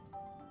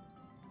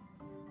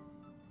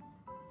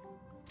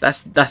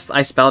 That's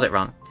I spelled it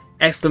wrong. !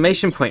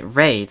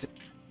 Raid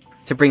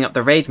to bring up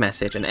the raid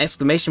message, and !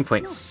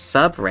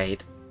 Sub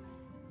raid.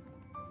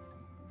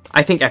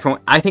 I think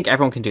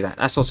everyone can do that.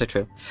 That's also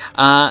true.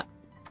 But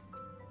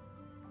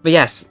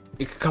yes,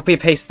 you can copy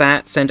and paste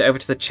that, send it over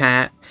to the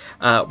chat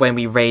when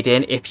we raid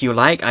in if you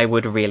like. I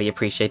would really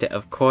appreciate it,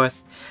 of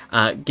course.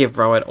 Give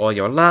Rowan all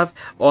your love.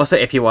 Also,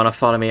 if you want to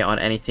follow me on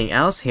anything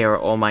else, here are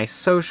all my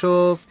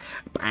socials.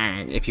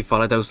 Bang! If you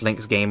follow those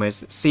links,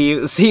 gamers. See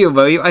you,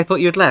 Moyu. I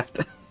thought you'd left.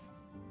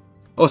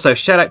 Also,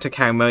 shout out to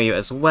Moyu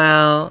as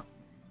well.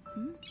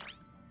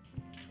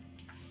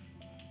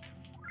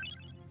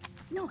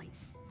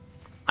 Noise.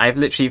 I've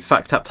literally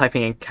fucked up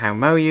typing in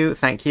Moyu.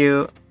 Thank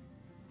you.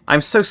 I'm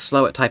so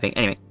slow at typing.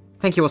 Anyway,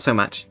 thank you all so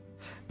much.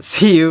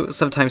 See you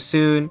sometime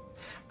soon.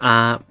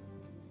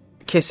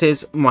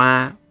 Kisses.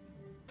 Mwah.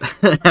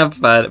 Have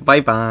fun.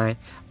 Bye-bye.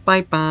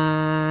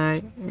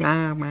 Bye-bye.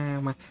 Mwah, mwah,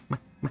 mwah, mwah,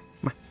 mwah,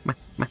 mwah, mwah,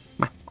 mwah,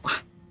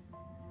 mwah.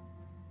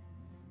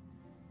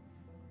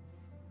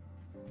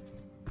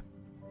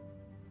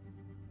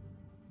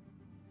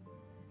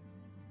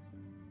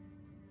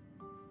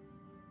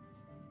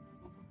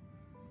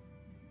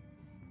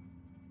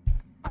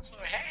 So,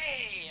 hey.